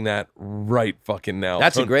getting that right fucking now.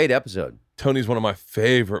 That's a great episode. Tony's one of my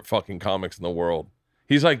favorite fucking comics in the world.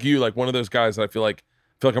 He's like you, like one of those guys that I feel like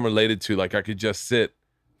I'm related to. Like I could just sit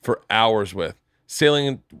for hours with. Sailing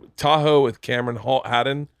in Tahoe with Cameron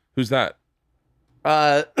Haddon. Who's that?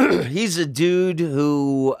 He's a dude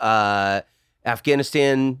who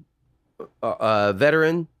Afghanistan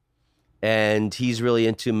veteran, and he's really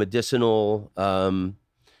into medicinal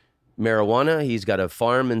marijuana. He's got a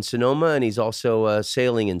farm in Sonoma, and he's also a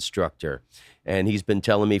sailing instructor. And he's been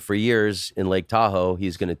telling me for years in Lake Tahoe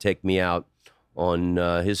he's going to take me out on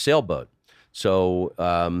his sailboat. So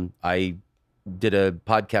I did a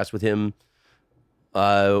podcast with him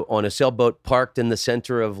on a sailboat parked in the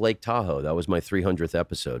center of Lake Tahoe. That was my 300th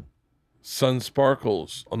episode. Sun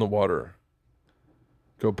sparkles on the water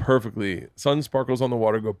go perfectly. Sun sparkles on the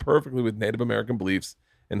water go perfectly with Native American beliefs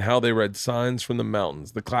and how they read signs from the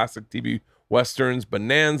mountains, the classic TV westerns,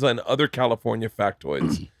 Bonanza, and other California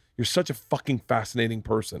factoids. You're such a fucking fascinating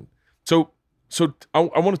person. So I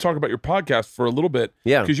want to talk about your podcast for a little bit.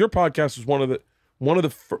 Yeah, because your podcast was one of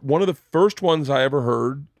the first ones I ever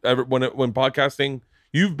heard. When podcasting,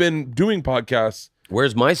 you've been doing podcasts.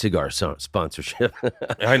 Where's my cigar sponsorship?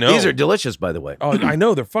 I know these are delicious, by the way. Oh, I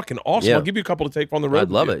know they're fucking awesome. Yeah. I'll give you a couple to take on the road.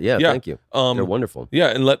 I'd love it. Yeah, thank you. They're wonderful. Yeah,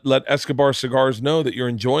 and let Escobar Cigars know that you're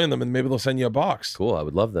enjoying them, and maybe they'll send you a box. Cool, I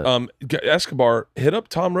would love that. Escobar, hit up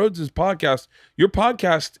Tom Rhodes' podcast. Your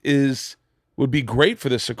podcast would be great for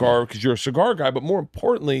this cigar because you're a cigar guy, but more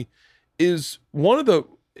importantly, is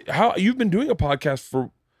how you've been doing a podcast for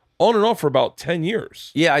on and off for about 10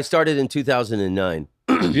 years. Yeah, I started in 2009.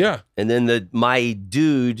 Yeah, and then my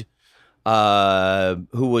dude,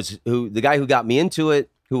 the guy who got me into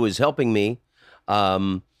it, who was helping me,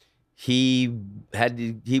 he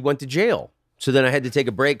went to jail. So then I had to take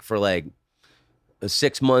a break for like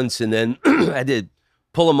 6 months, and then I had to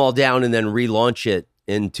pull them all down and then relaunch it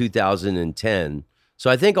in 2010. So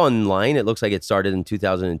I think online it looks like it started in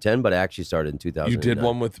 2010, but I actually started in 2009. You did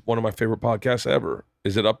one with one of my favorite podcasts ever.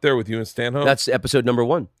 Is it up there with you and Stanhope? That's episode number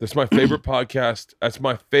 1. That's my favorite podcast. That's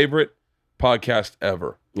my favorite podcast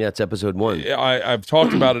ever. Yeah, it's episode 1. I've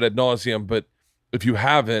talked about it ad nauseum, but if you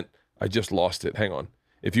haven't, I just lost it. Hang on.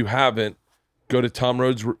 If you haven't, go to Tom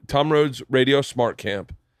Rhodes Radio Smart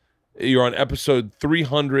Camp. You're on episode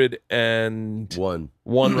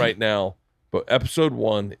 301 right now. But episode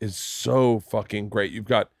 1 is so fucking great. You've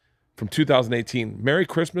got from 2018, Merry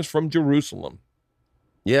Christmas from Jerusalem.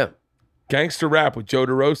 Yeah. Gangster Rap with Joe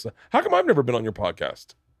DeRosa. How come I've never been on your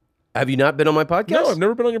podcast? Have you not been on my podcast? No, I've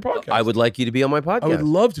never been on your podcast. I would like you to be on my podcast. I would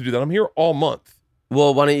love to do that. I'm here all month.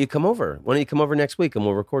 Well, why don't you come over? Why don't you come over next week and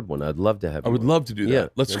we'll record one? I'd love to have I you. would love to do that. Yeah,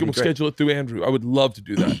 Let's that'd be great. schedule it through Andrew. I would love to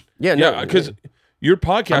do that. Yeah, Yeah, because your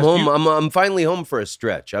podcast. I'm home. I'm finally home for a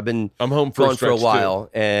stretch. I'm home for gone a stretch for a while,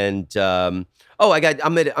 and I'm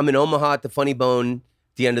in Omaha at the Funny Bone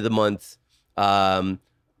at the end of the month. I'm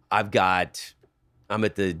at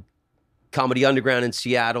the Comedy Underground in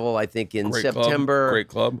Seattle, I think in Great September. Great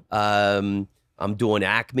club. I'm doing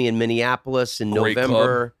Acme in Minneapolis in Great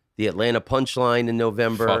November. club. The Atlanta Punchline in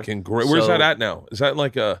November. Fucking great. Where's that at now? Is that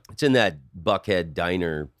like a? It's in that Buckhead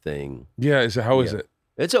Diner thing. Yeah. How is it?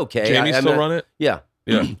 It's okay. Jamie still run it? Yeah.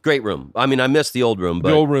 Yeah. Great room. I mean, I miss the old room, but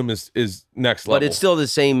the old room is next level. but it's still the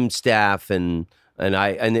same staff, and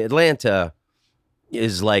Atlanta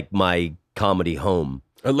is like my comedy home.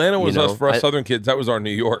 Atlanta was You know, us for us Southern kids. That was our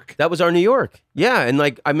New York. That was our New York. Yeah, and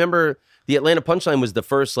like I remember the Atlanta Punchline was the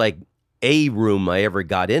first like A room I ever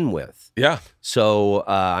got in with. Yeah. So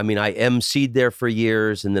I mean, I emceed there for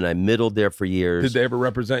years, and then I middled there for years. Did they ever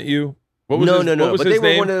represent you? What No. What was But his they were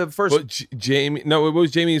name? one of the first. What, Jamie. No, what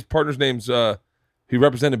was Jamie's partner's name's? He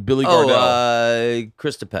represented Billy Gardell.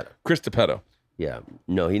 Chris DePetto. Chris DePetto. Yeah,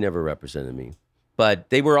 no, he never represented me.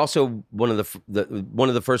 But they were also one of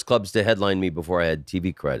the first clubs to headline me before I had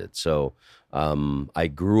TV credits. So I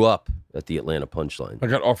grew up at the Atlanta Punchline. I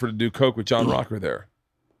got offered to do coke with John Rocker there.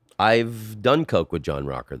 I've done coke with John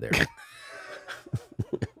Rocker there.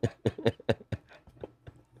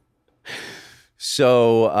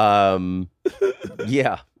 So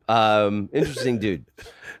yeah, interesting dude.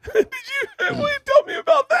 Did you tell me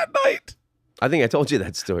about that night? I think I told you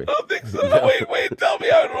that story. I don't think so. No, wait, tell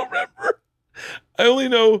me. I don't remember. I only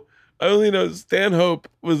know Stanhope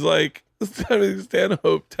was like,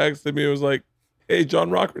 Stanhope texted me and was like, hey,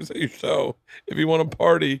 John Rocker's at your show if you want to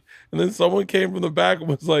party. And then someone came from the back and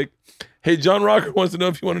was like, hey, John Rocker wants to know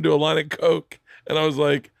if you want to do a line of coke. And I was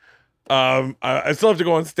like, I still have to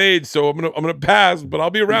go on stage, so I'm gonna pass, but I'll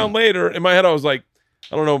be around later. In my head, I was like,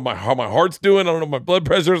 I don't know how my heart's doing. I don't know what my blood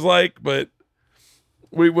pressure's like, but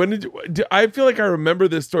wait, when did you? I feel like I remember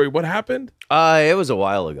this story. What happened? It was a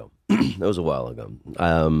while ago. It was a while ago.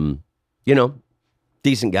 You know,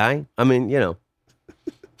 decent guy. I mean, you know.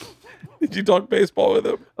 Did you talk baseball with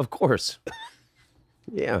him? Of course.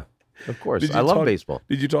 Yeah, of course. I love baseball.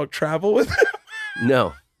 Did you talk travel with him?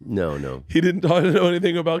 No. He didn't know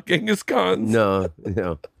anything about Genghis Khan. No.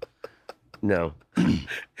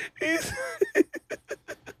 He's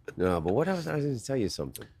No, but what else? I was going to tell you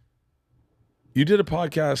something. You did a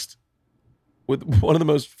podcast with one of the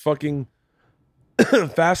most fucking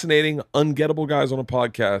fascinating, ungettable guys on a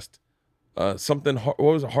podcast. What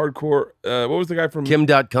was it? Hardcore. What was the guy from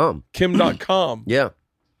Kim.com. Kim.com. Yeah.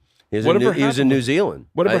 He was in New Zealand.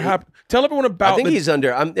 Whatever happened? Tell everyone about I think he's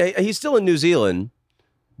still in New Zealand,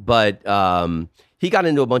 but he got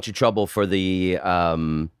into a bunch of trouble for the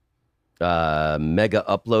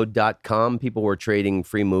megaupload.com. People were trading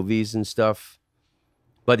free movies and stuff.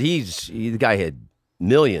 But the guy had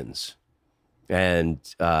millions. And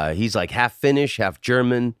he's like half Finnish, half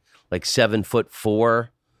German, like 7'4".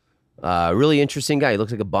 Really interesting guy. He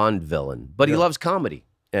looks like a Bond villain, but he loves comedy.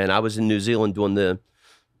 And I was in New Zealand doing the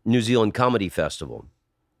New Zealand Comedy Festival.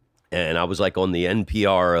 And I was like on the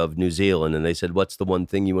NPR of New Zealand. And they said, what's the one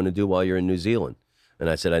thing you want to do while you're in New Zealand? And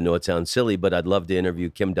I said, I know it sounds silly, but I'd love to interview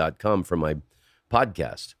Kim.com for my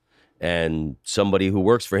podcast. And somebody who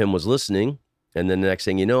works for him was listening. And then the next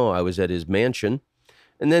thing you know, I was at his mansion.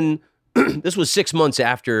 And then this was 6 months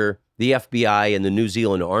after the FBI and the New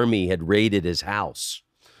Zealand Army had raided his house.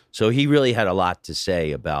 So he really had a lot to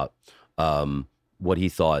say about what he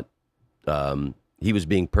thought he was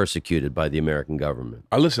being persecuted by the American government.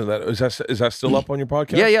 I listened to that. Is that still up on your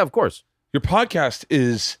podcast? Yeah, of course. Your podcast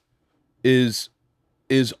is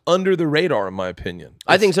under the radar, in my opinion.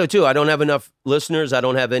 I think so too. I don't have enough listeners. I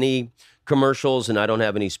don't have any commercials, and I don't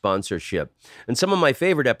have any sponsorship. And some of my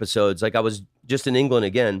favorite episodes, like I was just in England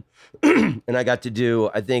again, and I got to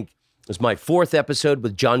do, I think it was my 4th episode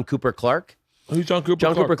with John Cooper Clarke. Who's John Cooper Clarke?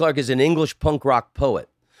 John Cooper Clarke is an English punk rock poet.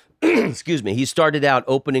 Excuse me. He started out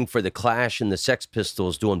opening for the Clash and the Sex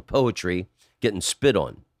Pistols, doing poetry, getting spit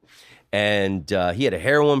on. And he had a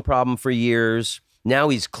heroin problem for years. Now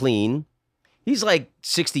he's clean. He's like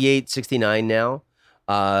 68, 69 now.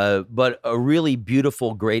 But a really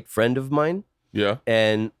beautiful, great friend of mine. Yeah.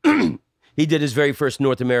 And he did his very first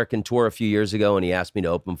North American tour a few years ago, and he asked me to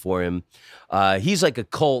open for him. He's like a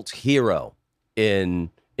cult hero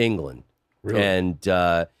in England. Really? And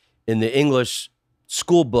in the English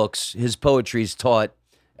school books, his poetry is taught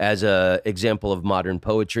as an example of modern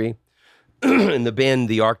poetry. And the band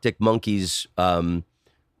The Arctic Monkeys made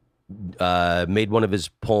one of his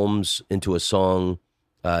poems into a song.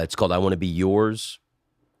 It's called I Want to Be Yours.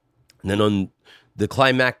 And then on the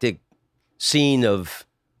climactic scene of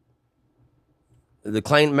the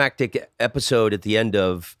climactic episode at the end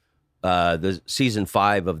of the season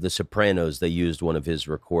 5 of The Sopranos, they used one of his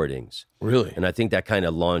recordings. Really? And I think that kind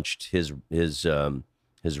of launched his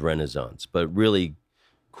renaissance. But really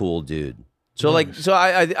cool dude. So Nice.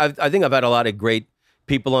 I think I've had a lot of great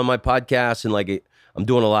people on my podcast, and like I'm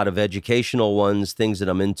doing a lot of educational ones, things that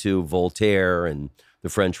I'm into, Voltaire and the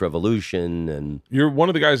French Revolution, and You're one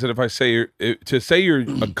of the guys that if I say you're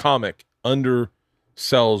a comic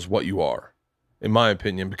undersells what you are, in my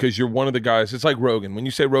opinion, because you're one of the guys. It's like Rogan. When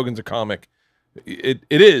you say Rogan's a comic, it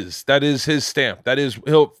is. That is his stamp. That is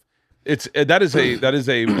that is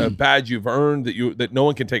a badge you've earned that no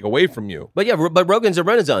one can take away from you. But Rogan's a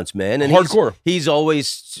renaissance man, and Hardcore. He's always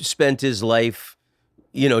spent his life,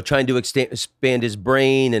 trying to expand his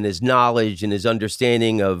brain and his knowledge and his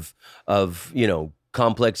understanding of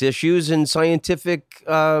complex issues and scientific,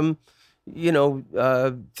 things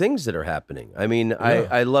that are happening. I mean, Yeah.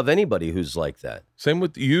 I love anybody who's like that. Same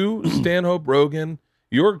with you, Stanhope, Rogan,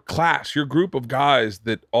 your class, your group of guys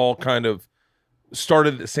that all kind of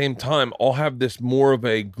started at the same time, all have this more of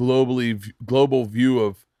a global view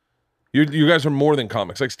of you guys are more than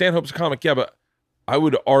comics. Like Stanhope's a comic, yeah, but I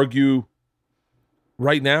would argue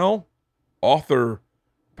right now, author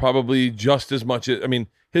probably just as much. I mean,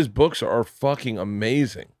 his books are fucking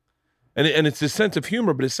amazing. And it's his sense of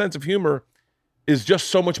humor, but his sense of humor is just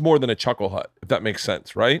so much more than a chuckle hut, if that makes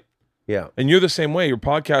sense, right? Yeah. And you're the same way. Your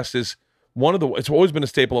podcast is it's always been a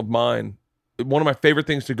staple of mine. One of my favorite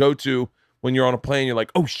things to go to when you're on a plane, you're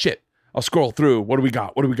like, oh shit, I'll scroll through. What do we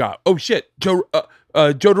got? Oh shit, Joe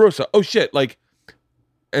DeRosa. Oh shit.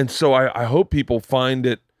 And so I hope people find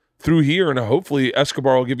it through here, and hopefully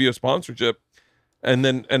Escobar will give you a sponsorship. And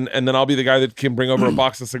then I'll be the guy that can bring over a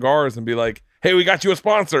box of cigars and be like, hey, we got you a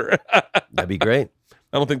sponsor. That'd be great.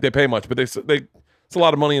 I don't think they pay much, but it's a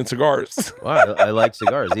lot of money in cigars. Wow, I like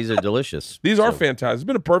cigars. These are delicious. These are fantastic. It's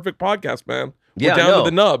been a perfect podcast, man. We're Yeah, I down know. to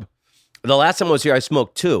the nub. The last time I was here, I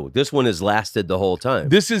smoked 2. This one has lasted the whole time.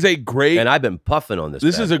 This is a great And I've been puffing on this.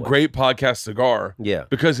 this bad is a boy. great podcast cigar. Yeah.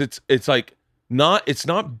 Because it's like it's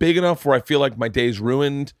not big enough where I feel like my day's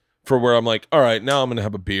ruined, for where I'm like, all right, now I'm gonna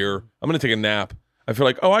have a beer. I'm gonna take a nap. I feel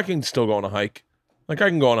like, oh, I can still go on a hike. Like I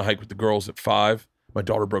can go on a hike with the girls at 5. My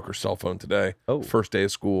daughter broke her cell phone today. Oh. First day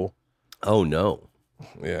of school. Oh no.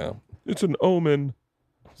 Yeah. It's an omen.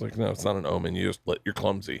 I was like, no, it's not an omen. You're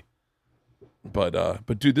clumsy. But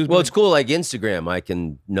dude, this Well, it's cool. Like Instagram, I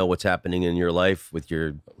can know what's happening in your life with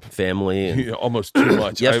your family. And almost too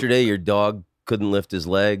much. yesterday, your dog couldn't lift his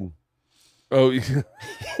leg. Oh,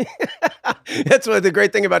 That's what the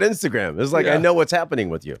great thing about Instagram is. Like, Yeah. I know what's happening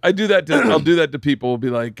with you. I do that. I'll do that to people. Will be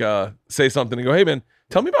like, say something and go, "Hey, man,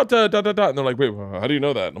 tell me about dot dot dot." And they're like, "Wait, how do you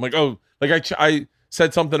know that?" And I'm like, "Oh, like I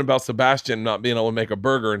said something about Sebastian not being able to make a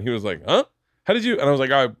burger," and he was like, "Huh? How did you?" And I was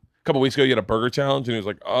like, "Oh, a couple weeks ago, you had a burger challenge," and he was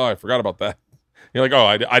like, "Oh, I forgot about that." You're like, "Oh,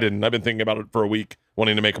 I didn't. I've been thinking about it for a week,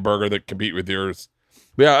 wanting to make a burger that compete with yours."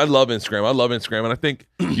 But yeah, I love Instagram. And I think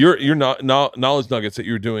your knowledge nuggets that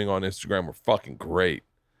you're doing on Instagram were fucking great.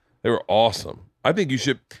 They were awesome. I think you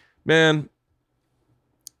should, man.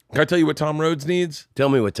 Can I tell you what Tom Rhodes needs? Tell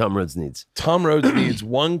me what Tom Rhodes needs. Tom Rhodes needs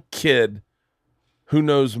one kid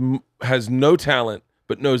who has no talent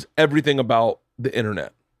but knows everything about the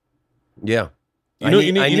internet. Yeah.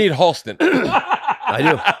 You need Halston.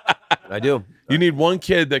 I do. You need one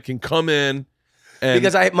kid that can come in and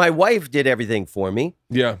Because my wife did everything for me.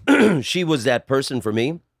 yeah. She was that person for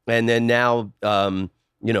me. And then now,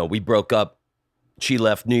 we broke up. She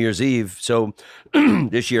left New Year's Eve. So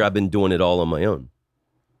this year I've been doing it all on my own.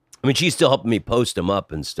 I mean, she's still helping me post them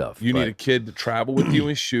up and stuff. You need a kid to travel with you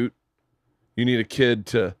and shoot. You need a kid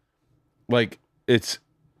to it's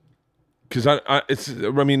because I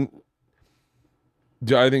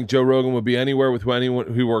think Joe Rogan would be anywhere with anyone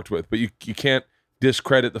who he worked with, but you can't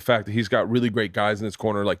discredit the fact that he's got really great guys in his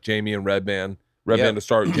corner like Jamie and Redman to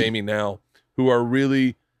start, Jamie now, who are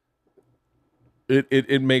really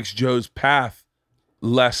it makes Joe's path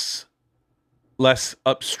less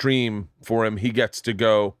upstream for him. He gets to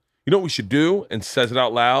go, you know what we should do, and says it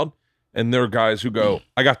out loud, and there are guys who go,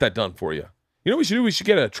 I got that done for you. You know what we should do? We should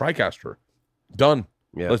get a TriCaster. Done.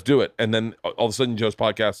 Yeah. Let's do it. And then all of a sudden Joe's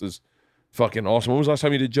podcast is fucking awesome. When was the last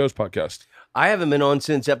time you did Joe's podcast? I haven't been on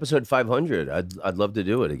since episode 500. I'd love to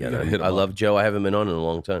do it again. You gotta hit him I up. love Joe. I haven't been on in a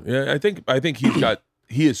long time. Yeah, I think he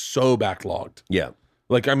is so backlogged. Yeah.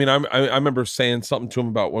 Like, I mean, I remember saying something to him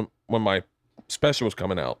about when my special was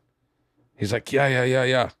coming out. He's like,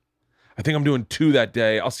 yeah. I think I'm doing 2 that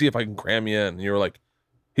day. I'll see if I can cram you in. And you were like,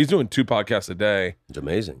 he's doing 2 podcasts a day. It's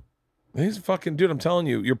amazing. He's a fucking dude. I'm telling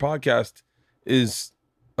you, your podcast is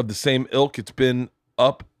of the same ilk. It's been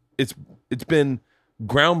up. It's been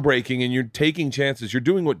groundbreaking, and you're taking chances. You're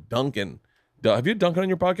doing what Duncan does. Have you had Duncan on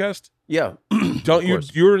your podcast? Yeah. Don't you?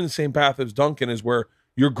 You're in the same path as Duncan, is where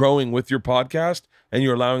you're growing with your podcast, and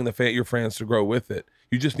you're allowing your fans to grow with it.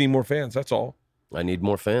 You just need more fans. That's all. I need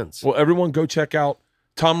more fans. Well, everyone go check out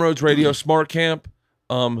Tom Rhodes Radio Smart Camp.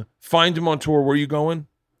 Find him on tour. Where are you going?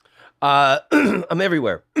 I'm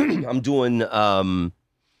everywhere. I'm doing,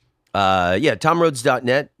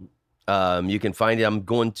 tomrhodes.net. You can find it. I'm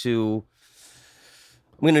going to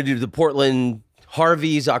do the Portland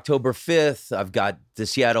Harvey's October 5th. I've got the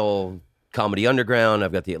Seattle Comedy Underground.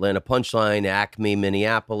 I've got the Atlanta Punchline, Acme,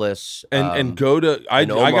 Minneapolis. And go to, I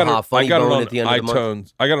got it on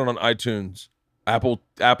iTunes. I got it on iTunes,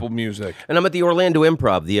 Apple Music. And I'm at the Orlando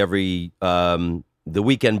Improv the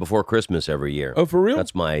weekend before Christmas every year. Oh, for real?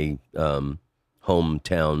 That's my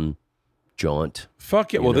hometown jaunt.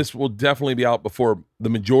 Fuck it. Well, this will definitely be out before the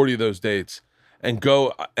majority of those dates. And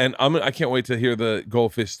go, and I can't wait to hear the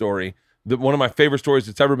goldfish story. One of my favorite stories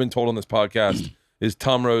that's ever been told on this podcast is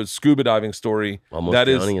Tom Rhodes' scuba diving story. Almost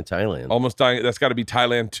drowning in Thailand. Almost dying. That's got to be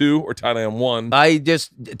Thailand 2 or Thailand 1. I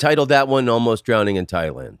just titled that one Almost Drowning in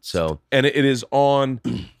Thailand. So, and it is on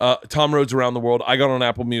Tom Rhodes Around the World. I got on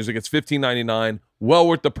Apple Music. It's $15.99. Well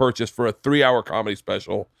worth the purchase for a 3-hour comedy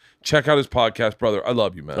special. Check out his podcast, brother. I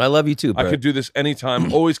love you, man. I love you too, Brett. I could do this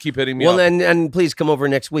anytime. Always keep hitting me up. Well, and please come over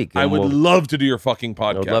next week. I would love to do your fucking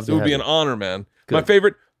podcast. It would be an honor, man. Good.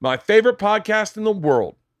 My favorite podcast in the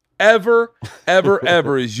world, ever,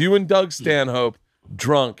 ever, is you and Doug Stanhope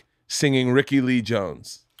drunk singing Ricky Lee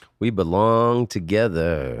Jones. We belong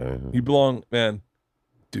together. You belong, man.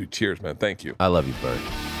 Dude, cheers, man. Thank you. I love you, Bert.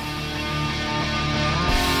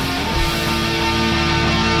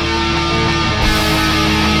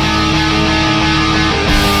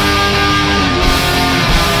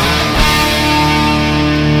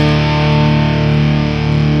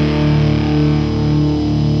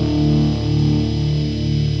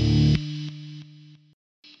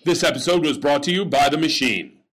 This episode was brought to you by The Machine.